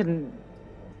so I can,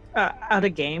 out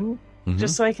of game,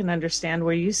 just so I can understand,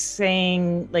 were you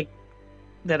saying like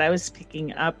that I was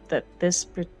picking up that this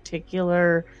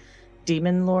particular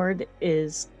demon lord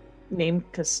is named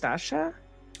Kustosha?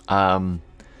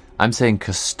 I'm saying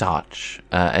Kostach.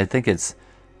 I think it's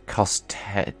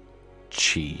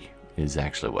Kostechi is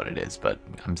actually what it is, but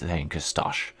I'm saying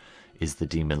Kostach is the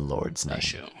demon lord's name.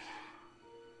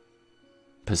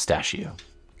 Pistachio.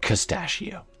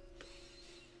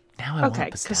 Now I Okay,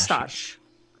 want pistachio.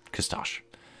 Kostach. Kostach.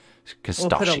 We'll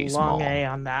put a Kostach long small. A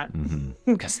on that.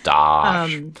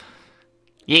 Kostach.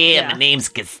 Yeah, Yeah. my name's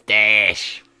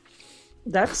Kastash.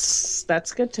 That's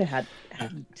good to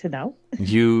know.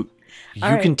 You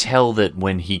All can right. tell that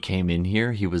when he came in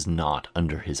here, he was not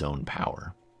under his own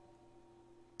power.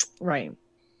 Right.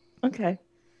 Okay.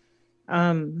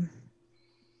 I'll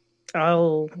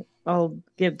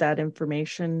give that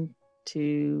information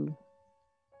to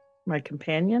my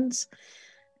companions,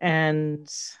 and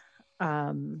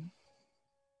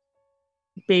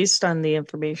based on the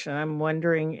information, I'm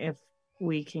wondering if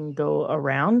we can go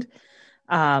around.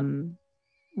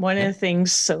 One of the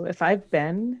things, so if I've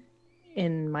been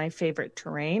in my favorite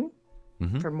terrain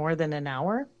Mhm. for more than an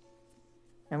hour,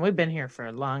 and we've been here for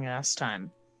a long ass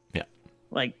time. Yeah.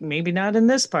 Like maybe not in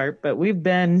this part, but we've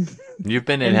been You've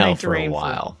been in in my hell for a terrain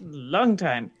while. for a long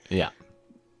time. Yeah.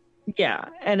 Yeah.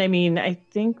 And I mean, I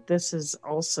think this is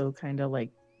also kind of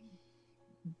like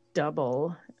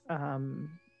double.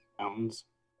 Mountains.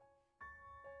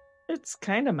 It's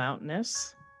kind of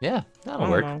mountainous. Yeah, I that'll don't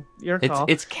work. know. Your call.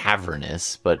 It's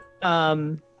cavernous, but Yeah.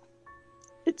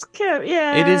 it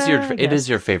is I guess.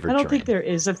 your favorite I don't terrain. think there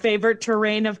is a favorite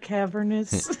terrain of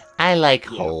cavernous. I like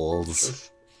holes.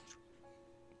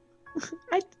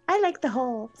 I like the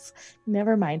holes.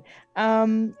 Never mind.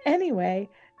 Anyway,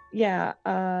 yeah.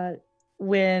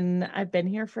 When I've been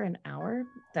here for an hour,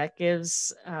 that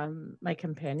gives my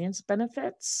companions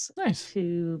benefits Nice.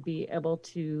 to be able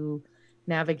to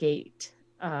navigate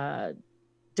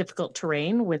difficult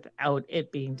terrain without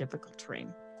it being difficult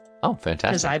terrain. Oh, Because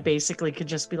fantastic. I basically could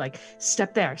just be like,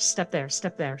 step there, step there,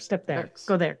 step there, step there, Nice.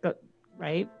 go there, go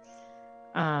right.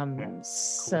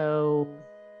 So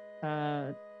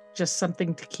just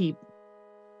something to keep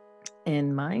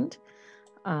in mind.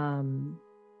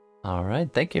 All right,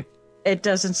 thank you. It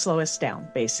doesn't slow us down,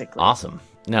 basically. Awesome.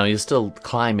 Now, you're still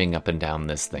climbing up and down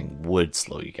this thing would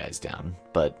slow you guys down,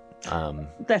 but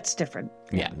That's different.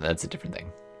 yeah, that's a different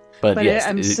thing. But, But yes,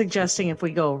 I'm suggesting if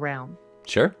we go around.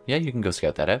 sure. Yeah, you can go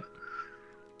scout that out.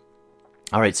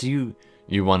 All right, so you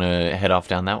want to head off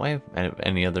down that way?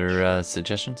 Any other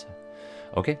suggestions?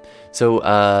 Okay, so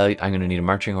I'm going to need a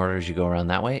marching order as you go around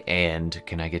that way, and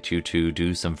can I get you to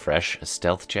do some fresh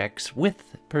stealth checks with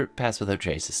Pass Without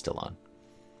Trace is still on?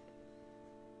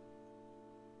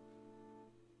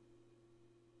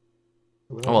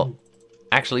 Well,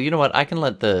 actually, you know what? I can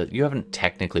let you haven't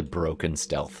technically broken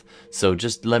stealth, so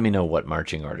just let me know what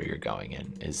marching order you're going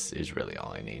in is really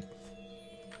all I need.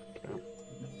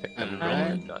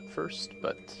 I'm not first,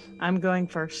 but I'm going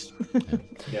first.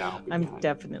 Yeah. I'm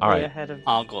definitely All right. ahead of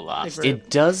I'll go last. the group. It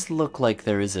does look like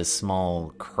there is a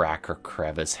small crack or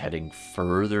crevice heading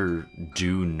further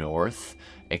due north,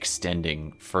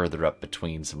 extending further up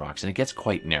between some rocks, and it gets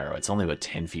quite narrow. It's only about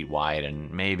 10 feet wide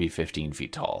and maybe 15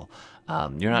 feet tall.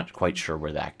 You're not quite sure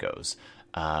where that goes.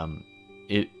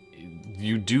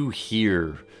 You do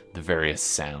hear the various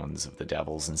sounds of the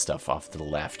devils and stuff off to the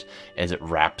left as it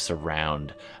wraps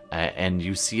around, and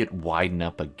you see it widen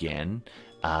up again,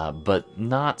 but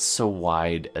not so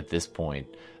wide at this point,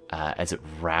 as it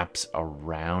wraps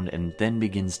around and then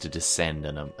begins to descend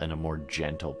in a more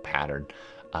gentle pattern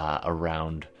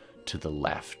around to the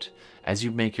left. As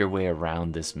you make your way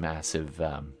around this massive,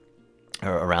 or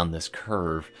around this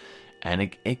curve,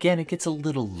 and again, it gets a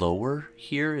little lower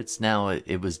here.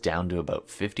 It was down to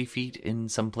about 50 feet in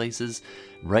some places.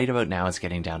 Right about now, it's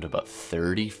getting down to about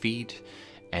 30 feet.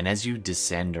 And as you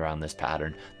descend around this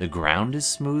pattern, the ground is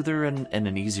smoother and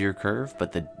an easier curve,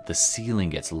 but the ceiling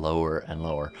gets lower and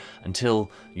lower until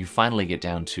you finally get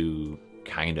down to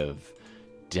kind of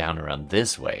down around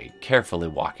this way, carefully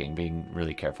walking, being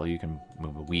really careful. You can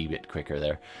move a wee bit quicker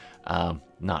there.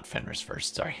 Not Fenris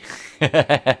first, sorry.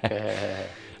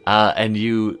 And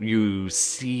you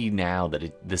see now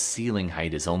that the ceiling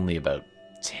height is only about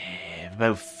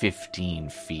 15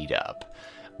 feet up,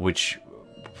 which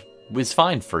was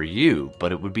fine for you,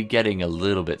 but it would be getting a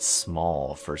little bit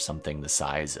small for something the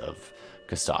size of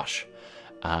Kostach.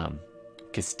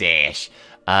 Kastash.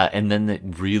 And then it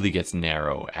really gets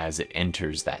narrow as it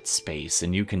enters that space,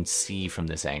 and you can see from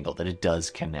this angle that it does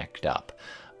connect up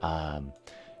on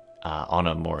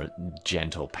a more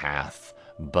gentle path,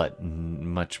 but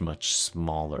much, much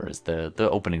smaller, as the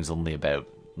opening's only about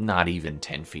not even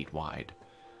 10 feet wide.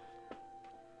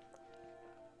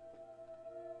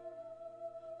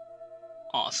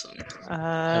 Awesome.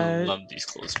 I Uh, love these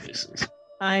closed spaces.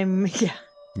 I'm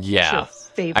Yeah. your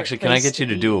favorite Actually, can I place get you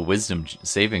to be. do a wisdom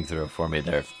saving throw for me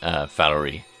there,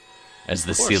 Valerie? As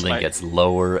the Of course, ceiling Mike. gets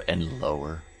lower and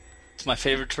lower. It's my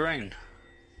favorite terrain.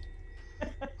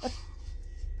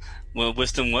 Well,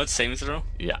 wisdom what? Saving throw?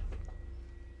 Yeah.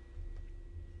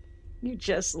 You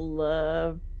just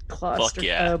love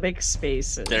claustrophobic yeah.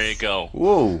 spaces. There you go.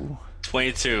 Whoa.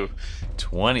 22.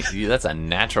 20. That's a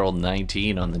natural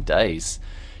 19 on the dice.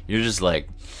 You're just like...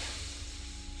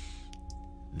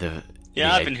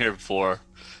 Yeah, I've been here before.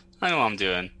 I know what I'm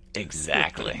doing.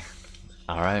 Exactly.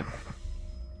 All right.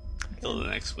 Till the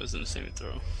next wisdom saving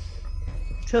throw.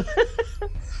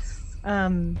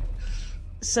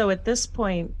 So at this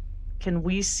point, can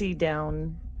we see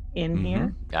down in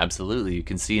here? Absolutely. You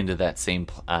can see into that same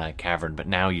cavern, but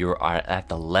now you're at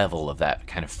the level of that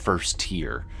kind of first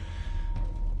tier.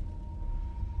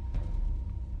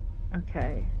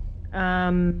 Okay.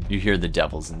 You hear the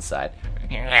devils inside.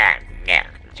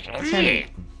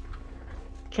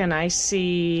 Can I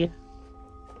see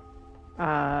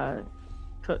Kostash?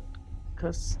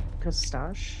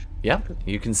 Yeah,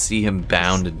 you can see him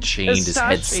bound and chained, his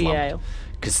head slumped.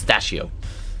 Costachio.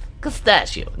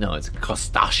 No, it's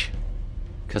Costache.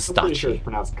 I'm pretty sure Costache. it's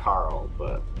pronounced Carl,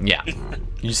 but Yeah.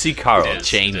 You see Carl It is,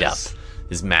 chained it up, is.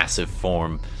 his massive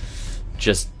form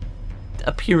just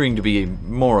appearing to be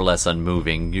more or less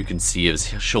unmoving. You can see his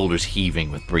shoulders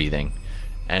heaving with breathing.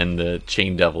 And the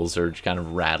chain devils are kind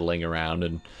of rattling around,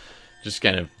 and just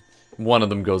kind of one of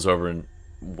them goes over and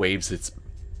waves its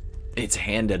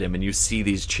hand at him, and you see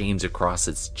these chains across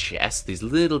its chest, these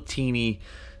little teeny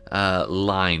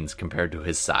lines compared to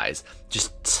his size,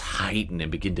 just tighten and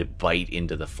begin to bite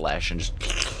into the flesh, and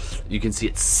just you can see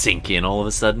it sink in all of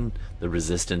a sudden. The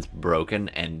resistance broken,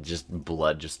 and just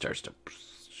blood just starts to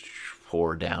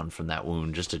pour down from that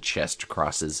wound, just a chest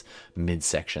across his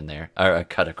midsection there, or a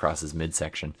cut across his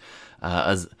midsection,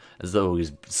 as though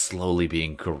he's slowly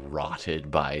being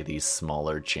garroted by these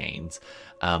smaller chains.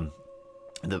 And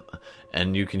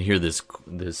you can hear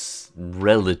this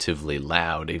relatively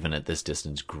loud, even at this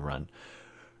distance, grunt.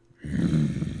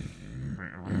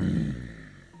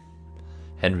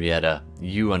 Henrietta,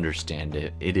 you understand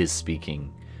it. It is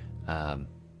speaking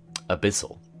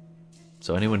Abyssal.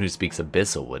 So anyone who speaks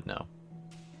Abyssal would know.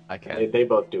 I can. they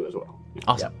both do as well.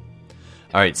 Awesome.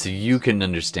 All right, so you can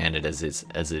understand it as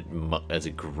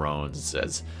it groans,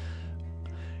 as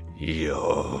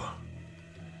you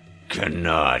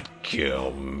cannot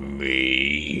kill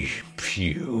me,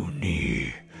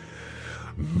 puny.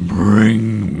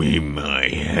 Bring me my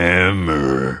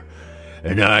hammer,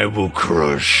 and I will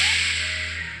crush.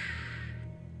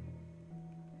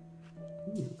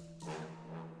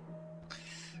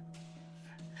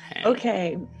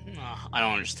 Okay. I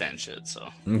don't understand shit, so.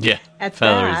 Yeah. At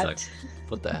Valerie's that, like,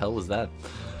 what the hell was that?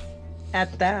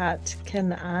 at that,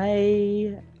 can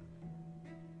I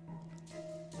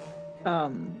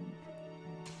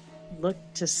look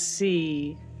to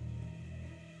see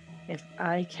if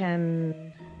I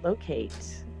can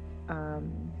locate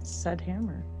said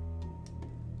hammer?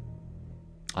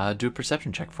 Do a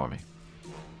perception check for me.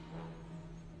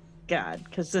 God,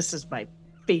 because this is my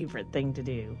favorite thing to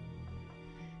do.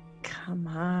 Come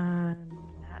on,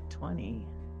 not 20.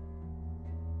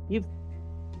 You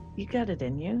got it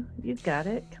in you. You've got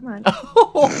it. Come on.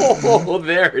 Oh,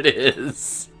 there it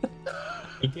is.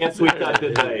 You can't sweep that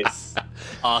good dice.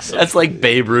 Awesome. That's like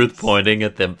Babe Ruth pointing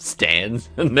at the stands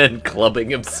and then clubbing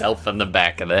himself in the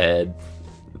back of the head.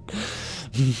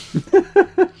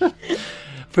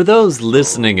 For those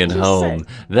listening at Just home, say.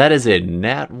 that is a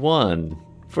nat 1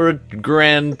 for a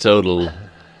grand total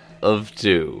of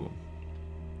 2.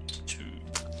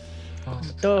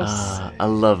 Dos. I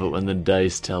love it when the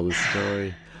dice tell the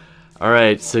story.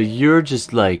 Alright, so you're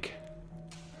just like...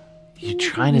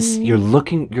 You're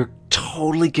looking... You're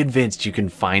totally convinced you can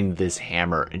find this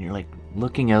hammer. And you're like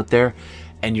looking out there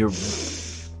and you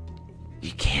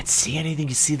can't see anything.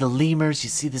 You see the lemurs. You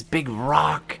see this big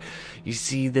rock. You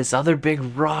see this other big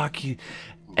rock.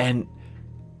 And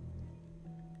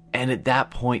at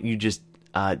that point you just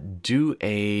do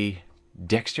a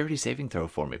dexterity saving throw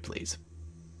for me, please.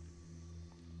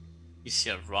 You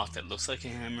see a rock that looks like a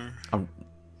hammer?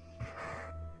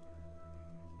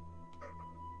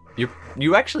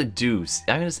 You actually do.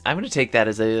 I'm gonna take that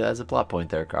as a plot point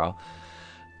there, Carl.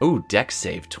 Oh, dex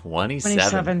save 27.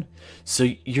 27. So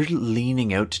you're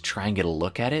leaning out to try and get a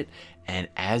look at it, and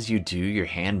as you do, your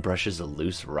hand brushes a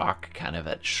loose rock kind of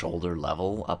at shoulder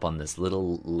level up on this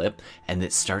little lip, and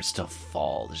it starts to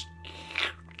fall.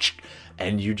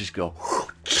 And you just go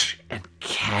and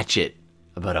catch it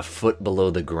about a foot below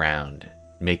the ground,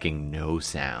 making no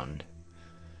sound.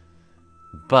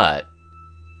 But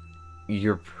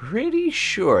You're pretty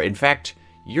sure. In fact,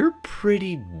 you're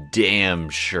pretty damn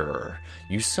sure.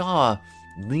 You saw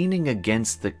leaning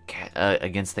against the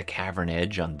cavern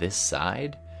edge on this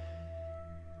side.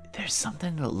 There's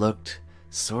something that looked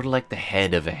sort of like the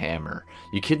head of a hammer.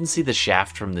 You couldn't see the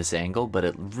shaft from this angle, but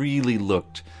it really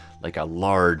looked like a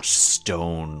large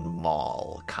stone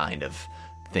maul kind of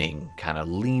thing, kind of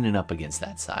leaning up against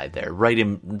that side there, right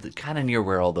in kind of near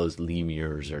where all those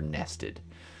lemurs are nested.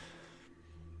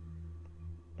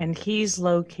 And he's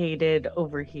located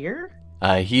over here?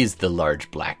 He's the large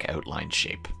black outline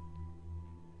shape.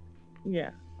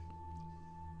 Yeah.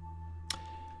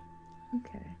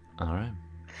 Okay. All right.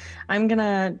 I'm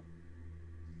gonna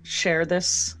share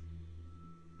this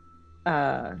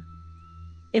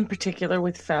in particular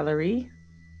with Valerie,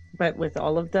 but with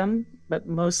all of them, but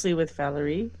mostly with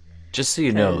Valerie. Just so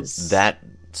you know, 'cause- that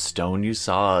stone you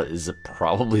saw is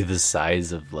probably the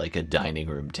size of like a dining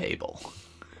room table.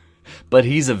 But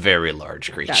he's a very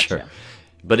large creature. Gotcha.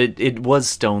 But it was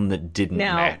stone that didn't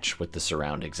Now- match with the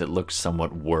surroundings. It looked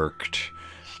somewhat worked.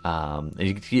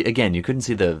 Again, you couldn't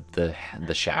see the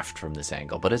shaft from this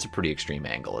angle, but it's a pretty extreme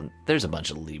angle. And there's a bunch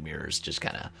of lemurs just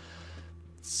kind of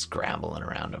scrambling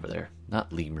around over there.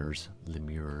 Not lemurs,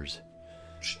 lemurs.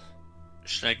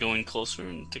 Should I go in closer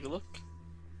and take a look?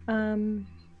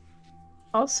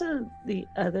 Also, the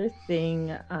other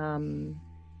thing,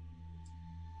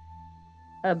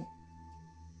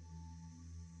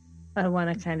 I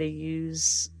want to kind of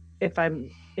use, if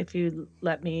you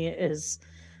let me, is,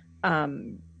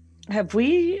 have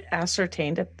we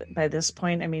ascertained by this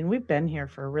point? I mean, we've been here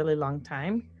for a really long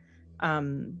time.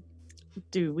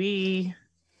 Do we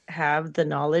have the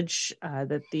knowledge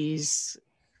that these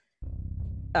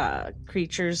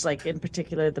creatures, like in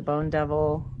particular the Bone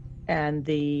Devil and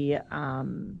the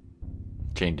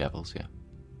Chain devils, yeah.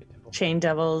 Chain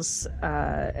Devils,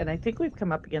 and I think we've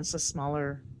come up against the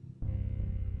smaller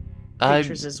Uh,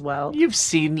 creatures as well. you've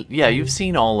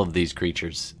seen all of these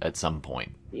creatures at some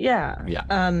point. Yeah. Yeah.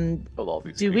 Well, all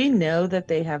these Do we creatures. know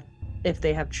that if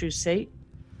they have true sight?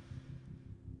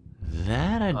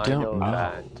 That I don't know.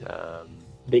 that.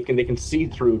 They can see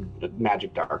through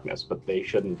magic darkness, but they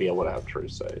shouldn't be able to have true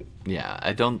sight. Yeah,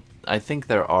 I think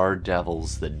there are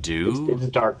devils that do, It's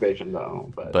dark vision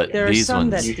though, but There are these some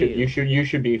ones, that- you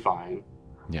should be fine.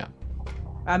 yeah.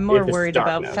 I'm more If it's worried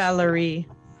about darkness. Valerie.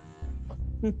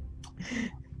 Right,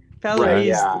 Valerie's,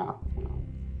 yeah.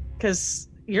 because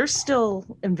you're still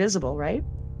invisible, right?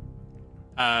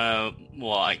 Well,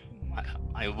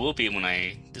 I will be when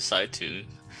I decide to.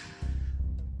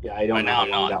 Yeah, I don't Right know now how I'm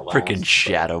long not. that Frickin' lasts,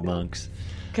 shadow but, monks.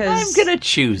 I'm Because gonna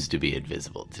choose to be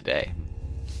invisible today.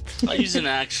 I'll use an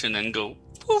action and go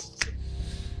poof.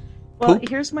 well, Poop.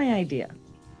 here's my idea.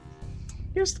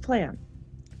 Here's the plan.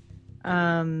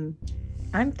 I'm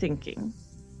thinking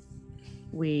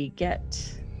we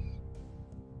get,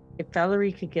 if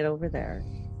Valerie could get over there,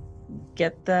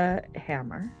 get the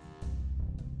hammer,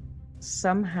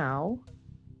 somehow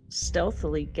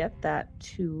stealthily get that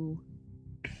to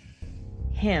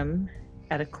him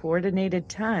at a coordinated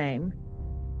time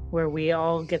where we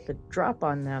all get the drop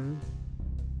on them.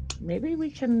 Maybe we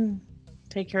can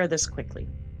take care of this quickly.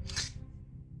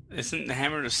 Isn't the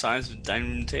hammer the size of the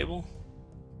dining room table?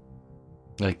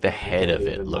 Like the head of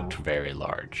it Yeah. looked very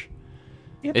large.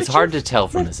 Yeah, It's but hard to you've tell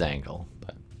from lift- this angle,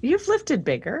 but You've lifted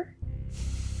bigger.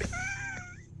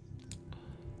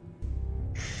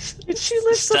 Did she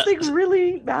lift Ste- something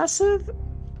really massive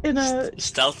in a...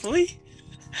 Stealthily?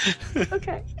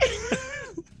 Okay.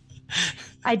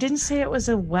 I didn't say it was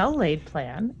a well-laid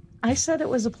plan. I said it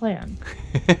was a plan.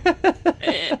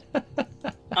 Eh,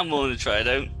 I'm willing to try it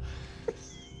out.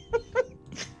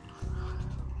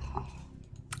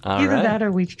 all Either right. that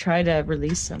or we try to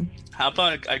release him. How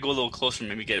about I go a little closer and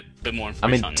maybe get a bit more I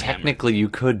information mean, on the hammer? technically, you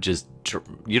could just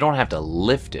you don't have to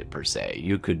lift it per se.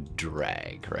 You could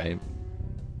drag, right?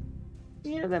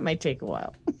 Yeah, that might take a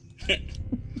while.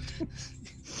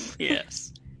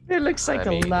 Yes. There looks like I a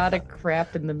mean- lot of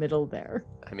crap in the middle there.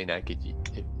 I mean, I could.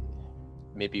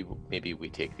 Maybe we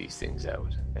take these things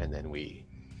out and then we,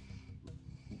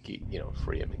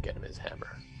 free him and get him his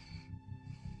hammer.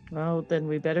 Well, then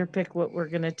we better pick what we're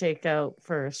gonna take out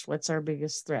first. What's our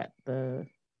biggest threat?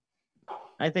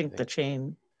 I think the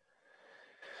chain.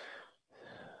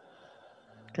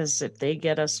 Because if they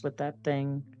get us with that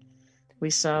thing, we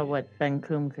saw what Ben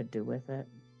Kum could do with it.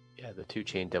 Yeah, the two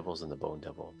chain devils and the bone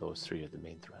devil. Those three are the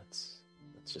main threats.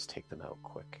 Let's just take them out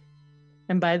quick.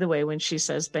 And by the way, when she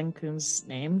says Ben Kum's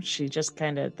name, she just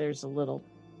there's a little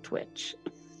twitch.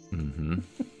 Mm-hmm.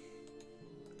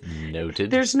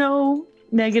 Noted. There's no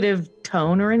negative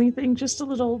tone or anything, just a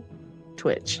little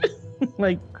twitch.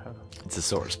 Like, It's a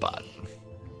sore spot.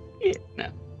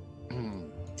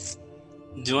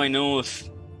 Do I know if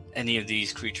any of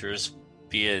these creatures,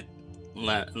 be it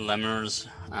lemurs,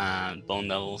 bone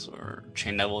devils, or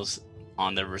chain devils,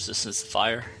 on their resistance to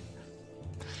fire?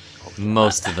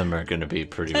 Most of them are going to be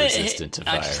pretty resistant to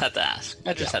fire. I just had to ask.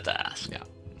 I just had to ask. Yeah.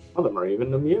 Some of them are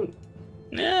even immune.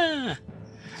 Yeah.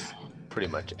 Pretty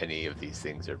much any of these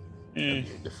things are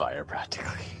immune to fire,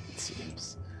 practically, it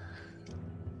seems.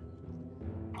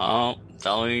 Oh,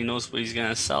 Valerie knows what he's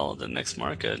gonna sell at the next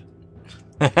market.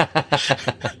 I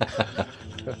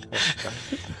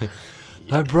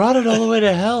brought it all the way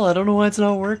to hell. I don't know why it's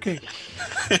not working.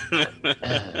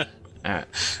 All right.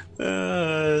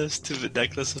 Stupid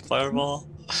necklace of fireball.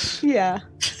 Yeah.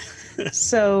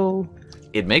 So,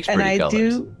 It makes and pretty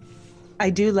colors.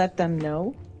 I do let them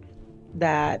know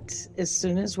that as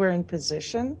soon as we're in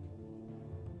position,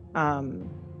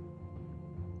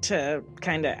 to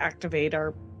kind of activate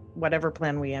our whatever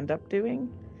plan we end up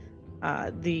doing,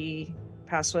 the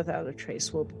Pass Without a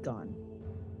Trace will be gone.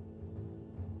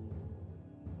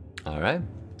 All right.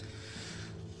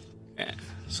 Yeah.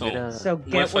 So So what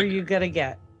get if where I- you gotta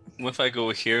get. what if I go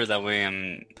here? That way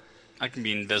I can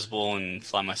be invisible and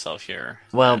fly myself here.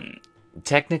 Well, And-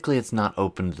 technically, it's not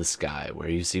open to the sky. Where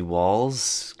you see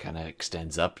walls kind of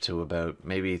extends up to about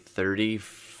maybe 30,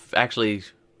 actually,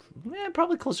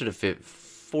 probably closer to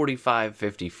 45,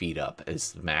 50 feet up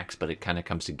is the max, but it kind of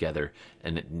comes together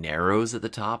and it narrows at the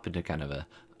top into kind of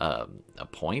a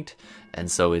point. And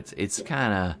so it's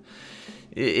kind of,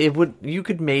 you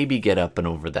could maybe get up and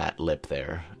over that lip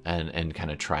there and kind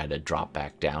of try to drop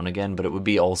back down again, but it would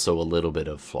be also a little bit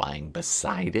of flying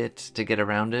beside it to get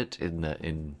around it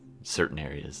in certain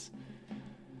areas.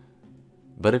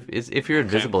 But if you're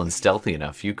invisible and stealthy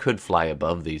enough, you could fly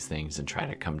above these things and try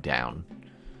to come down.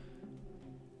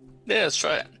 yeah, let's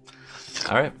try it.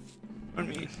 All right, I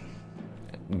mean,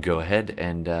 go ahead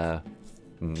and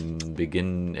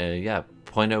begin.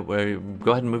 Point out where.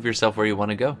 Go ahead and move yourself where you want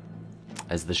to go,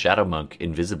 as the shadow monk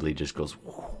invisibly just goes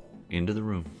into the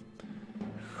room.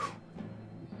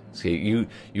 So you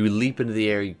leap into the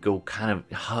air. You go kind of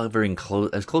hovering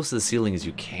as close to the ceiling as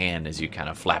you can, as you kind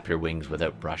of flap your wings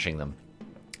without brushing them.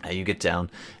 You get down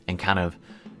and kind of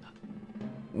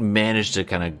manage to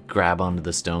kind of grab onto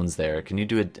the stones there. Can you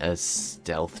do a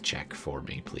stealth check for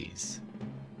me, please?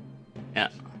 yeah.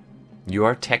 You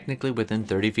are technically within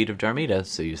 30 feet of Darmida,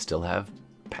 so you still have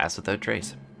Pass Without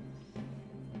Trace.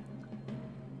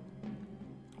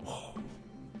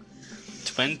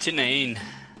 29.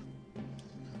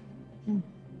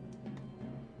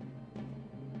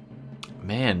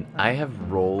 Man, I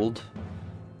have rolled...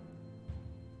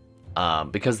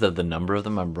 because of the number of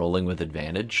them, I'm rolling with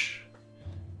advantage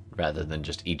rather than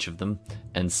just each of them.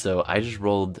 And so I just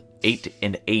rolled 8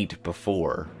 and 8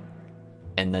 before.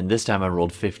 And then this time I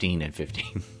rolled 15 and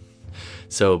 15.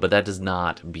 So, but that does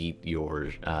not beat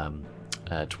your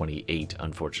 28,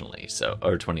 unfortunately. So,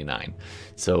 or 29.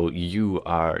 So you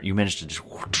managed to just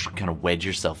kind of wedge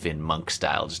yourself in monk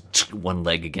style, just one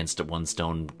leg against one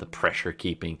stone, the pressure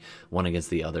keeping one against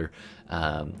the other.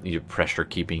 Your pressure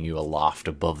keeping you aloft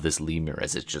above this lemur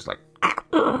as it's just like,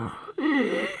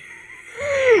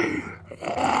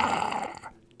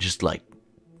 just like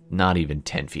not even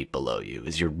 10 feet below you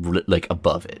as you're like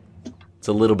above it. It's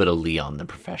a little bit of Leon the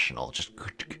Professional just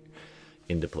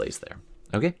into place there.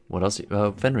 Okay, what else?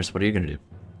 Fenris, what are you going to do?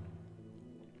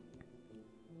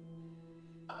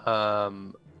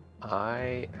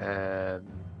 I am.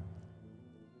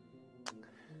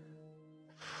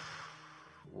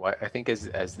 What I think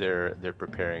as they're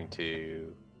preparing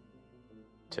to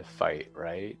fight,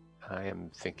 right? I am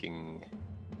thinking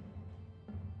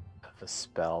of a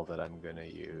spell that I'm gonna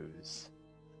use.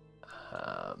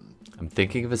 I'm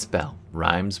thinking of a spell.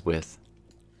 Rhymes with.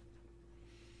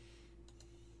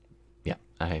 Yeah,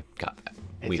 I got that.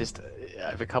 I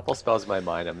have a couple spells in my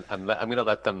mind. I'm gonna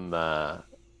let them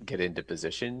get into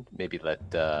position. Maybe let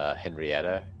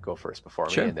Henrietta go first before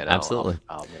Sure, me, and then absolutely.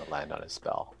 I'm gonna land on a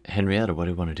spell. Henrietta, what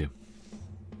do you want to do?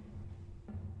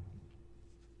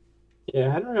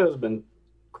 Yeah, Henrietta's been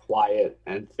quiet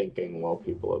and thinking while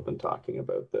people have been talking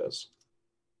about this.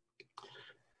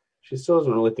 She still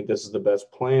doesn't really think this is the best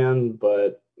plan,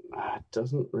 but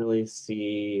doesn't really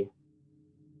see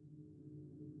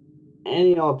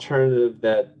any alternative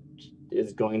that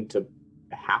is going to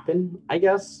happen, I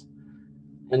guess.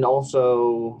 And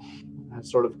also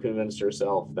has sort of convinced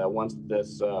herself that once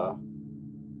this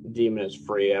demon is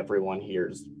free, everyone here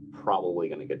is probably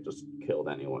going to get just killed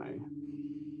anyway.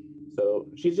 So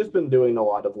she's just been doing a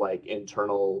lot of like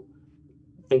internal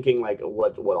thinking like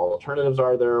what alternatives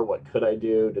are there, what could I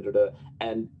do,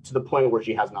 and to the point where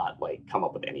she has not like come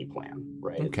up with any plan,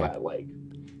 right? It's Okay. that, like,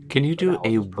 Can you do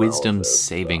a analysis wisdom paralysis,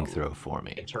 saving throw for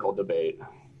me? internal debate.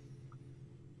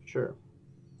 Sure.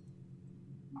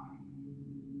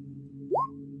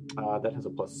 That has a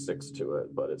 +6 to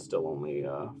it, but it's still only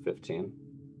 15.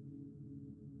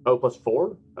 Oh,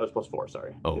 +4? Oh, it's +4,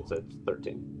 sorry. Oh. It's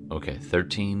 13. Okay,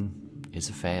 13 is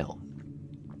a fail.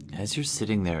 As you're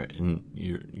sitting there and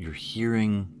you're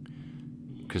hearing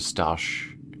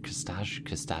Castagio,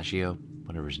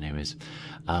 whatever his name is,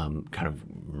 kind of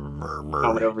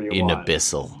murmur whatever you in want.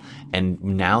 abyssal. And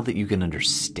now that you can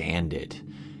understand it,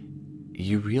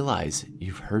 you realize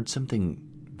you've heard something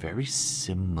very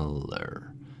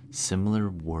similar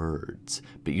words,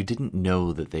 but you didn't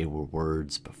know that they were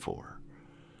words before.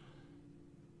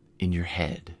 In your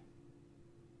head,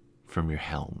 from your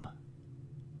helm.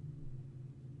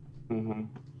 Mm-hmm.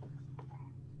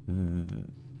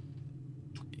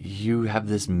 You have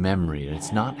this memory, and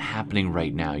it's not happening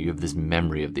right now. You have this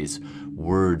memory of these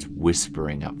words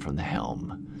whispering up from the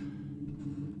helm.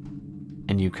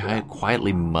 And you kind of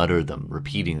quietly mutter them,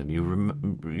 repeating them.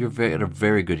 You're got a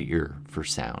very good ear for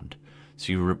sound.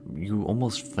 So you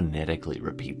almost phonetically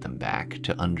repeat them back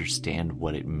to understand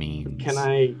what it means. Can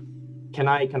I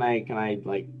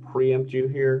like preempt you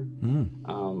here? Mm.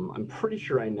 I'm pretty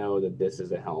sure I know that this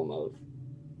is a helm of.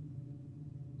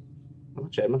 I'm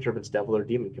not sure if it's Devil or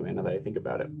Demon Command now that I think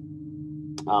about it.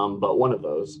 But one of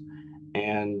those,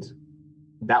 and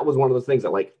that was one of those things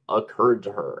that like occurred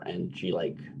to her, and she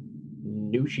like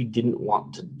knew she didn't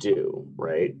want to do.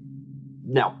 Right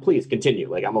now, please continue.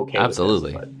 Like I'm okay.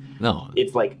 Absolutely. With this, but No.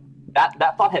 it's like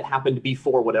that thought had happened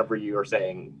before whatever you are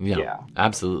saying. Yeah.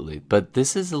 Absolutely. But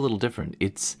this is a little different.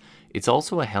 It's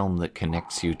also a helm that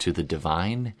connects you to the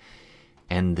divine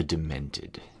and the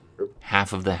demented.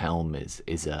 Half of the helm is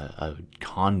a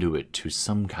conduit to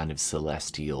some kind of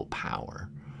celestial power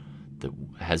that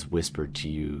has whispered to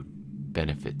you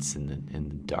benefits in the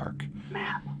dark.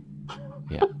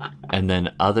 Yeah. And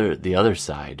then the other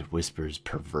side whispers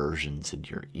perversions in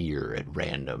your ear at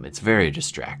random. It's very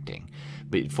distracting.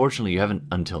 But fortunately, you haven't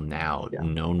until now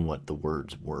known what the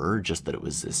words were, just that it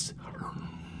was this.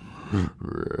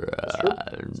 That's true.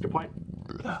 That's a good point.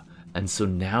 And so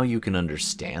now you can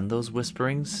understand those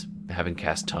whisperings, having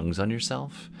cast tongues on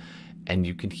yourself, and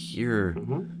you can hear.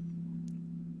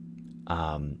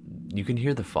 You can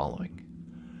hear the following.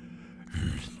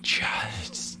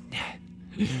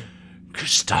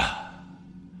 Krista,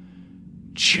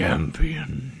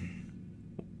 champion,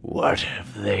 what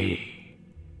have they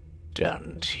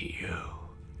done to you?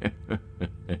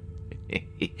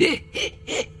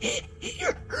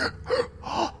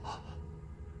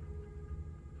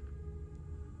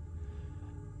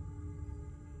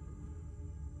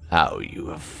 How you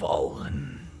have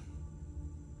fallen.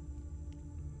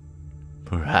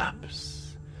 Perhaps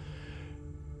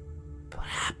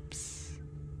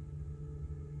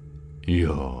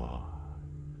you're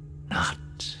not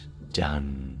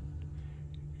done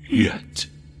yet.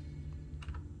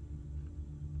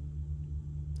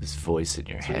 This voice in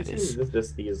your head is...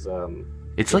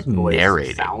 It's like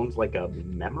narrating. Sounds like a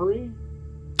memory?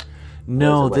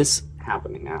 No, like this...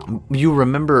 happening now. You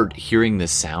remember hearing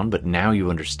this sound, but now you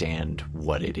understand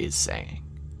what it is saying.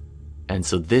 And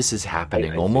so this is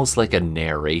happening almost like a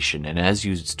narration. And as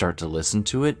you start to listen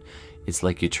to it, it's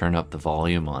like you turn up the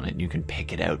volume on it and you can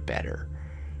pick it out better.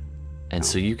 And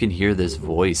so you can hear this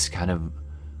voice kind of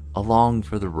along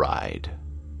for the ride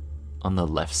on the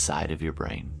left side of your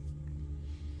brain.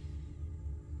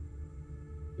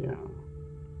 Yeah.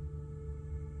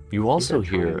 You also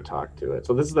hear... talk to it.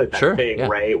 So this is like that Sure, thing, yeah.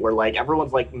 right? Where like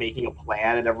everyone's like making a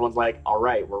plan and everyone's like, all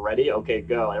right, we're ready? Okay,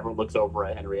 go. Everyone looks over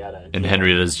at Henrietta. And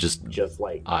Henrietta's just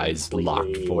like eyes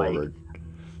completely, locked forward. Like,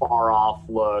 far off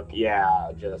look.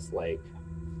 Yeah, just like,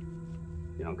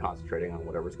 you know, concentrating on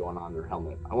whatever's going on in her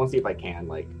helmet. I want to see if I can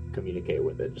like communicate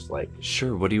with it. Just like,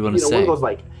 Sure, what do you want to one say? of those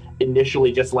like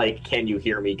initially just like, can you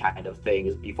hear me kind of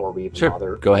things before we even Sure,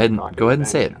 bother. go ahead and talking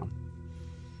say it. you know?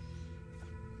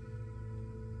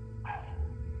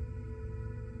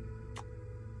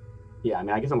 Yeah, I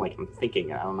mean, I guess I'm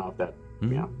thinking. I don't know if that,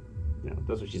 Mhm. you know,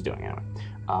 that's what she's doing anyway.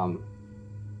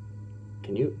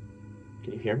 Can you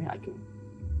hear me? I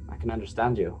can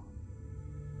understand you.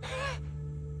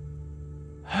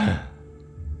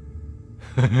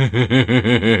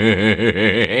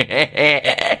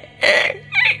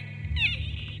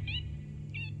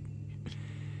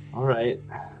 All right,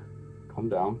 calm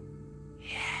down.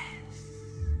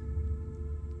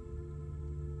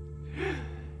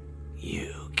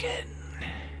 You can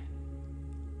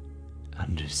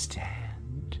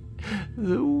understand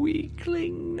the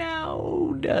weakling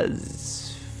now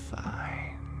does find.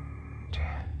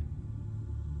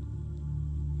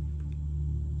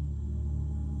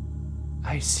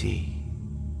 I see.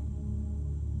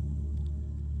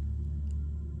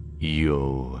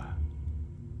 You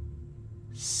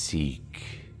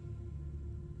seek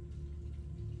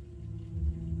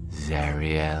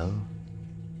Zariel.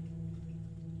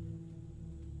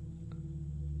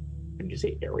 Did you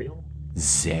say Ariel?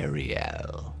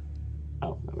 Zariel.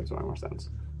 Oh, that makes way more sense.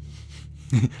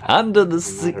 Under the her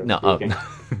signal. speaking.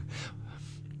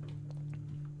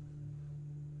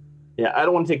 Yeah, I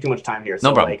don't want to take too much time here. So,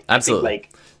 No problem. Like, I think, Absolutely.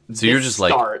 like, So you're this just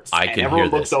like, starts, I and can everyone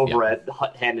hear looks this. over Yeah. at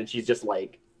Hut Hen, and she's just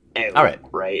like, "Ew," All right.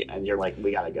 right? And you're like,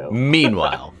 we gotta go.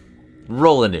 Meanwhile,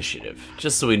 roll initiative,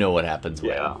 just so we know what happens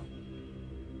when. Yeah.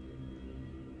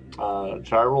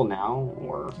 Should I roll now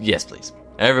or Yes, please.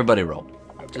 Everybody roll,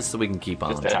 okay. just so we can keep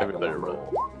on Just track. everybody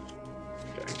roll.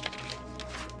 Okay.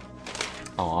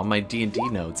 Oh, on my D&D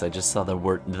notes, I just saw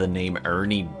the name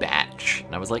Ernie Batch,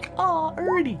 and I was like, oh,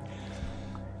 Ernie.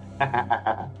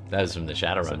 That was from the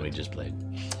Shadowrun we just played.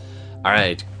 All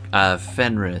right,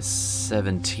 Fenris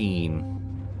 17,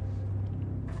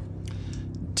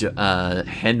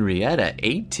 Henrietta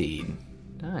 18,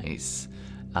 nice.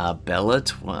 Bella,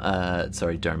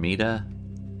 Darmida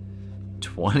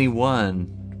 21,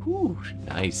 whew,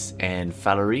 nice. And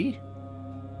Valerie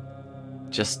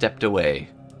just stepped away.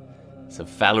 So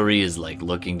Valerie is like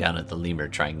looking down at the lemur,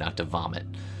 trying not to vomit.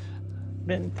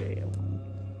 Been failed.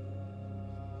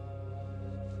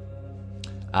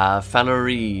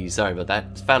 Valerie, sorry about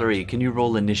that. Valerie, can you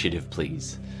roll initiative,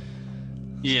 please?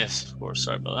 Yes, of course.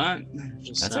 Sorry about that.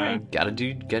 Just, That's all right. Gotta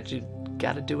do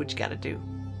what you gotta do.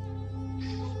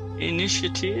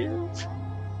 Initiative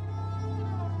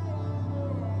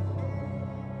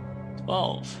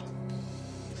 12.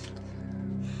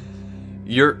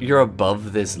 You're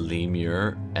above this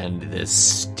lemur, and this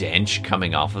stench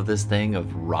coming off of this thing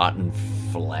of rotten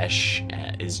flesh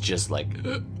is just like,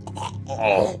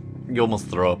 you almost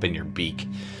throw up in your beak,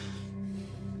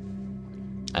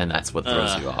 and that's what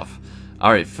throws you off.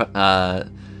 All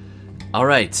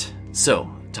right.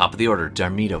 So top of the order,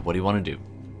 Darmida. What do you want to do?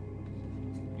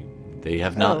 They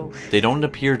have not. Oh. They don't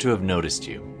appear to have noticed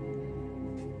you.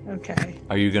 Okay.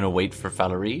 Are you gonna wait for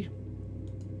Valerie?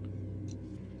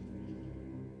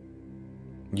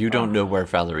 You don't know where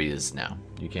Valerie is now.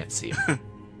 You can't see him.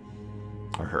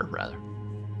 Or her, rather.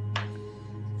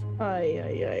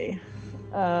 Ay.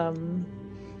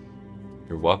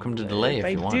 You're welcome to delay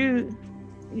if you want.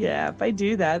 Yeah, if I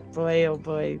do that, boy, oh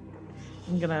boy,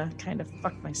 I'm gonna kind of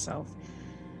fuck myself.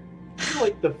 I feel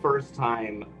like the first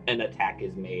time an attack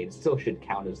is made still should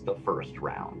count as the first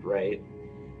round, right?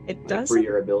 It Like, does. for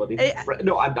your ability. I- Right,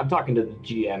 no, I'm talking to the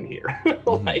GM here.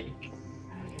 Like,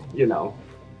 you know.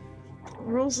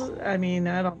 Rules. I mean,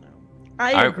 I don't know.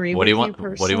 I All right, agree. what with do you want?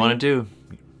 personally. What do you want to do?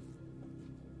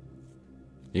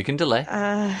 You can delay.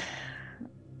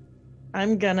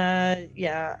 I'm gonna.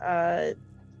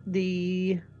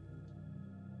 The.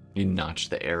 You notch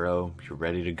the arrow. You're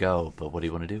ready to go. But what do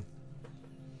you want to do?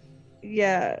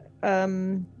 Yeah.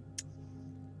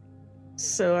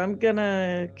 So I'm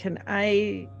gonna. Can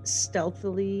I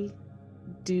stealthily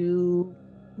do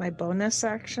my bonus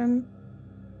action?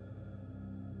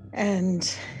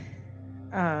 And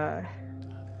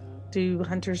do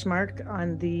Hunter's Mark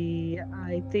on the.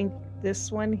 I think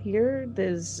this one here.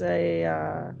 There's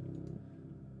a.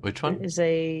 Which one? Is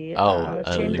a.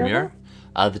 Chain Lemure.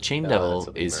 Devil? The chain No, devil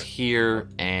that's a is lemur. here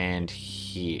and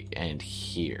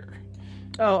here.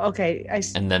 Oh, okay.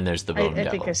 And then there's the bone I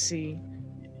devil. think I see.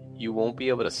 You won't be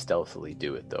able to stealthily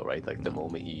do it though, right? Like the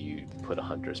moment you put a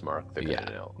hunter's mark, they're gonna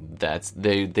know. That's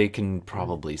they can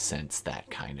probably sense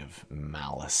that kind of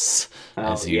malice.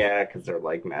 Oh, as you, yeah, because they're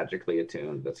like magically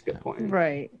attuned. That's a good point.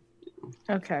 Right.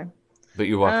 Okay. But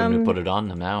you're welcome to Um, put it on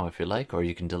them now if you like, or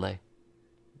you can delay.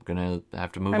 We're gonna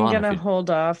have to move I'm on. gonna if you...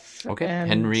 hold off. Okay, and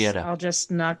Henrietta. I'll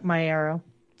just knock my arrow.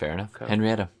 Fair enough. Okay.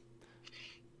 Henrietta.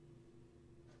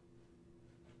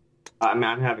 I'm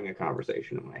having a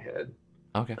conversation in my head.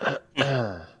 Okay.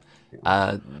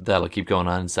 That'll keep going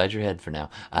on inside your head for now.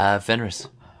 Fenris.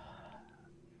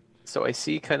 So I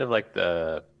see kind of like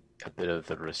a bit of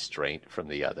the restraint from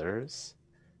the others,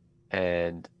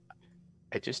 and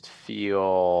I just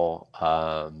feel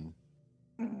a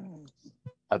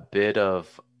bit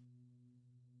of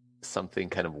something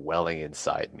kind of welling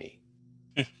inside me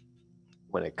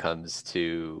when it comes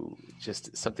to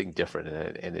just something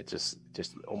different, and it just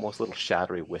almost little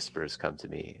shadowy whispers come to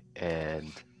me,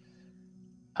 and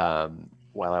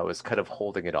while I was kind of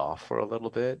holding it off for a little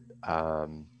bit,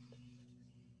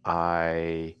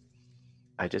 I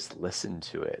just listened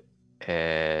to it,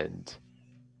 and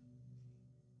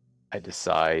I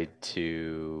decide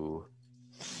to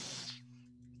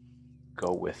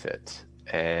go with it.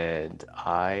 And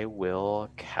I will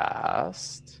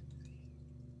cast.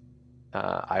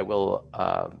 I will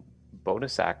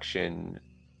bonus action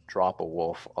drop a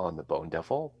wolf on the Bone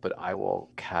Devil, but I will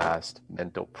cast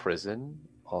Mental Prison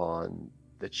on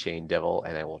the Chain Devil,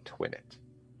 and I will twin it.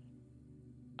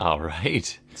 All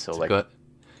right. So, go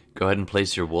ahead and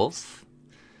place your wolf,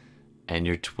 and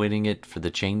you're twinning it for the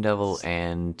Chain Devil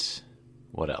and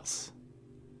what else?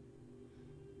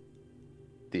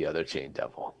 The other Chain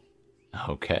Devil.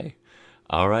 Okay.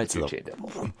 All right. Two So Chain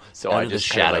Devil. So out I of the just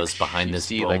kind of, shadows behind you this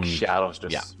see bone- like shadows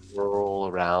just swirl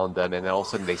around them, and then all of a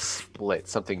sudden they split.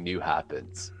 Something new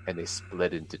happens, and they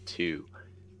split into two.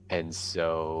 And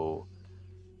so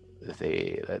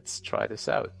let's try this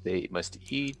out. They must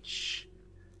each.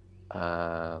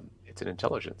 It's an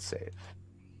intelligence save.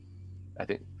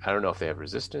 I don't know if they have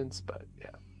resistance, but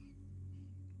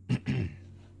yeah.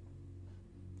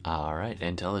 all right,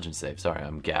 intelligence save. Sorry,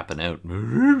 I'm gapping out.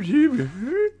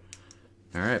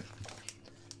 All right.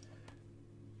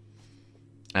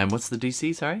 And what's the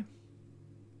DC? Sorry.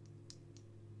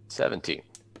 17.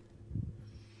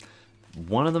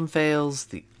 One of them fails.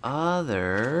 The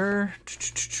other.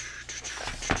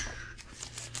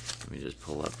 Let me just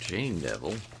pull up Chain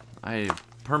Devil. I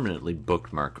permanently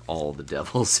bookmark all the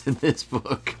devils in this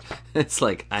book. It's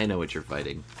like I know what you're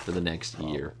fighting for the next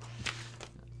year.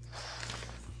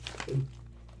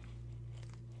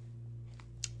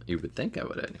 You would think I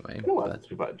would anyway. No, But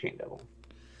that's about Chain Devil.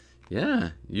 yeah,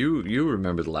 you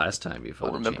remember the last time you I fought.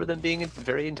 don't remember them being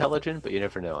very intelligent, but you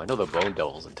never know. I know the Bone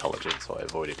Devil's intelligent, so I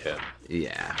avoided him.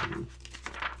 Yeah.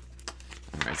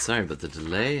 All right. Sorry about the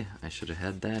delay. I should have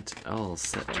had that all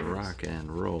set to rock and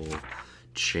roll.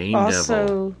 Chain Devil.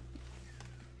 Also,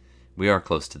 We are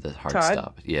close to the hard Todd,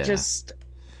 stop. Yeah. just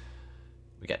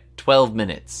We got 12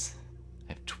 minutes.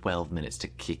 I have 12 minutes to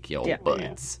kick your Yeah.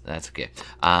 butts. That's okay.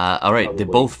 All right. They Probably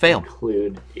both fail.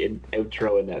 Include in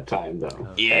outro in that time though.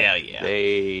 Yeah.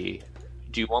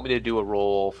 Do you want me to do a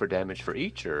roll for damage for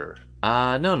each, or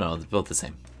No. They're both the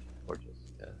same.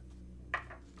 just?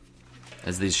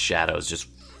 As these shadows just.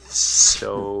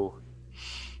 So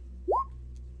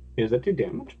Is that 2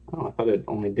 damage? Oh, I thought it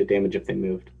only did damage if they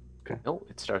moved. no,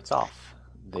 it starts off.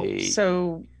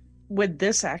 so would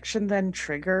this action then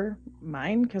trigger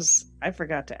mine? Because I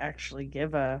forgot to actually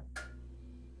give a.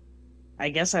 I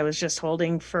guess I was just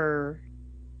holding for,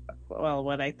 well,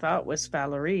 what I thought was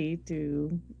Valerie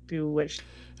to do what she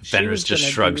Fenris was just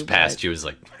gonna shrugs do, past but- you. Is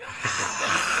like,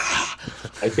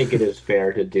 I think it is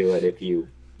fair to do it if you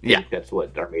think Yeah. that's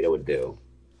what Darmida would do.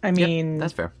 I mean,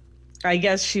 that's fair. I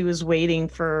guess she was waiting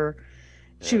for.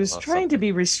 She was well, trying to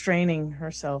be restraining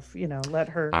herself. Let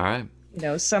her. All right.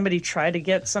 Somebody try to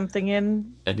get something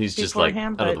in And he's just like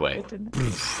beforehand, out of the but way. it didn't.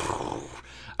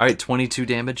 All right, 22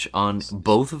 damage on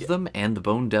both of them, and the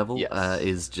Bone Devil Yes.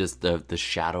 is just the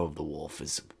shadow of the wolf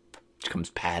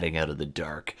comes padding out of the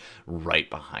dark right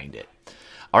behind it.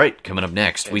 All right, coming up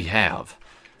next we have.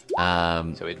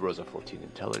 So it rolls a 14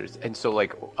 intelligence, and so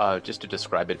just to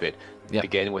describe it a bit, Yeah.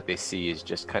 again, what they see is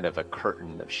just kind of a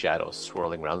curtain of shadows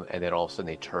swirling around, and then all of a sudden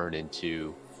they turn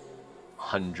into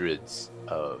hundreds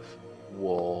of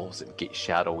wolves and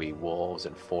shadowy wolves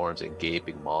and forms and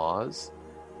gaping maws.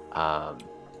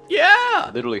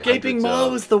 Yeah, Literally, gaping hundreds maw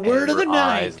of was the word of the amber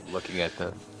night. eyes looking at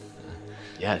them.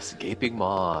 Yes, gaping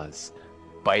maws,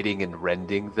 biting and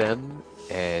rending them,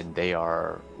 and they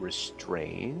are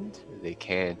restrained. They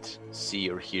can't see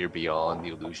or hear beyond the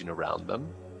illusion around them,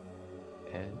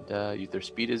 and their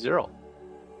speed is 0.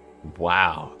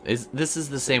 Wow, this is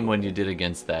the same one you did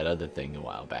against that other thing a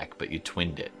while back, but you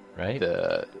twinned it, right?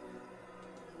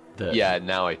 Yeah,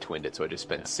 now I twinned it, so I just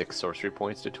spent 6 sorcery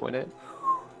points to twin it.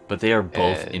 But they are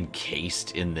both And-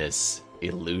 encased in this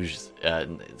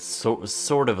illusion,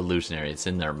 sort of illusionary. It's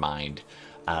in their mind,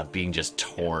 being just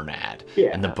torn at.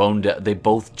 Yeah. And they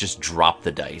both just drop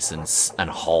the dice and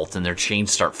halt, and their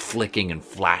chains start flicking and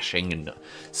flashing and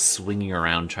swinging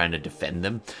around, trying to defend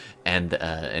them,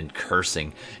 and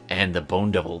cursing. And the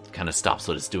Bone Devil kind of stops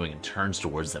what it's doing and turns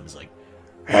towards them. Is like,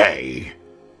 "Hey!"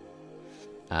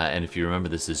 And if you remember,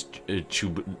 this is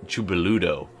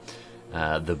Chubaludo,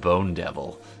 the Bone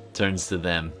Devil, turns to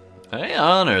them. I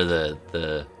honor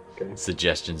the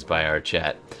suggestions by our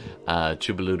chat.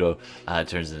 Chubaludo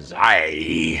turns and says,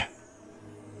 "Hi!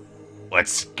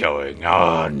 What's going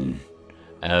on?"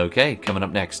 Okay, coming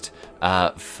up next.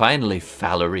 Finally,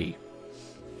 Valerie.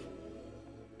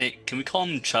 Hey, can we call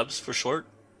him Chubbs for short?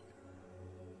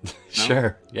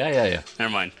 Sure. Yeah.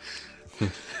 Never mind.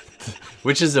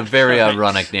 Which is a very Okay,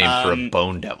 ironic name for a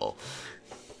Bone Devil.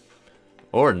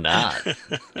 Or not.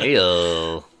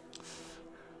 Heyo.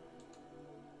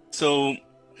 So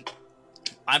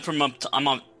I'm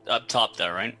up top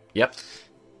there, right? Yep.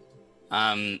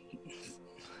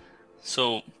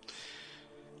 So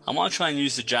I want to try and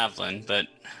use the javelin, but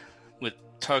with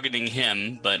targeting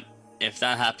him. But if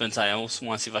that happens, I also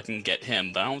want to see if I can get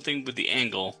him. But I don't think with the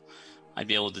angle, I'd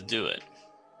be able to do it.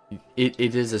 It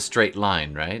is a straight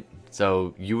line, right?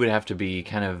 So you would have to be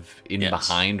kind of in Yes.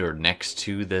 behind or next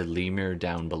to the lemur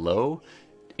down below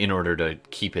in order to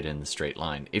keep it in the straight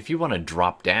line. If you want to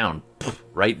drop down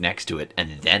right next to it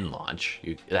and then launch,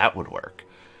 that would work.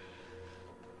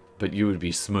 But you would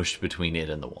be smushed between it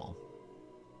and the wall.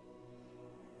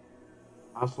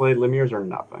 Honestly, lemurs are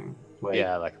nothing. Like,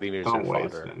 Yeah, like lemurs are don't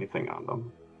waste fodder. anything on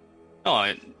them.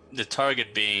 Oh, the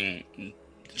target being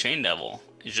Chain Devil.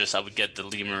 It's just I would get the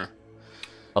lemur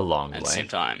A long at the way. same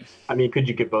time. I mean, could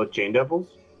you get both chain devils?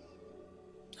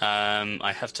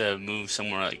 I have to move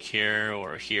somewhere like here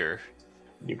or here.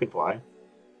 You could fly.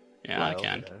 Yeah, I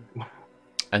can.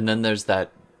 And then there's the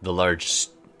large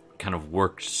kind of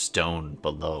worked stone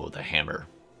below the hammer.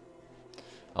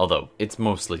 Although, it's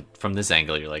mostly, from this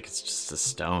angle, you're like, it's just a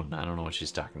stone. I don't know what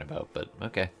she's talking about, but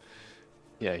okay.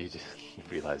 Yeah, you just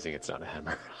realizing it's not a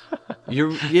hammer.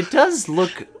 It does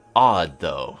look odd,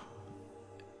 though.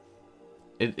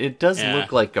 It does Yeah.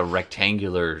 look like a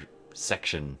rectangular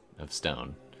section of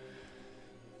stone.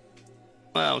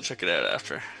 Well, I'll check it out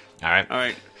after. All right. All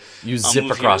right. You I'll zip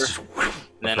move across, here, just whoosh,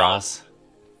 then across.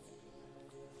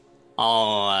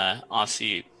 I'll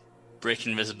obviously break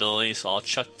invisibility, so I'll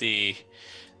chuck the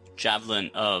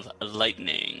Javelin of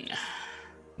Lightning.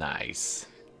 Nice.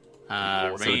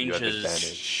 Also, you have Range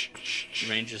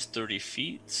advantage. is 30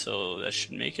 feet, so that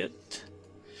should make it.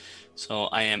 So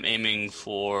I am aiming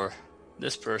for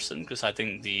this person because I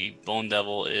think the Bone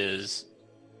Devil is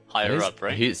higher up,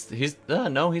 right?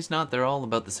 No, he's not. They're all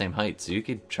about the same height, so you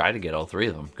could try to get all three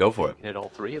of them. Go for it. Hit all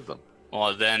three of them.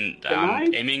 Well, then Can I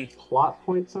aiming. plot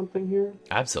point something here?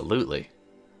 Absolutely.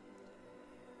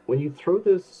 When you throw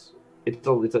this,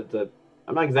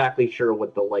 I'm not exactly sure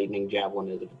what the lightning javelin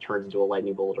is, if it turns into a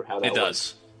lightning bolt or how that It works.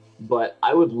 does. But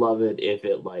I would love it if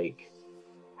it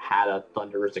had a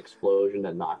thunderous explosion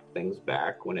that knocked things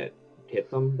back when it hit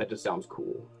them. That just sounds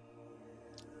cool.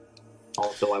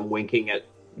 Also, I'm winking at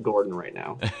Gordon right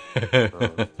now.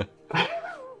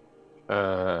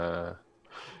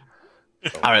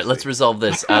 All right, let's resolve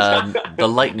this. The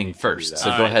lightning first. So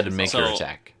go Alright, ahead and make your so-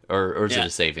 attack, or is it yeah. a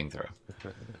saving throw?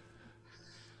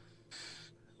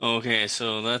 Okay,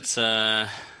 so that's I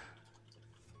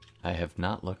have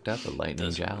not looked up a lightning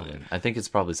Doesn't javelin. matter. I think it's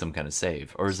probably some kind of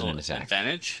save, or is it so an attack?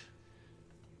 advantage.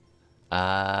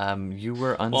 You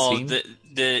were Well, unseen.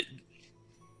 the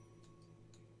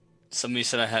somebody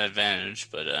said I had advantage,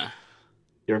 but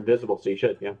You're invisible, so you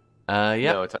should, yeah.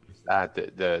 Yep. No, it's not just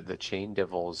that. The chain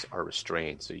devils are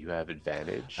restrained, so you have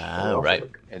advantage, Oh, right.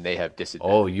 and they have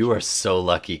disadvantage. Oh, you are so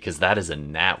lucky because that is a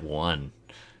nat 1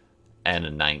 and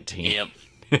a 19. yep.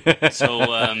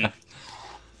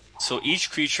 So each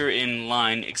creature in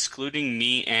line, excluding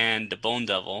me and the Bone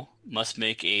Devil, must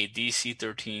make a DC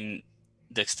 13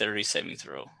 Dexterity saving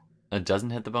throw. It doesn't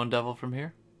hit the Bone Devil from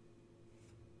here?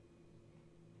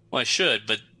 Well, I should,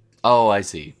 but Oh, I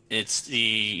see. it's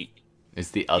the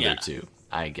It's the other Yeah. two.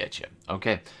 I get you.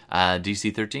 Okay.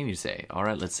 DC 13, you say. All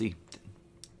right, let's see.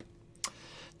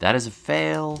 That is a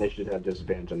fail. They should have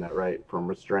disadvantage on that, right? From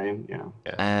restrain,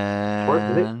 yeah. Or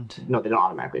And no, they don't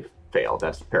automatically fail.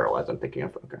 That's paralyzed. I'm thinking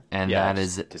of. Okay. that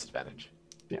it's is disadvantage.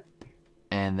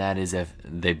 if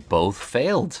they both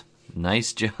failed.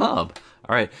 Nice job.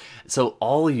 All right. So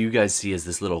all you guys see is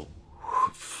this little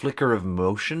flicker of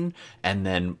motion, and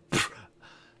then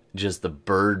just the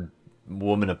bird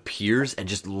woman appears and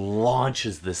just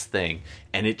launches this thing,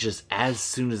 and it just, as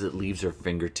soon as it leaves her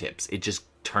fingertips, it just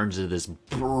turns into this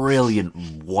brilliant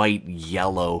white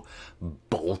yellow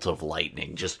bolt of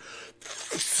lightning. Just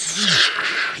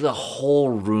the whole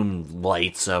room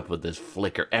lights up with this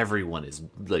flicker. Everyone is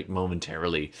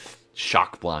momentarily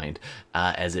shock blind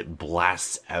as it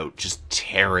blasts out, just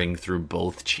tearing through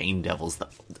both chain devils,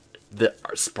 the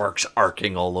sparks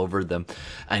arcing all over them.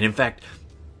 And in fact,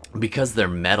 because they're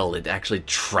metal, it actually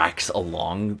tracks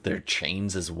along their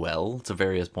chains as well to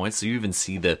various points. So you even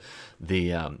see the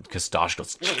Kastosh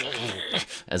goes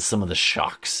as some of the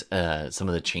shocks, some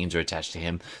of the chains are attached to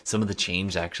him. Some of the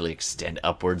chains actually extend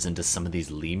upwards into some of these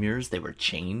lemurs. They were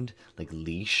chained,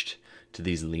 leashed to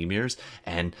these lemurs,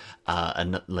 and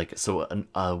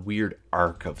a weird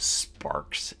arc of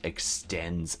sparks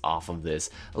extends off of this,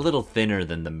 a little thinner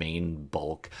than the main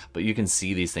bulk, but you can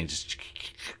see these things just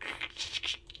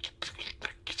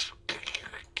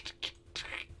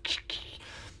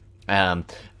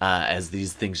As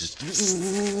these things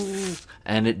just...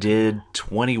 And it did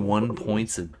 21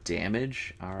 points of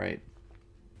damage. All right.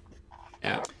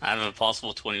 Yeah, out of a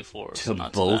possible 24. To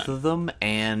both of them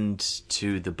and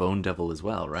to the Bone Devil as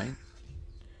well, right?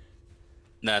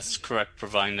 That's correct,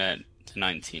 providing that the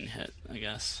 19 hit, I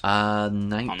guess.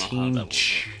 19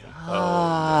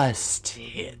 just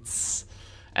hits.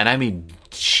 And I mean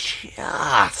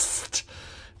just.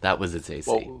 That was its AC.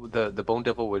 Well, the Bone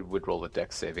Devil would roll a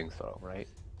dex saving throw, right?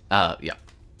 Yeah.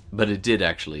 But it did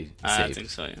actually save. I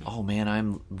think so, yeah. Oh man,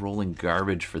 I'm rolling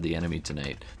garbage for the enemy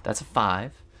tonight. That's a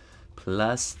 5.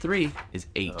 Plus 3 is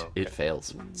 8. okay. It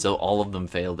fails. So all of them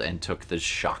failed and took the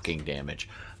shocking damage.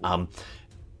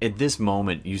 At this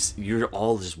moment, you're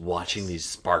all just watching these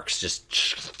sparks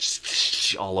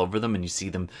just all over them, and you see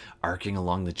them arcing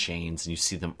along the chains, and you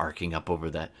see them arcing up over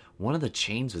that. One of the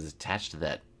chains was attached to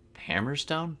that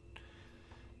hammerstone.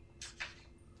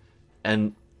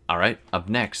 And all right, up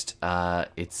next,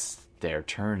 it's their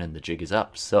turn, and the jig is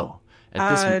up. So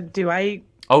at this, do I?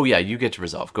 Oh yeah, you get to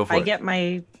resolve. Go for it. I get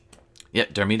my. Yeah,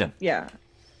 Darmida. Yeah.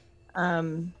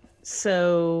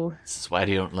 So. This is why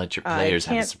you don't let your players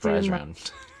have a can't surprise do my-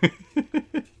 round.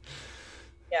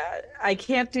 Yeah, I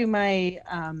can't do my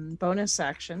bonus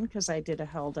action because I did a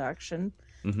held action,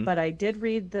 Mhm. but I did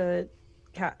read the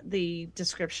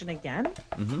description again,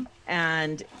 Mhm.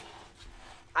 and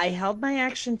I held my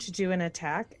action to do an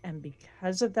attack, and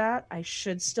because of that, I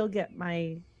should still get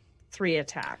my 3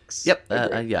 attacks. Yep.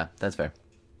 Yeah, that's fair.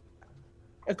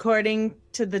 According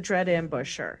to the Dread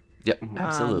Ambusher. Yep.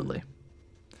 Absolutely.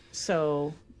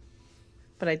 So,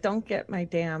 but I don't get my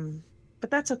damn.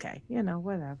 But that's okay.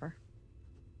 Whatever.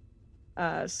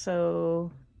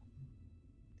 So,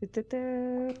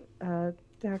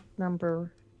 deck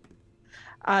number.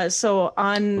 So Ooh,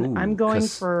 I'm going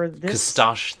for this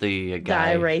Kastash, the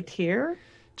guy guy. right here.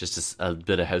 Just a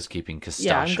bit of housekeeping. Kastash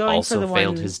Yeah, I'm going also for the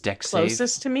failed one his deck save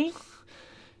closest to me.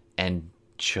 and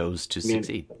chose to mean-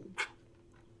 succeed.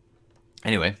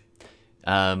 Anyway,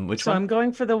 which So one? I'm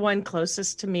going for the one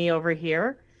closest to me over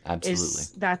here. Absolutely. Is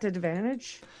that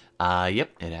advantage? Yep,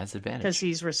 it has Because advantage.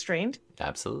 he's restrained.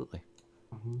 Absolutely.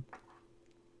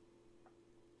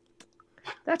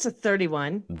 That's a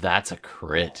 31. That's a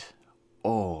crit.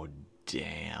 Oh,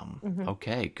 damn. Mm-hmm.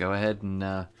 Okay, go ahead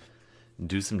and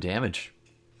do some damage.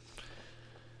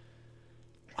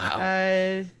 Wow.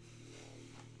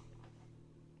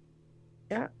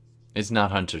 Yeah. It's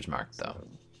not Hunter's Mark, though.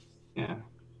 Yeah.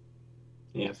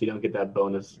 Yeah, so you don't get that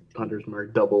bonus Hunter's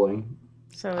Mark doubling.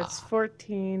 So it's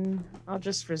 14. I'll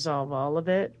just resolve all of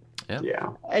it. Yep. Yeah.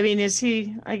 I mean, is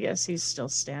he? I guess he's still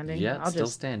standing. Yeah, I'll still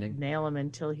just standing. nail him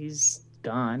until he's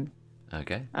gone.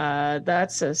 Okay.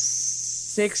 That's a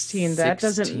 16. That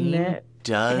doesn't 16 hit,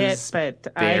 does but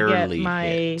I get barely my.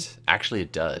 hit. Actually,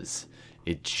 it does.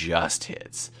 It just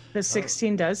hits. The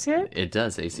 16 does hit. It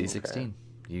does. AC 16.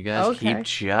 You guys Okay. keep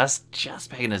just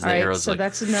picking as the All right, arrows so like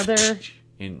that's another.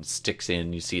 and sticks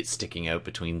in. You see it sticking out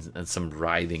between some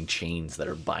writhing chains that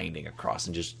are binding across,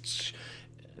 and just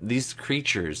these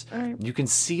creatures. All right. You can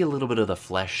see a little bit of the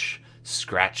flesh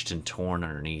scratched and torn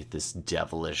underneath this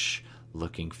devilish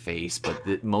looking face,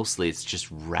 but mostly it's just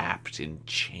wrapped in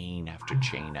chain after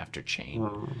chain after chain.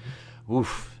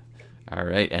 Oof. All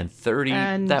right, and 30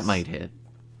 And- that might hit.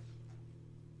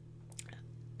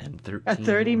 And 13. A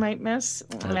 30 might miss.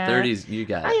 Nah, 30's you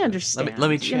got it. I understand. Let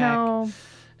me check. You know,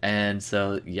 And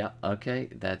so, yeah, okay,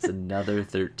 that's another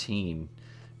 13.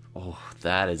 Oh,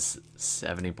 that is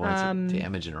 70 points of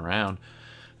damage in a round.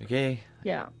 Okay,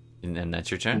 yeah, and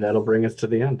that's your And turn. that'll bring us to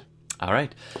the end. All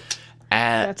right.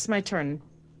 that's my turn.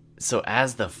 So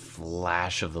as the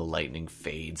flash of the lightning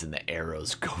fades and the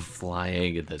arrows go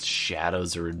flying and the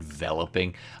shadows are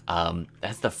enveloping,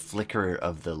 as the flicker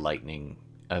of the lightning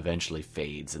eventually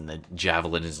fades and the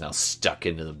javelin is now stuck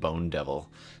into the Bone Devil,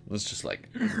 it's just like...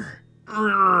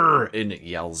 and it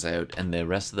yells out, and the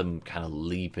rest of them kind of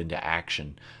leap into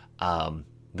action.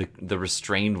 The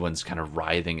restrained ones kind of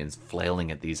writhing and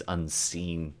flailing at these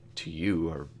unseen to you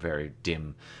or very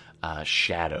dim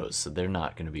shadows, so they're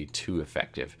not going to be too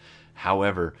effective.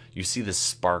 However, you see the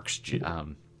sparks.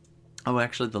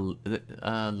 Actually,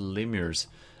 the lemurs,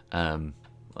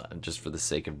 just for the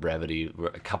sake of brevity,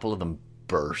 a couple of them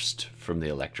burst from the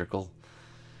electrical.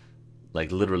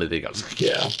 Like literally, they go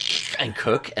and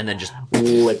cook, and then just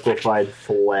Liquefied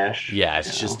flesh. yeah,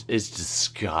 it's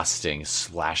disgusting,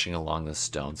 slashing along the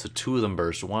stone. So 2 of them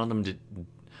burst. One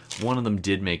of them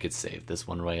did make it safe. This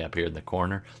one right up here in the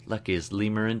corner, luckiest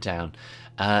lemur in town.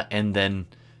 And then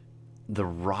the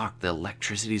rock, the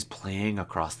electricity is playing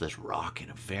across this rock in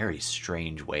a very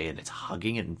strange way, and it's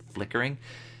hugging it and flickering.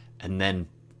 And then,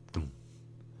 boom,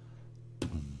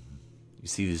 boom, you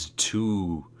see these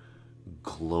two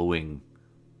glowing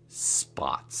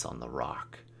spots on the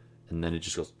rock, and then it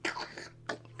just goes,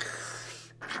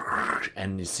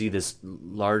 and you see this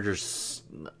larger.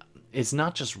 It's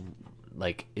not just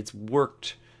like it's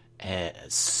worked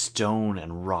stone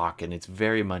and rock, and it's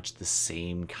very much the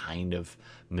same kind of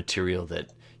material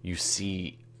that you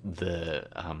see the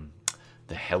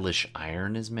hellish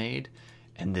iron is made,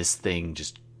 and this thing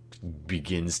just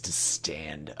begins to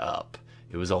stand up.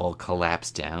 It was all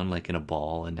collapsed down like in a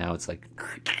ball, and now it's like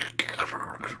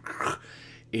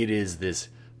it is this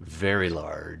very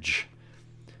large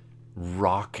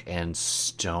rock and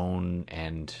stone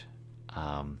and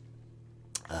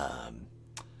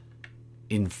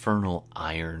infernal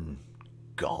iron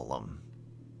golem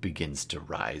begins to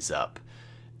rise up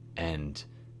and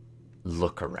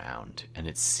look around, and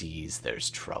it sees there's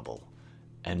trouble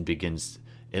and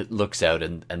it looks out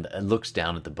and looks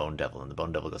down at the Bone Devil, and the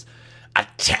Bone Devil goes,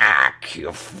 "Attack,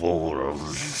 you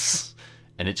fools!"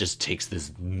 And it just takes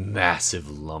this massive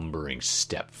lumbering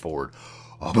step forward.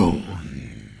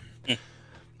 Boom!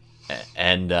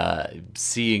 And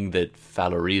seeing that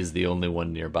Valerie is the only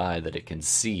one nearby that it can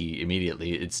see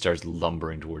immediately, it starts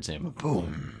lumbering towards him.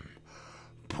 Boom!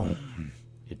 Boom!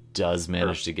 It does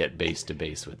manage to get base to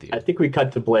base with you. I think we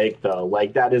cut to Blake though.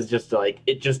 Like that is just like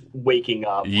it just waking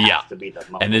up. Yeah, has to be the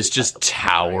moment and it's we just cut to Blake,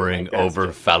 towering right? Like, that's over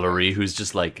just- Valerie, who's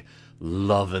just like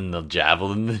loving the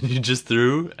javelin that you just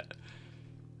threw.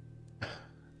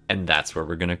 And that's where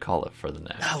we're gonna call it for the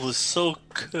night. That was so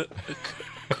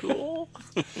cool.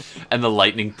 And the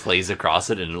lightning plays across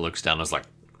it, and it looks down and it's like...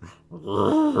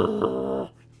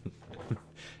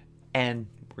 And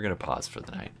we're going to pause for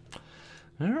the night.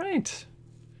 All right.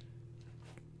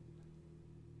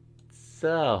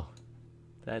 So,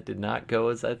 that did not go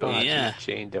as I thought. Yeah.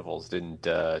 Chain devils didn't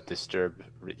disturb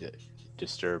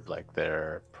like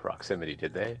their proximity,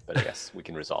 did they? But I guess we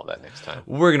can resolve that next time.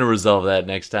 We're going to resolve that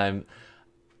next time.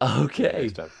 Okay.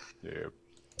 Next time. Yeah.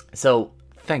 So,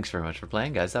 thanks very much for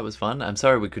playing, guys. That was fun. I'm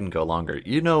sorry we couldn't go longer.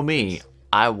 You know me.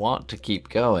 I want to keep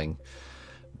going.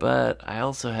 But I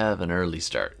also have an early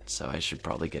start, so I should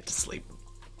probably get to sleep.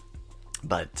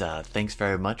 But thanks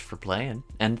very much for playing.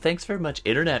 And thanks very much,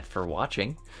 Internet, for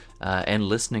watching and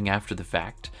listening after the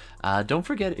fact. Don't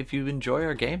forget, if you enjoy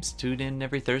our games, tune in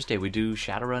every Thursday. We do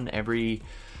Shadowrun every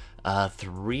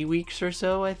 3 weeks or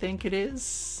so, I think it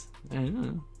is. I don't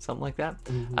know, something like that.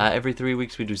 Every 3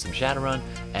 weeks we do some Shadowrun,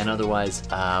 and otherwise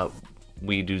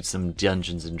we do some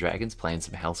Dungeons and Dragons, playing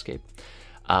some Hellscape.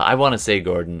 I want to say,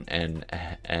 Gordon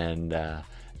and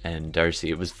Darcy,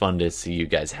 it was fun to see you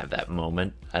guys have that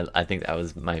moment. I think that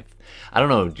was my... I don't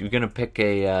know, you're going to pick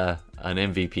an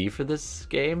MVP for this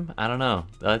game? I don't know.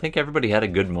 I think everybody had a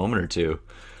good moment or two.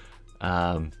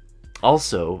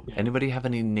 Also, anybody have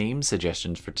any name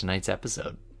suggestions for tonight's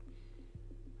episode?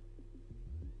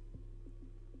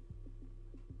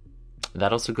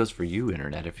 That also goes for you,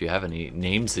 Internet, if you have any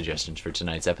name suggestions for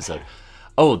tonight's episode.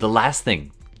 Oh, the last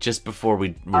thing, just before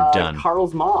we're done.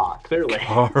 Carl's Ma, clearly.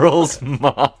 Carl's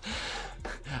Ma.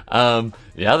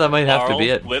 Yeah, that might have to be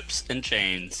it. Whips and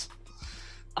chains.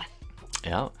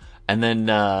 Yeah. And then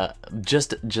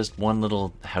just one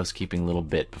little housekeeping little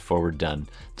bit before we're done.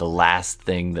 The last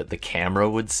thing that the camera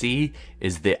would see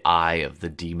is the eye of the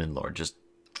Demon Lord just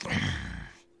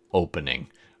opening.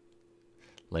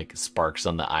 Like sparks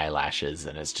on the eyelashes,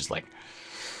 and it's just like...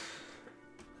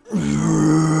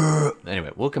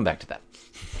 Anyway, we'll come back to that.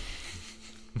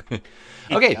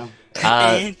 Okay.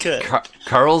 And cut.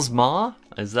 Carl's Ma?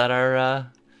 Is that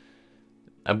our...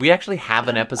 We actually have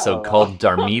an episode called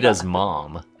Darmita's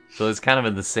Mom. So it's kind of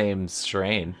in the same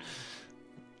strain.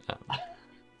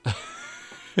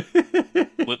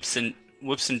 Whips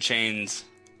and chains.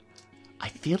 I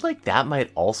feel like that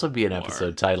might also be an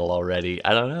episode title already.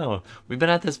 I don't know. We've been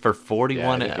at this for 42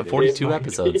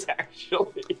 episodes.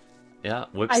 Actually. Yeah,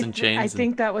 Whips and Chains. I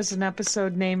think that was an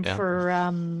episode named Yeah. for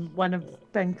one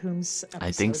of Ben Coom's episodes.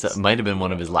 I think so. It might have been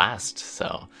one of his last.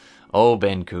 So, oh,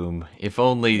 Ben Coom, if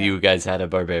only you guys had a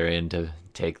barbarian to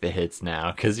take the hits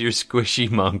now, because your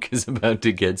squishy monk is about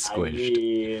to get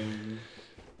squished.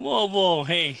 Whoa,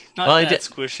 hey, not Well, I that did-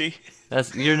 squishy.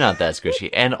 You're not that squishy,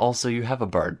 and also you have a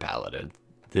bard paladin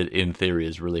that, in theory,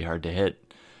 is really hard to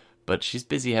hit. But she's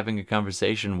busy having a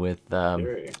conversation with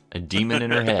a demon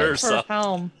in her head. For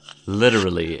Helm.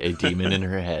 Literally a demon in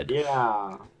her head.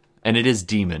 Yeah. And it is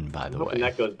demon, by the Hoping way.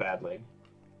 that goes badly.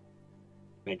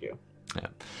 Thank you. Yeah.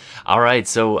 All right,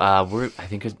 so I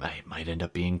think it might end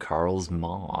up being Carl's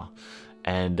Ma.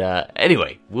 And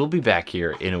anyway, we'll be back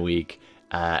here in a week.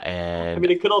 And I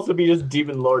mean, it could also be just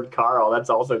Demon Lord Carl. That's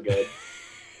also good.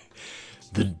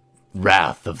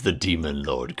 wrath of the demon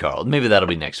Lord Carl. Maybe that'll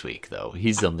be next week, though.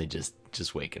 He's only just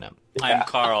waking up. I'm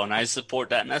Carl, and I support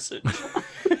that message.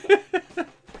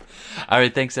 All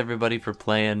right, thanks everybody for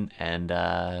playing, and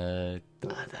I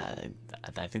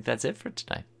think that's it for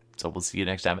tonight. So we'll see you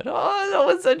next time. And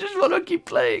I just want to keep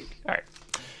playing. All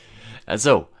right.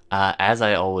 So, as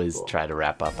I always try to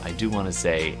wrap up, I do want to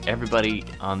say, everybody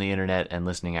on the internet and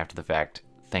listening after the fact,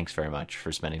 thanks very much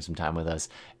for spending some time with us.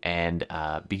 And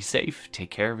be safe. Take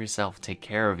care of yourself. Take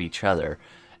care of each other.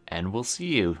 And we'll see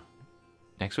you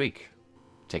next week.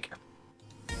 Take care.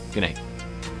 Good night.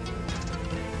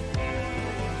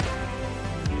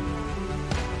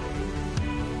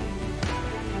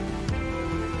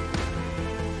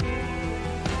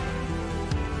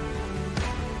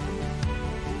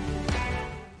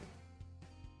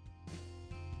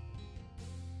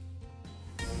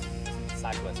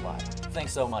 SideQuest Live.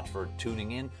 Thanks so much for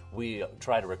tuning in. We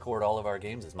try to record all of our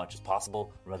games as much as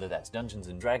possible, whether that's Dungeons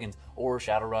 & Dragons or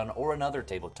Shadowrun or another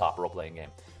tabletop role-playing game.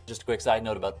 Just a quick side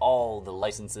note about all the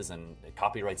licenses and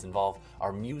copyrights involved.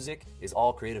 Our music is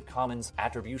all Creative Commons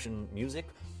attribution music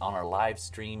on our live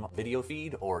stream video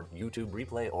feed or YouTube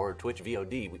replay or Twitch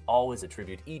VOD. We always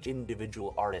attribute each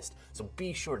individual artist, so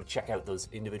be sure to check out those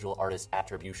individual artist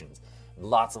attributions.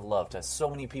 Lots of love to so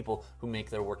many people who make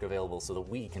their work available so that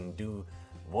we can do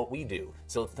what we do.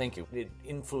 So thank you. It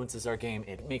influences our game.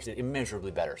 It makes it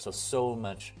immeasurably better. So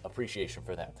much appreciation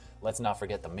for them. Let's not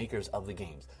forget the makers of the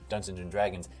games. Dungeons &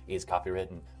 Dragons is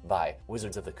copywritten by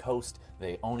Wizards of the Coast.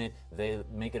 They own it. They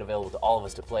make it available to all of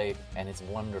us to play, and it's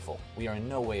wonderful. We are in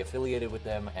no way affiliated with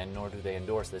them, and nor do they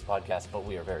endorse this podcast, but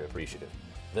we are very appreciative.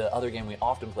 The other game we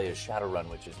often play is Shadowrun,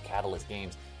 which is Catalyst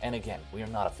Games. And again, we are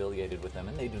not affiliated with them,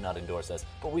 and they do not endorse us,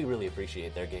 but we really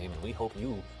appreciate their game, and we hope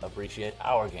you appreciate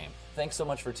our game. Thanks so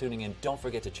much for tuning in. Don't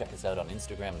forget to check us out on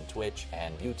Instagram and Twitch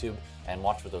and YouTube, and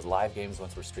watch for those live games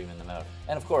once we're streaming them out.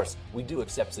 And of course, we do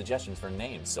accept suggestions for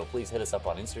names, so please hit us up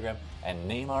on Instagram and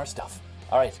name our stuff.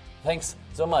 All right, thanks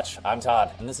so much. I'm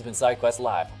Todd, and this has been SideQuest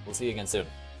Live. We'll see you again soon.